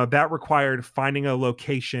 you know, that required finding a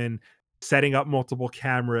location, setting up multiple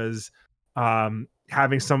cameras, having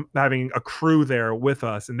a crew there with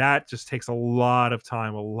us, and that just takes a lot of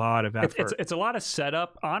time, a lot of effort. It's a lot of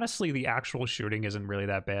setup. Honestly, the actual shooting isn't really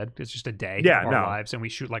that bad. It's just a day of our lives, and we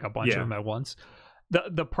shoot like a bunch of them at once.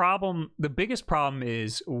 The biggest problem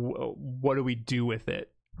is what do we do with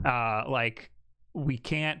it? Like, we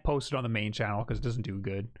can't post it on the main channel because it doesn't do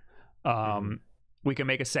good. We can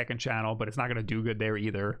make a second channel, but it's not going to do good there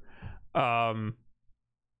either. And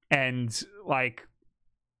like,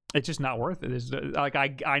 it's just not worth it. It's like,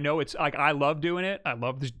 I know it's like, I love doing it. I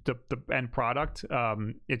love the end product.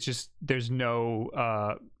 It's just, there's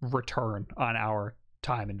no return on our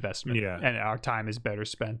time investment, and our time is better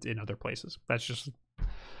spent in other places. That's just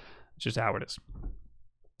how it is.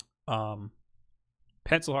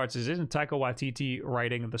 Pencil Heart says, "Isn't Taika Waititi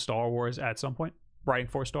writing the Star Wars at some point? Writing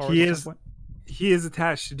for Star Wars at some point?" He is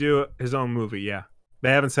attached to do his own movie. Yeah, they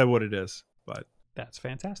haven't said what it is, but that's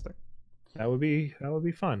fantastic. That would be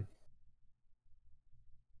fun.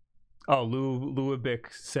 Oh,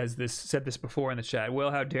 Luabic said this before in the chat. "Well,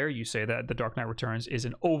 how dare you say that The Dark Knight Returns is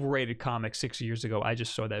an overrated comic 6 years ago? I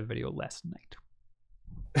just saw that video last night."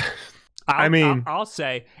 I'll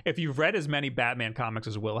say, if you've read as many Batman comics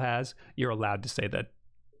as Will has, you're allowed to say that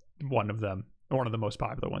one of the most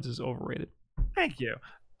popular ones is overrated. Thank you.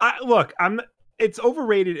 It's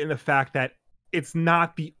overrated in the fact that it's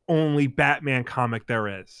not the only Batman comic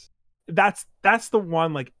there is. That's the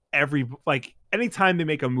one, like, anytime they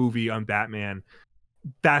make a movie on Batman,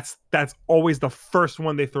 that's always the first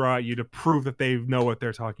one they throw at you to prove that they know what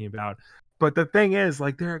they're talking about. But the thing is,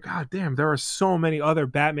 like, there are so many other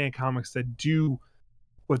Batman comics that do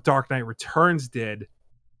what Dark Knight Returns did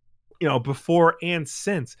before and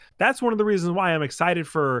since. That's one of the reasons why I'm excited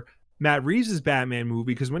for Matt Reeves' Batman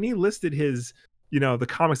movie, because when he listed his, the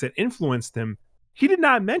comics that influenced him, he did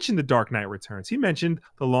not mention The Dark Knight Returns. He mentioned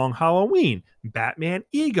The Long Halloween, Batman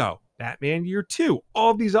Ego, Batman Year 2,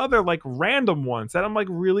 all these other like random ones that I'm like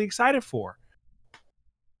really excited for.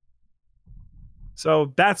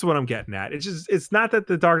 So that's what I'm getting at. It's not that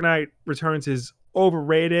The Dark Knight Returns is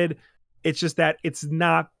overrated. It's just that it's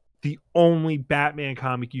not the only Batman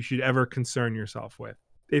comic you should ever concern yourself with.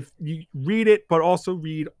 If you read it, but also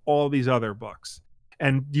read all these other books.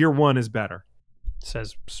 And Year 1 is better. It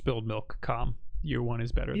says Spilled Milk, calm. Year 1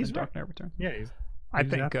 is better than Dark Knight Returns. Yeah, I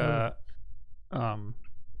think I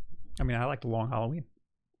like The Long Halloween.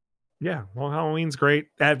 Yeah, Long Halloween's great.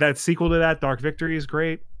 That sequel to that, Dark Victory, is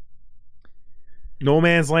great. No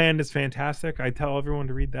Man's Land is fantastic. I tell everyone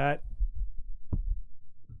to read that.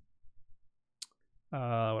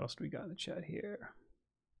 What else do we got in the chat here?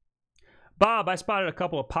 Bob, I spotted a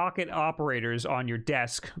couple of pocket operators on your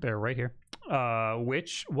desk. They're right here.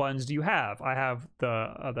 Which ones do you have? I have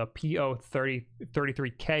the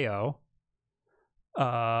PO33KO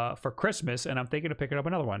for Christmas, and I'm thinking of picking up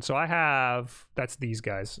another one. So I have, that's these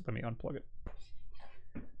guys. Let me unplug it.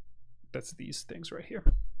 That's these things right here.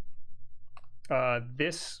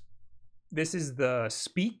 This is the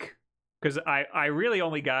Speak, because I really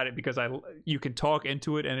only got it because you can talk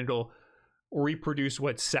into it and it'll reproduce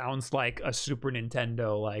what sounds like a Super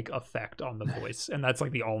Nintendo like effect on the voice, and that's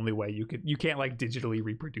like the only way you can't like digitally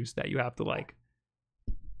reproduce that. You have to like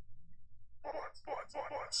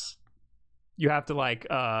you have to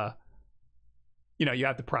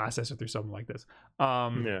process it through something like this.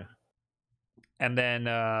 Yeah. And then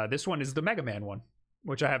this one is the Mega Man one,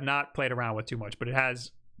 which I have not played around with too much, but it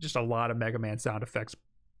has just a lot of Mega Man sound effects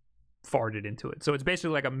farted into it. So it's basically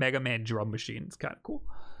like a Mega Man drum machine. It's kind of cool.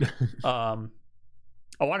 I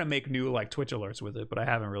want to make new like Twitch alerts with it, but I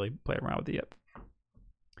haven't really played around with it yet.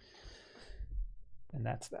 And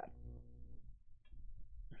that's that.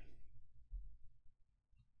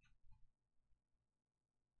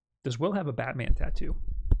 Does Will have a Batman tattoo?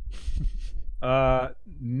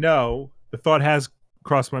 No. The thought has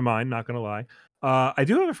crossed my mind, not gonna lie. I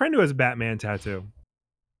do have a friend who has a Batman tattoo.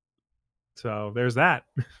 So there's that.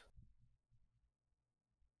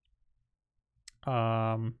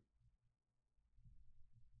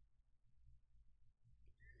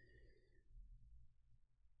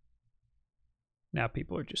 Now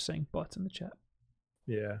people are just saying butts in the chat.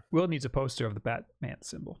 Yeah. Will needs a poster of the Batman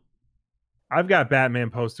symbol. I've got Batman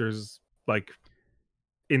posters like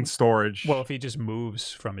in storage. Well, if he just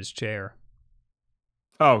moves from his chair.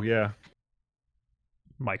 Oh, yeah.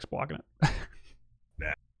 Mike's blocking it.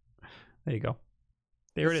 Yeah. There you go.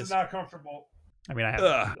 There it is. This is not comfortable. I mean, I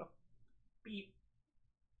have to beep.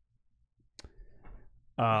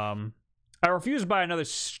 I refuse to buy another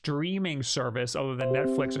streaming service other than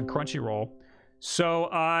Netflix and Crunchyroll. So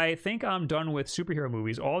I think I'm done with superhero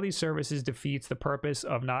movies. All these services defeats the purpose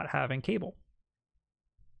of not having cable.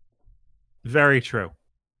 Very true.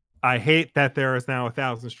 I hate that there is now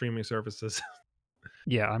 1,000 streaming services.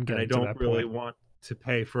 Yeah, I'm getting to that point. I don't really want to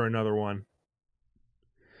pay for another one.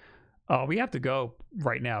 We have to go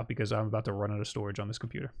right now because I'm about to run out of storage on this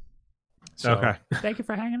computer. So, okay. Thank you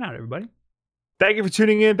for hanging out, everybody. Thank you for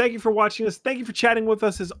tuning in. Thank you for watching us. Thank you for chatting with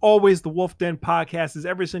us. As always, the WULFF Den Podcast is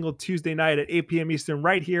every single Tuesday night at 8 p.m. Eastern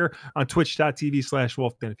right here on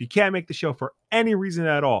twitch.tv/WULFFDEN. If you can't make the show for any reason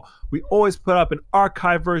at all, we always put up an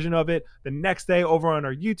archive version of it the next day over on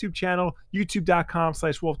our YouTube channel,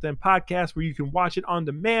 youtube.com/WULFFDEN Podcast, where you can watch it on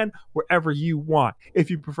demand wherever you want. If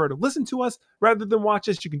you prefer to listen to us rather than watch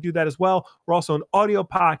us, you can do that as well. We're also an audio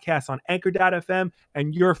podcast on Anchor.fm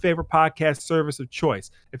and your favorite podcast service of choice.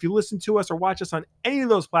 If you listen to us or watch us on any of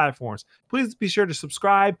those platforms, please be sure to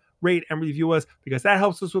subscribe, rate, and review us because that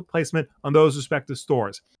helps us with placement on those respective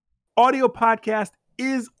stores. Audio podcast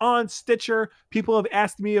is on Stitcher. People have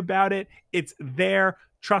asked me about it. It's there.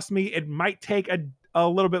 Trust me, it might take a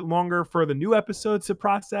little bit longer for the new episodes to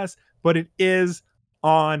process, but it is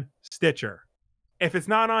on Stitcher. If it's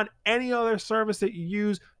not on any other service that you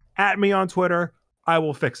use, at me on Twitter. I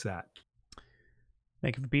will fix that.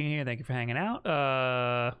 Thank you for being here. Thank you for hanging out.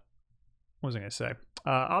 What was I going to say?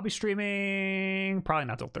 I'll be streaming probably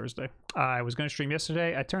not till Thursday. I was going to stream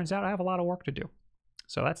yesterday. It turns out I have a lot of work to do.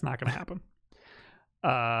 So that's not going to happen.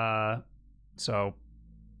 So,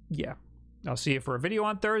 yeah. I'll see you for a video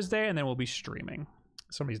on Thursday, and then we'll be streaming.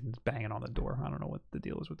 Somebody's banging on the door. I don't know what the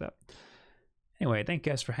deal is with that. Anyway, thank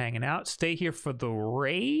you guys for hanging out. Stay here for the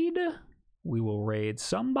raid. We will raid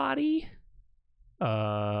somebody.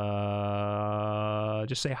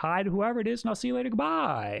 Just say hi to whoever it is, and I'll see you later.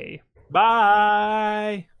 Goodbye.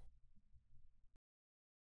 Bye.